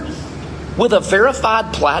Twitter with a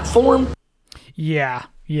verified platform? Yeah.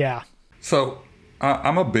 So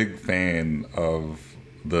I'm a big fan of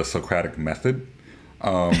the Socratic method.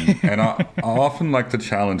 And I often like to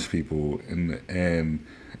challenge people and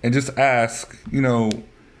just ask,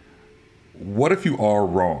 what if you are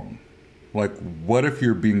wrong? Like, what if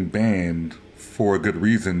you're being banned for a good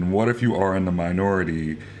reason? What if you are in the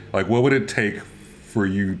minority? Like, what would it take for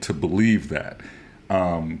you to believe that?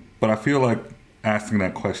 But I feel like asking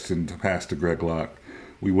that question to Pastor Greg Locke,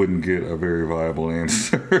 we wouldn't get a very viable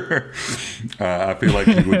answer. I feel like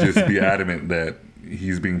he would just be adamant that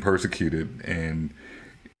he's being persecuted and,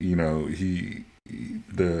 the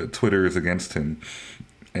Twitter is against him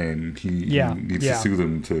and he needs to sue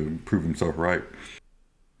them to prove himself right.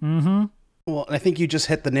 Mm-hmm. Well, I think you just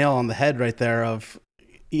hit the nail on the head right there of,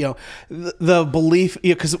 the belief,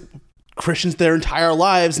 because Christians their entire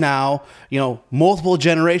lives now, multiple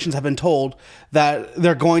generations have been told that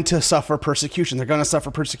they're going to suffer persecution. They're going to suffer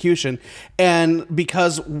persecution. And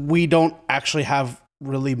because we don't actually have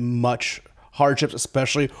really much hardships,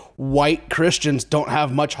 especially white Christians don't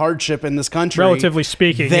have much hardship in this country. Relatively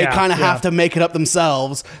speaking, they kind of have to make it up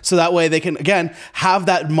themselves, so that way they can again have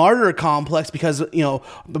that martyr complex, because the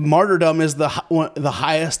martyrdom is the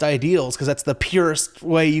highest ideals, because that's the purest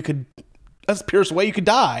way you could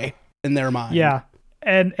die in their mind. Yeah.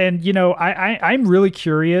 And I'm really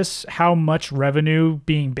curious how much revenue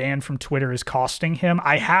being banned from Twitter is costing him.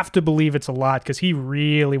 I have to believe it's a lot, because he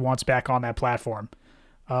really wants back on that platform.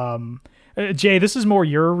 Jay, this is more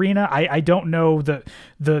your arena. I don't know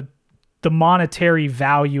the monetary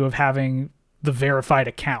value of having the verified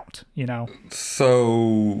account,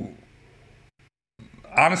 So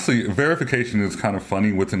honestly, verification is kind of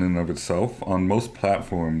funny within and of itself. On most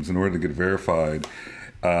platforms, in order to get verified,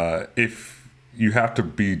 if you have to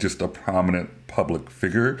be just a prominent public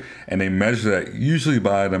figure, and they measure that usually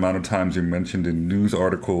by the amount of times you're mentioned in news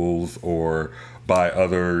articles or by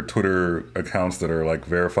other Twitter accounts that are like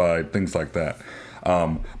verified, things like that.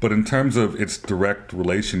 But in terms of its direct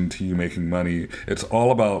relation to you making money, it's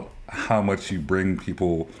all about how much you bring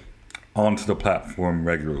people onto the platform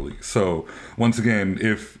regularly. So once again,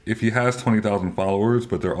 if he has 20,000 followers,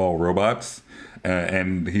 but they're all robots,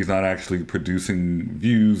 and he's not actually producing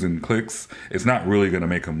views and clicks, it's not really going to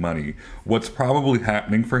make him money. What's probably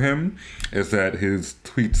happening for him is that his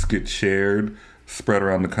tweets get shared, spread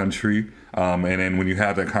around the country, and then when you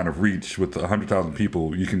have that kind of reach with 100,000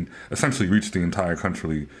 people, you can essentially reach the entire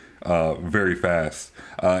country very fast.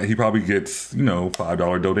 He probably gets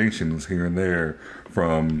 $5 donations here and there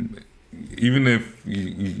from, even if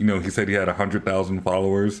he said he had 100,000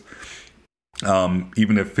 followers.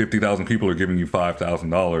 Even if 50,000 people are giving you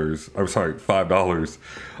 $5,000, or sorry, $5,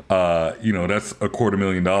 that's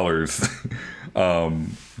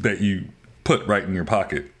 $250,000 that you put right in your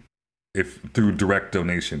pocket if through direct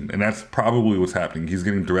donation. And that's probably what's happening. He's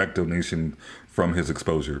getting direct donation from his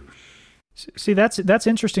exposure. See, that's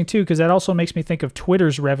interesting too, because that also makes me think of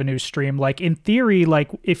Twitter's revenue stream. Like in theory,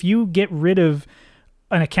 like if you get rid of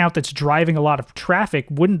an account that's driving a lot of traffic,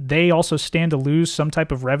 wouldn't they also stand to lose some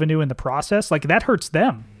type of revenue in the process? Like that hurts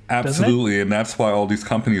them. Absolutely. And that's why all these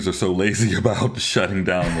companies are so lazy about shutting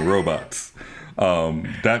down the robots.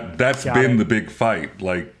 That's been the big fight.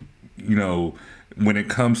 Like, when it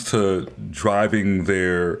comes to driving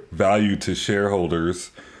their value to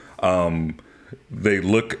shareholders,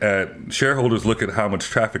 shareholders look at how much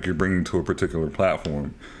traffic you're bringing to a particular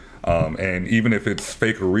platform. And even if it's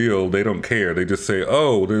fake or real, they don't care. They just say,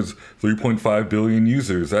 oh, there's 3.5 billion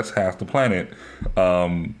users. That's half the planet.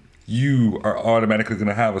 You are automatically going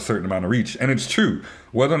to have a certain amount of reach. And it's true.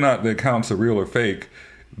 Whether or not the accounts are real or fake,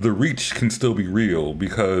 the reach can still be real,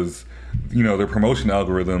 because, their promotion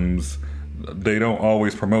algorithms, they don't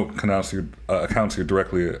always promote accounts you're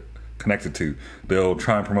directly connected to. They'll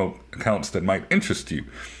try and promote accounts that might interest you.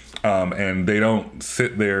 And they don't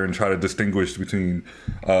sit there and try to distinguish between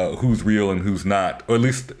who's real and who's not, or at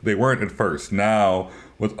least they weren't at first. Now,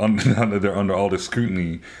 now that they're under all this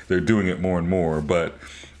scrutiny, they're doing it more and more. But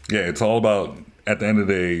yeah, it's all about, at the end of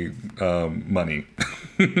the day, money.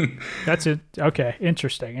 That's it. Okay,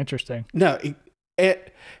 interesting. No,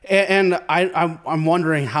 and I'm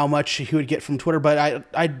wondering how much he would get from Twitter, but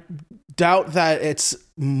I doubt that it's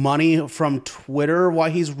money from Twitter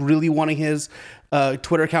why he's really wanting his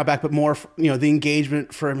Twitter account back, but more, the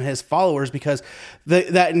engagement from his followers, because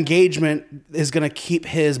that engagement is going to keep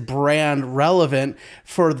his brand relevant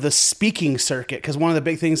for the speaking circuit. Because one of the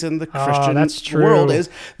big things in the Christian world is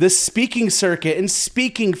the speaking circuit and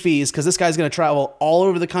speaking fees, because this guy's going to travel all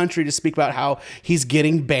over the country to speak about how he's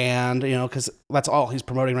getting banned, because that's all he's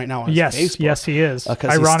promoting right now on Facebook. Yes, he is.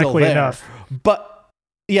 Ironically enough.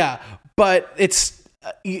 But it's,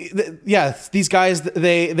 these guys,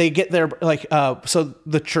 they get their, so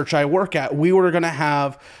the church I work at, we were going to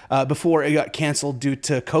have, before it got canceled due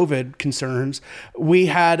to COVID concerns, we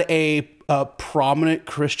had a prominent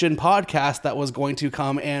Christian podcast that was going to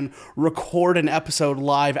come and record an episode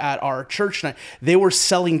live at our church night. They were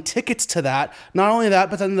selling tickets to that. Not only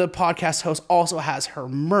that, but then the podcast host also has her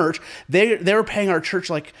merch. They were paying our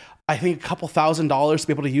church I think a couple $1,000s to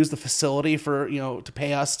be able to use the facility for, to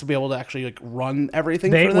pay us to be able to actually run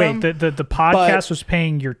everything for them. Wait, the podcast was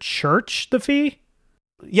paying your church the fee?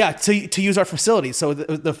 Yeah, to use our facility. So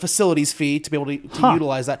the facilities fee to be able to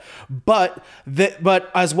utilize that. But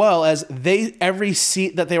as well as every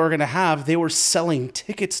seat that they were going to have, they were selling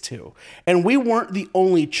tickets to. And we weren't the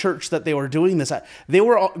only church that they were doing this at. They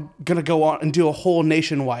were going to go on and do a whole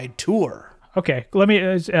nationwide tour. Okay, let me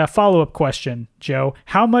a follow-up question, Joe.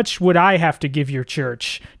 How much would I have to give your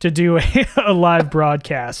church to do a live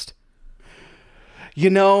broadcast?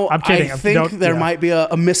 I'm kidding. I think there might be a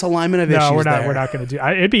misalignment of issues. No, we're there. not going to do.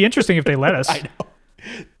 It'd be interesting if they let us. I know.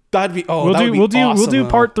 That'd be. Oh, we'll do awesome,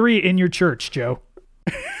 part 3 in your church, Joe.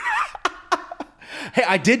 Hey,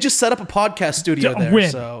 I did just set up a podcast studio there.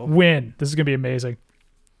 Win. This is going to be amazing.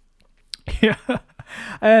 Yeah.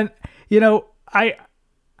 And,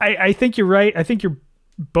 I think you're right. I think you're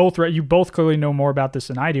both right. You both clearly know more about this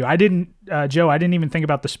than I do. Joe, I didn't even think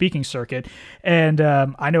about the speaking circuit. And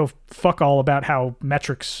I know fuck all about how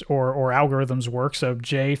metrics or algorithms work. So,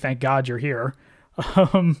 Jay, thank God you're here.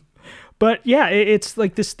 But yeah, it's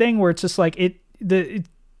like this thing where it's just like his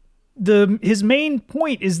main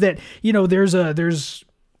point is that,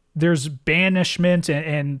 there's banishment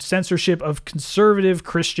and censorship of conservative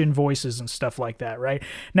Christian voices and stuff like that, right?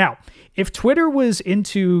 Now, if Twitter was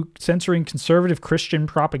into censoring conservative Christian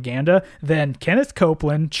propaganda, then Kenneth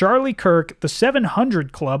Copeland, Charlie Kirk, the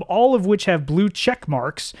 700 Club, all of which have blue check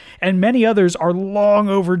marks, and many others are long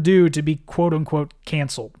overdue to be quote-unquote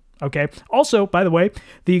canceled. Okay. Also, by the way,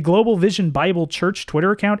 the Global Vision Bible Church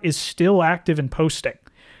Twitter account is still active and posting.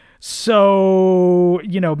 So,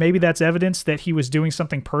 maybe that's evidence that he was doing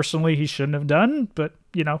something personally he shouldn't have done, but,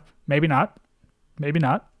 maybe not. Maybe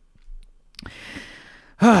not.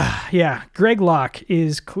 Yeah, Greg Locke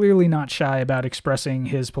is clearly not shy about expressing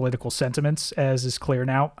his political sentiments, as is clear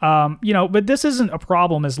now. But this isn't a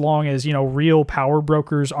problem as long as, real power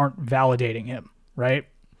brokers aren't validating him, right?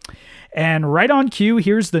 And right on cue,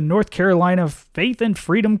 here's the North Carolina Faith and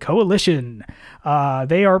Freedom Coalition.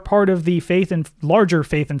 They are part of the larger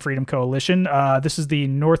Faith and Freedom Coalition. This is the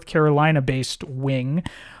North Carolina-based wing.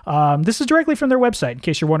 This is directly from their website, in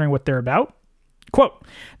case you're wondering what they're about. Quote,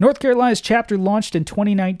 North Carolina's chapter launched in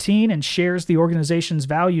 2019 and shares the organization's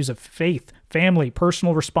values of faith, family,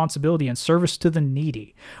 personal responsibility, and service to the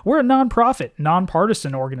needy. We're a nonprofit,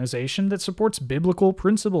 nonpartisan organization that supports biblical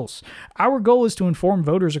principles. Our goal is to inform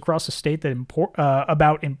voters across the state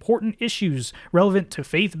about important issues relevant to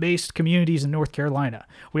faith-based communities in North Carolina.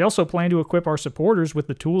 We also plan to equip our supporters with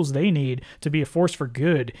the tools they need to be a force for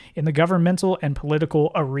good in the governmental and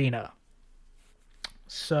political arena.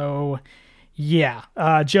 So, yeah.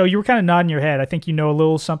 Joe, you were kind of nodding your head. I think you know a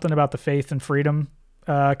little something about the Faith and Freedom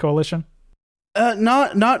Coalition.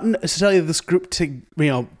 Not necessarily this group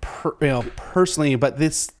personally, but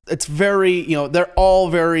it's very, they're all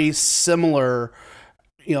very similar,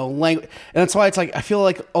 language. And that's why it's like, I feel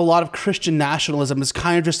like a lot of Christian nationalism is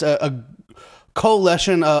kind of just a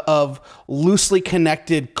coalition of loosely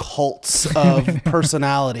connected cults of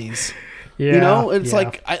personalities. Yeah, it's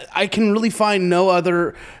like I can really find no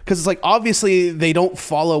other, because it's like obviously they don't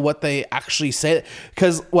follow what they actually say,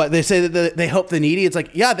 because what they say that they help the needy. It's like,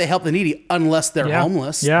 yeah, they help the needy unless they're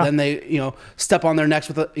homeless. Yeah. Then they step on their necks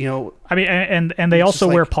with I mean, and they also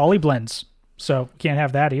wear poly blends, so can't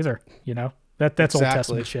have that either. That's exactly. Old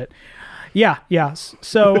Testament shit. Yeah.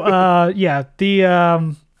 So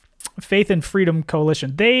the Faith and Freedom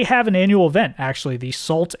Coalition, they have an annual event, actually, the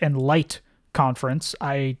Salt and Light Conference.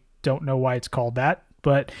 I don't know why it's called that,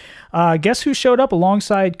 but guess who showed up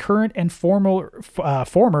alongside current and former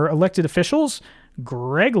elected officials?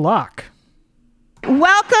 Greg Locke.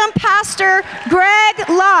 Welcome, Pastor Greg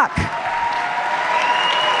Locke.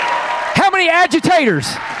 How many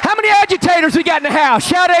agitators we got in the house?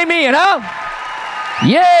 Shout amen, huh?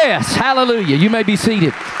 Yes, hallelujah. You may be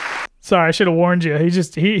seated. Sorry, I should have warned you.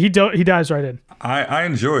 He dives right in. I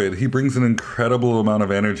enjoy it. He brings an incredible amount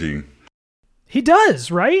of energy. He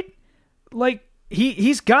does, right? Like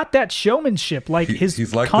he's got that showmanship. Like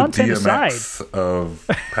he's like content the DMX aside of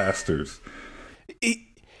pastors.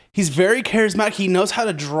 He's very charismatic. He knows how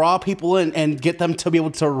to draw people in and get them to be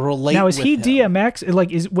able to relate. Now, is with he him.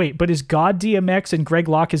 DMX? But is God DMX and Greg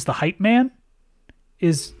Locke is the hype man?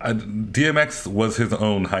 DMX was his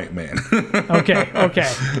own hype man. Okay.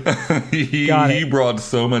 He brought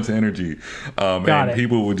so much energy, and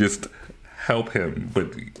people would just help him.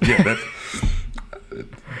 But yeah, that's.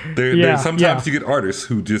 Sometimes you get artists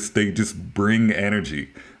who just bring energy,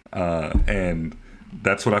 and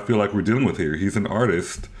that's what I feel like we're dealing with here. He's an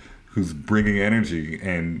artist who's bringing energy,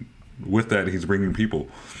 and with that, he's bringing people.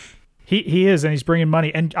 He is, and he's bringing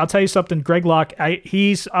money. And I'll tell you something, Greg Locke,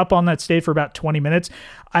 he's up on that stage for about 20 minutes,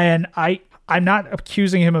 and I'm not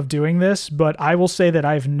accusing him of doing this, but I will say that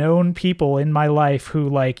I've known people in my life who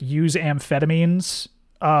use amphetamines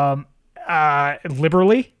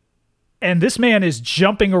liberally. And this man is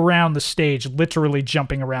jumping around the stage, literally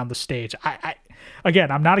jumping around the stage.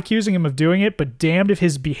 Again, I'm not accusing him of doing it, but damned if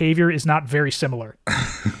his behavior is not very similar.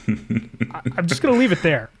 I'm just going to leave it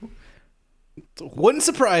there. Wouldn't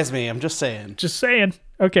surprise me. I'm just saying.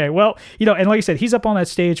 Okay. Well, and like I said, he's up on that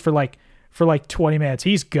stage for for like 20 minutes.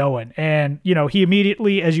 He's going. And, you know, he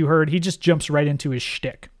immediately, as you heard, he just jumps right into his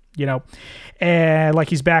shtick, you know, and like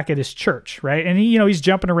he's back at his church, right? And he, you know, he's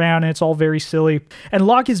jumping around and it's all very silly. And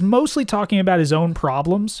Locke is mostly talking about his own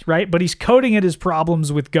problems, right? But he's coding at his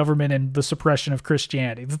problems with government and the suppression of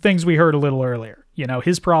Christianity, the things we heard a little earlier. You know,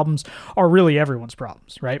 his problems are really everyone's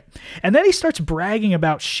problems, right? And then he starts bragging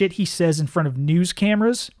about shit he says in front of news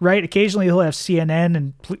cameras, right? Occasionally he'll have CNN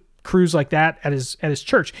and crews like that at his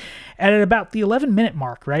church. And at about the 11-minute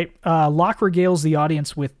mark, right, Locke regales the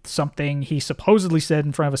audience with something he supposedly said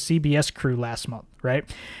in front of a CBS crew last month, right?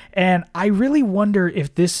 And I really wonder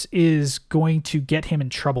if this is going to get him in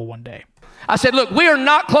trouble one day. I said, look, we are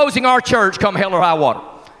not closing our church come hell or high water.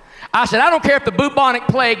 I said, I don't care if the bubonic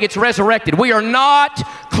plague gets resurrected. We are not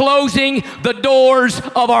closing the doors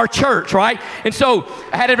of our church, right? And so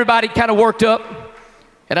I had everybody kind of worked up.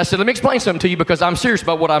 And I said, let me explain something to you because I'm serious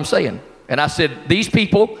about what I'm saying. And I said, these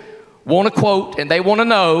people want to quote and they want to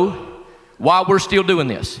know why we're still doing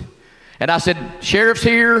this. And I said, sheriff's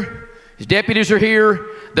here, his deputies are here,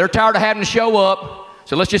 they're tired of having to show up,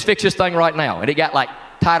 so let's just fix this thing right now. And it got like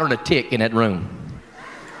tighter than a tick in that room.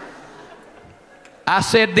 I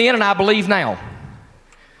said then, and I believe now,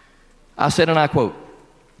 I said, and I quote,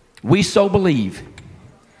 we so believe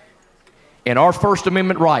in our First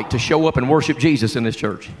Amendment right to show up and worship Jesus in this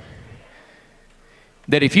church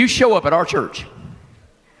that if you show up at our church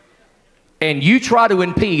and you try to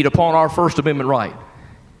impede upon our First Amendment right,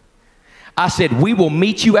 I said, we will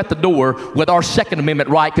meet you at the door with our Second Amendment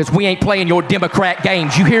right because we ain't playing your Democrat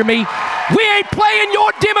games. You hear me? We ain't playing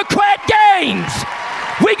your Democrat games.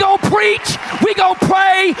 We gon' preach, we gon'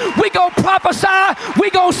 pray, we gon' prophesy,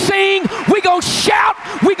 we gon' sing, we gon' shout,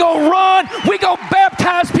 we gon' run, we gon'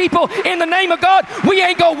 baptize people in the name of God. We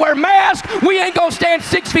ain't gonna wear masks, we ain't gonna stand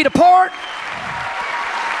 6 feet apart.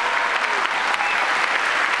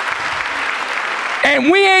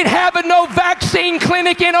 And we ain't having no vaccine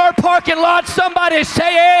clinic in our parking lot. Somebody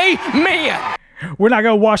say amen. We're not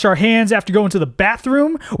going to wash our hands after going to the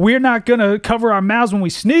bathroom. We're not going to cover our mouths when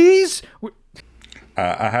we sneeze.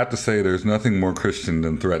 I have to say, there's nothing more Christian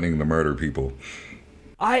than threatening to murder people.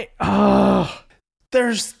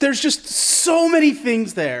 There's just so many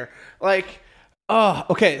things there. Like,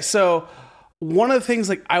 okay, so one of the things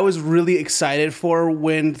like I was really excited for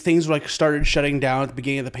when things like started shutting down at the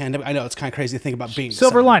beginning of the pandemic. I know it's kind of crazy to think about being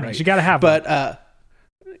silver linings. Right? You got to have them.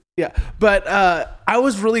 But I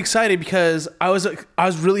was really excited because I was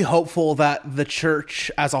really hopeful that the church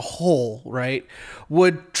as a whole, right,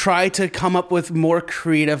 would try to come up with more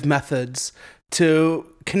creative methods to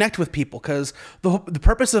connect with people, because the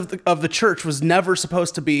purpose of the church was never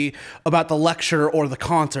supposed to be about the lecture or the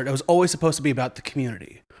concert. It was always supposed to be about the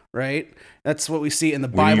community, right? That's what we see in the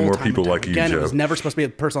Bible. We need more people like you, Joe. It was never supposed to be a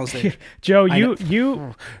person on stage. Joe,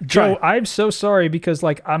 Joe, I'm so sorry because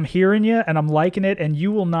like I'm hearing you and I'm liking it, and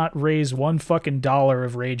you will not raise one fucking dollar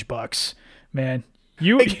of Rage Bucks, man.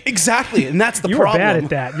 Exactly, and that's the You're problem. You're bad at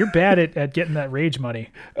that. You're bad at getting that Rage money.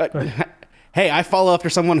 Hey, I follow after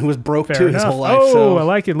someone who was broke Fair too enough. his whole life. Oh, I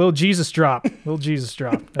like it. Little Jesus drop. Little Jesus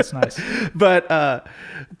drop. That's nice. But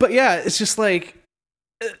yeah, it's just like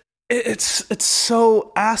it's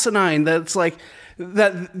so asinine that it's like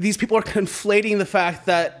that these people are conflating the fact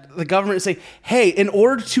that the government is saying, hey, in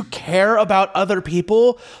order to care about other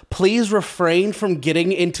people, please refrain from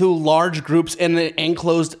getting into large groups in an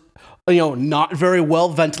enclosed, not very well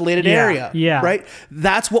ventilated area. Yeah. Right?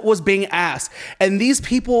 That's what was being asked. And these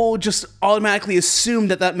people just automatically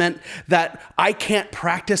assumed that meant that I can't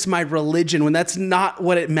practice my religion, when that's not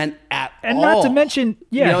what it meant at all. And not to mention,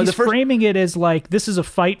 he's framing it as like, this is a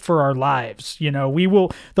fight for our lives. We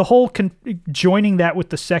will, the whole joining that with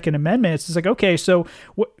the Second Amendment, it's like, okay, so,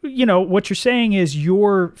 what you're saying is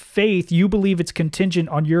your faith, you believe it's contingent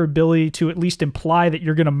on your ability to at least imply that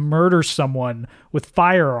you're going to murder someone with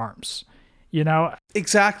firearms.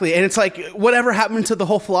 Exactly. And it's like, whatever happened to the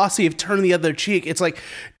whole philosophy of turn the other cheek? It's like,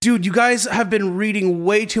 dude, you guys have been reading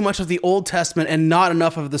way too much of the Old Testament and not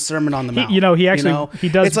enough of the Sermon on the Mount. He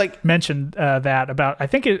does mention that about, I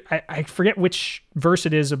think I forget which verse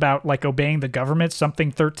it is about like obeying the government,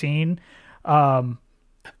 something 13.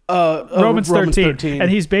 Romans 13.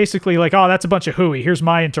 And he's basically like, oh, that's a bunch of hooey. Here's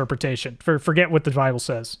my interpretation. Forget what the Bible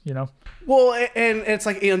says, Well, and it's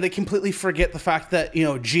like, they completely forget the fact that,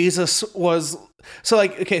 Jesus was, so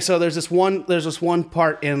like, okay, so there's this one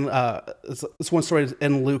part in, this one story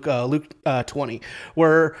in Luke 20,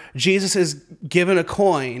 where Jesus is given a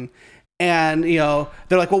coin, and, they're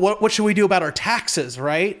like, well, what should we do about our taxes,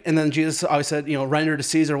 right? And then Jesus always said, render to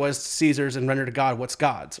Caesar what's Caesar's and render to God what's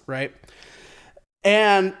God's, right?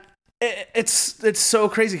 And it's so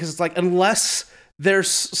crazy because it's like, unless there's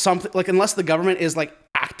something like, unless the government is like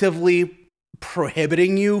actively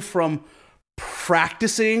prohibiting you from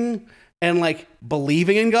practicing and like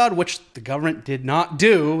believing in God, which the government did not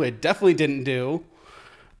do. It definitely didn't do.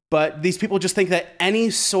 But these people just think that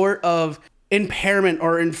any sort of impairment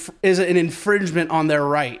or is an infringement on their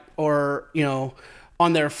right, or, you know,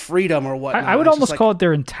 on their freedom or whatnot. I would almost call it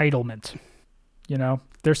their entitlement, you know,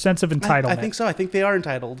 their sense of entitlement. I think so. I think they are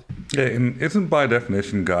entitled. Yeah, and isn't by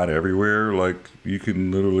definition God everywhere? Like, you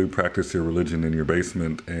can literally practice your religion in your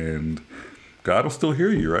basement and God will still hear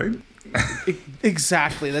you, right?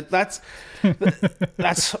 Exactly. That's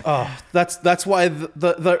why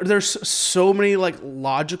there's so many like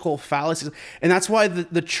logical fallacies, and that's why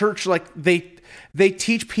the church, like, they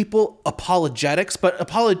teach people apologetics, but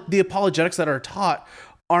the apologetics that are taught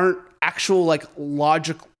aren't actual like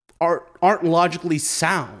aren't logically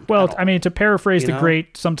sound. Well, I mean, to paraphrase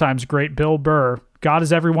sometimes great Bill Burr, God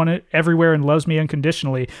is everywhere and loves me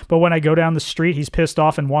unconditionally, but when I go down the street, he's pissed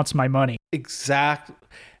off and wants my money. Exactly.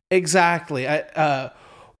 There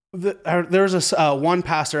was a one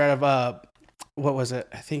pastor out of what was it?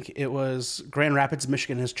 I think it was Grand Rapids,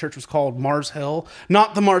 Michigan. His church was called Mars Hill,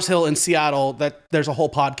 not the Mars Hill in Seattle. That there's a whole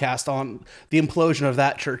podcast on the implosion of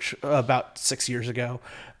that church about 6 years ago.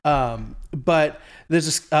 But there's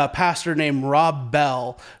this pastor named Rob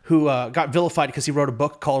Bell who got vilified because he wrote a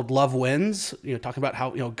book called Love Wins, you know, talking about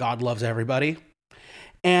how, you know, God loves everybody.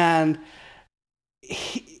 And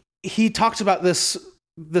he talks about this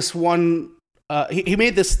one. He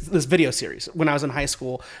made this video series when I was in high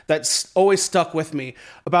school that's always stuck with me.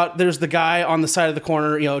 About there's the guy on the side of the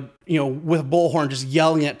corner, you know, with a bullhorn just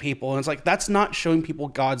yelling at people, and it's like, that's not showing people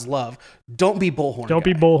God's love. Don't be bullhorn. Don't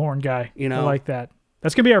be bullhorn guy. You know, I like that.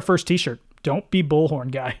 That's gonna be our first T-shirt. Don't be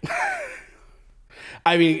bullhorn guy.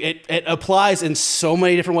 I mean, it applies in so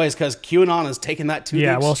many different ways because QAnon has taken that to the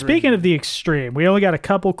extreme. Well, speaking of the extreme, we only got a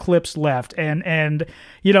couple clips left, and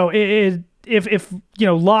you know, if you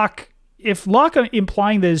know Locke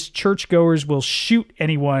implying that his churchgoers will shoot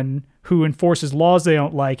anyone who enforces laws they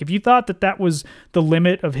don't like, if you thought that was the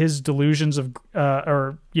limit of his delusions of,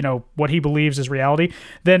 or, you know, what he believes is reality,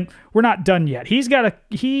 then we're not done yet. How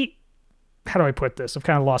do I put this? I've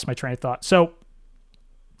kind of lost my train of thought. So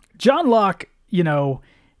Greg Locke,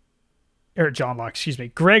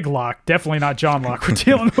 definitely not John Locke we're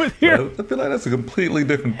dealing with here. I feel like that's a completely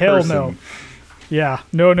different person. Hell no. Yeah,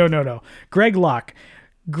 no. Greg Locke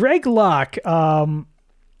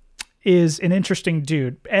is an interesting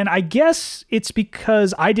dude. And I guess it's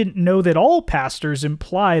because I didn't know that all pastors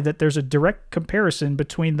imply that there's a direct comparison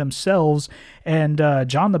between themselves and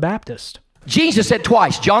John the Baptist. Jesus said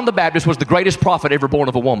twice, John the Baptist was the greatest prophet ever born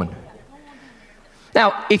of a woman.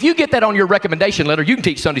 Now, if you get that on your recommendation letter, you can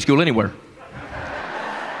teach Sunday school anywhere.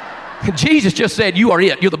 Jesus just said, you are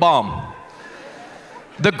it. You're the bomb.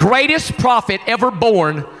 The greatest prophet ever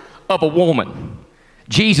born of a woman.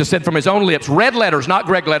 Jesus said from his own lips, red letters, not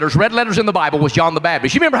Greg letters, red letters in the Bible was John the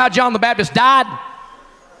Baptist. You remember how John the Baptist died?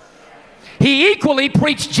 He equally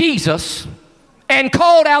preached Jesus and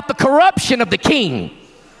called out the corruption of the king.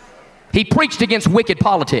 He preached against wicked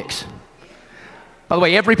politics. By the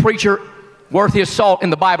way, every preacher worth his salt in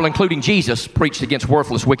the Bible, including Jesus, preached against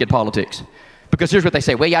worthless, wicked politics. Because here's what they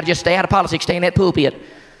say, well, you ought to just stay out of politics, stay in that pulpit.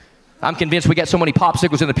 I'm convinced we got so many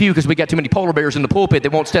popsicles in the pew because we got too many polar bears in the pulpit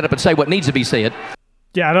that won't stand up and say what needs to be said.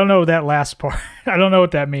 Yeah, I don't know that last part. I don't know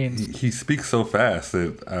what that means. He speaks so fast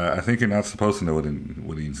that I think you're not supposed to know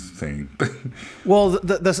what he's saying. Well,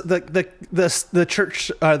 the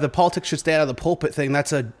church, the politics should stay out of the pulpit thing.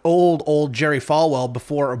 That's an old Jerry Falwell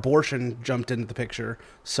before abortion jumped into the picture.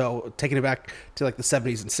 So taking it back to like the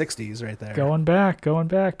 70s and 60s, right there. Going back.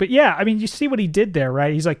 But yeah, I mean, you see what he did there,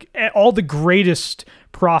 right? He's like all the greatest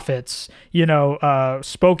prophets,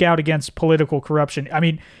 spoke out against political corruption. I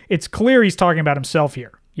mean, it's clear he's talking about himself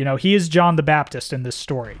here. He is John the Baptist in this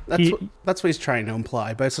story. That's what he's trying to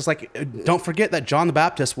imply. But it's just like, don't forget that John the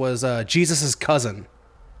Baptist was Jesus's cousin.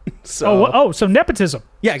 So nepotism.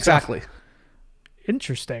 Yeah, exactly. So,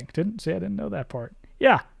 interesting. I didn't know that part.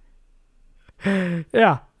 Yeah.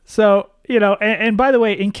 Yeah. So, and by the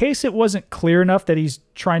way, in case it wasn't clear enough that he's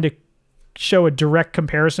trying to show a direct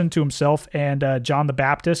comparison to himself and John the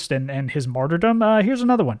Baptist and his martyrdom, here's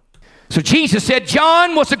another one. So Jesus said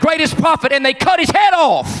John was the greatest prophet and they cut his head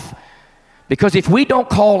off. Because if we don't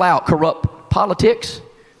call out corrupt politics,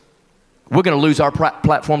 we're going to lose our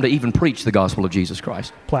platform to even preach the gospel of Jesus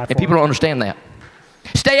Christ. And people don't understand that.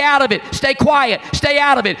 Stay out of it. Stay quiet. Stay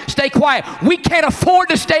out of it. Stay quiet. We can't afford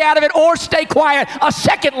to stay out of it or stay quiet a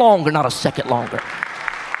second longer. Not a second longer.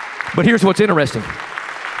 But here's what's interesting.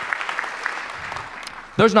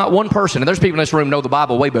 There's not one person, and there's people in this room know the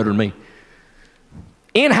Bible way better than me.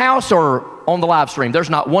 in-house or on the live stream, there's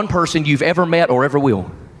not one person you've ever met or ever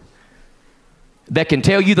will that can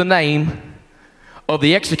tell you the name of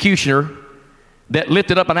the executioner that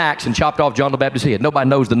lifted up an axe and chopped off John the Baptist's head. Nobody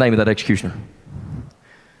knows the name of that executioner.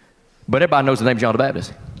 But everybody knows the name of John the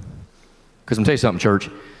Baptist. Because I'm going to tell you something, church.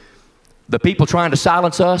 The people trying to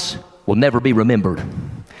silence us will never be remembered.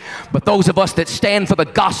 But those of us that stand for the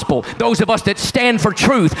gospel, those of us that stand for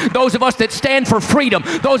truth, those of us that stand for freedom,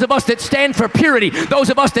 those of us that stand for purity, those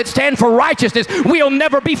of us that stand for righteousness, we'll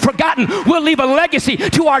never be forgotten. We'll leave a legacy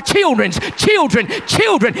to our children,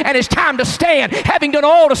 and it's time to stand, having done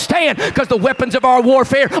all to stand, because the weapons of our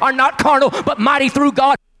warfare are not carnal, but mighty through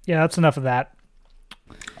God. Yeah, that's enough of that.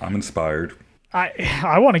 I'm inspired.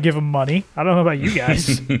 I want to give him money. I don't know about you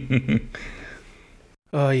guys.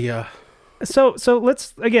 Yeah. So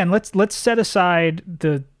let's set aside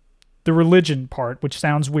the religion part, which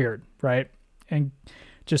sounds weird, right? And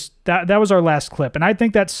just that was our last clip, and I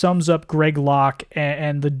think that sums up Greg Locke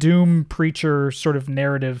and the doom preacher sort of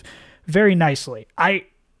narrative very nicely.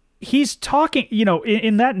 He's talking,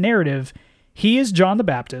 in that narrative, he is John the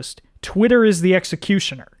Baptist, Twitter is the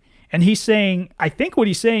executioner, and he's saying, I think what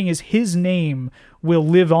he's saying is his name will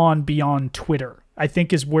live on beyond Twitter, I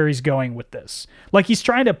think is where he's going with this. Like he's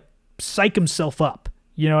trying to psych himself up.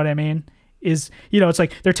 You know what I mean? It's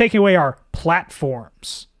like they're taking away our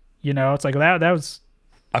platforms. It's like that was...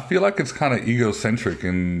 I feel like it's kind of egocentric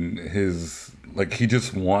in his... Like, he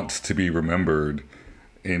just wants to be remembered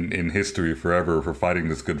in history forever for fighting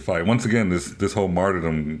this good fight. Once again, this whole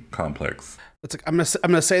martyrdom complex. I'm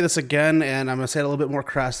gonna say this again, and I'm gonna say it a little bit more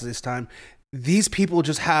crass this time. These people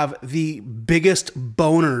just have the biggest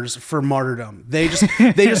boners for martyrdom. They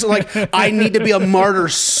just like, I need to be a martyr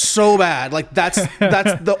so bad. Like that's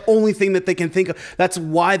the only thing that they can think of. That's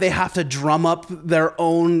why they have to drum up their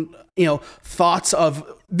own, thoughts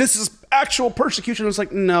of this is actual persecution. It's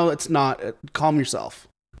like, no, it's not. Calm yourself.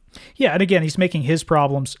 Yeah, and again, he's making his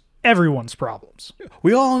problems everyone's problems.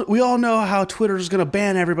 We all know how Twitter is going to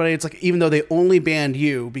ban everybody. It's like, even though they only banned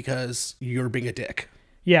you because you're being a dick.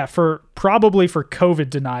 Yeah, probably for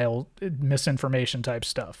COVID denial, misinformation type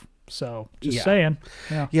stuff. So just saying.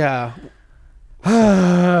 Yeah.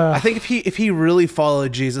 I think if he really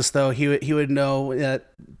followed Jesus, though, he would know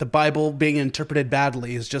that the Bible being interpreted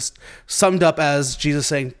badly is just summed up as Jesus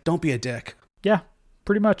saying, "Don't be a dick." Yeah,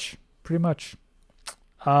 pretty much.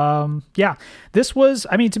 This was,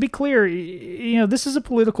 to be clear, this is a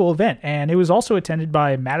political event, and it was also attended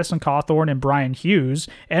by Madison Cawthorn and Brian Hughes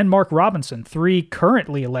and Mark Robinson, 3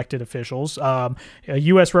 currently elected officials, a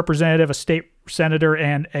U.S. representative, a state senator,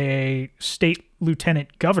 and a state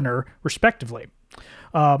lieutenant governor, respectively.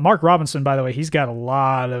 Mark Robinson, by the way, he's got a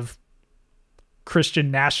lot of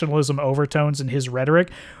Christian nationalism overtones in his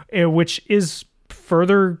rhetoric, which is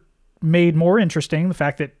further made more interesting, the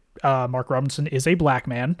fact that Mark Robinson is a black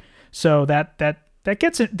man, so that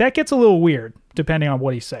gets a little weird depending on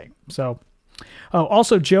what he's saying. So,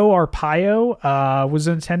 also Joe Arpaio was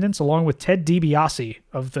in attendance along with Ted DiBiase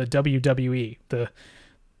of the WWE, the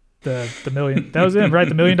million. That was him, right?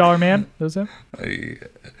 The $1 Million Man. That was him.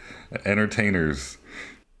 Entertainers.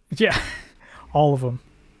 Yeah, all of them.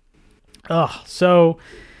 So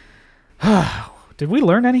did we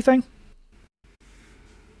learn anything?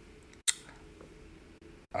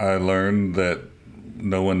 I learned that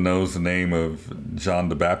no one knows the name of John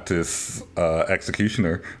the Baptist's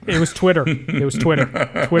executioner. It was Twitter.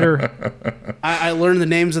 Twitter. I learned the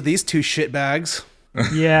names of these 2 shitbags.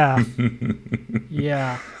 Yeah.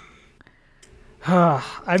 Yeah.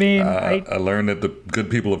 I learned that the good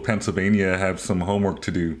people of Pennsylvania have some homework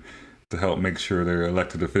to do to help make sure their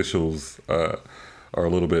elected officials are a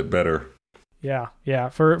little bit better. Yeah.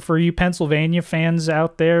 For you Pennsylvania fans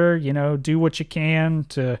out there, do what you can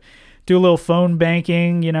to do a little phone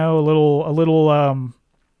banking, a little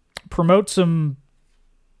promote some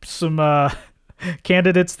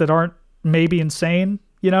candidates that aren't maybe insane,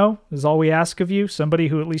 is all we ask of you. Somebody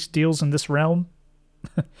who at least deals in this realm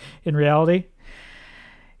in reality.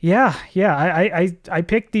 Yeah. I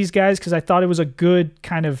picked these guys because I thought it was a good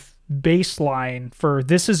kind of baseline for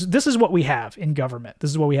this is what we have in government. This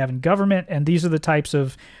is what we have in government, and these are the types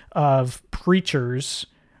of preachers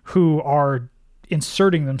who are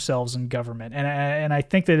inserting themselves in government. And I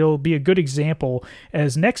think that it'll be a good example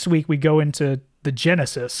as next week we go into the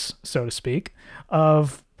genesis, so to speak,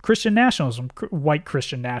 of Christian nationalism, white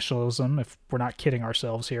Christian nationalism, if we're not kidding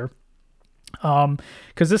ourselves here.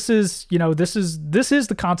 Because this is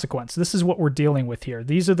the consequence. This is what we're dealing with here.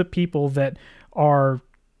 These are the people that are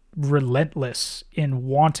relentless in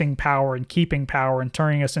wanting power and keeping power and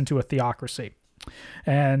turning us into a theocracy.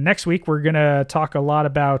 And next week we're going to talk a lot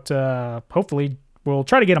about hopefully We'll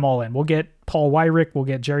try to get them all in. We'll get Paul Weyrich. We'll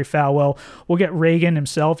get Jerry Falwell. We'll get Reagan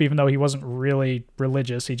himself, even though he wasn't really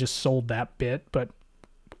religious. He just sold that bit. But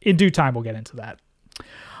in due time, we'll get into that.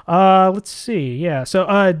 Let's see. Yeah.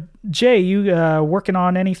 So, Jay, you working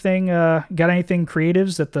on anything? Got anything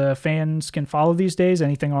creatives that the fans can follow these days?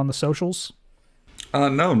 Anything on the socials?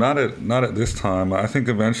 No, not at this time. I think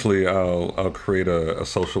eventually I'll create a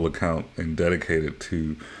social account and dedicate it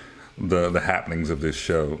to the happenings of this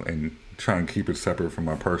show and try and keep it separate from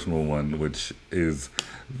my personal one, which is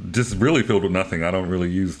just really filled with nothing. I don't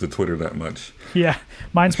really use the Twitter that much. Yeah,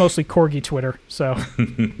 mine's mostly Corgi Twitter. So,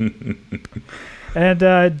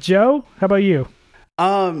 and Joe, how about you?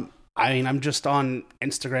 I mean, I'm just on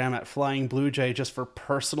Instagram at Flying Blue Jay just for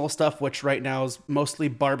personal stuff, which right now is mostly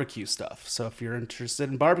barbecue stuff. So if you're interested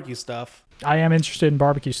in barbecue stuff, I am interested in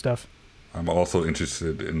barbecue stuff. I'm also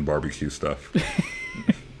interested in barbecue stuff.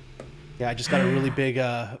 Yeah, I just got a really big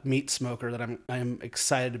meat smoker that I'm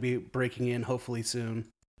excited to be breaking in hopefully soon.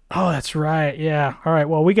 Oh, that's right. Yeah. All right.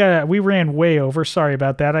 Well, we ran way over. Sorry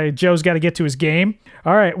about that. Joe's got to get to his game.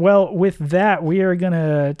 All right. Well, with that, we are going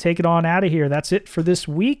to take it on out of here. That's it for this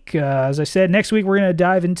week. As I said, next week, we're going to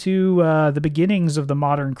dive into the beginnings of the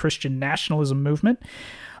modern Christian nationalism movement.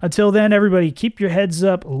 Until then, everybody, keep your heads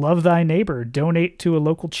up, love thy neighbor, donate to a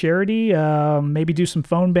local charity, maybe do some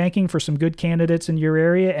phone banking for some good candidates in your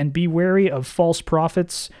area, and be wary of false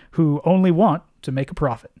prophets who only want to make a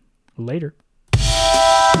profit. Later.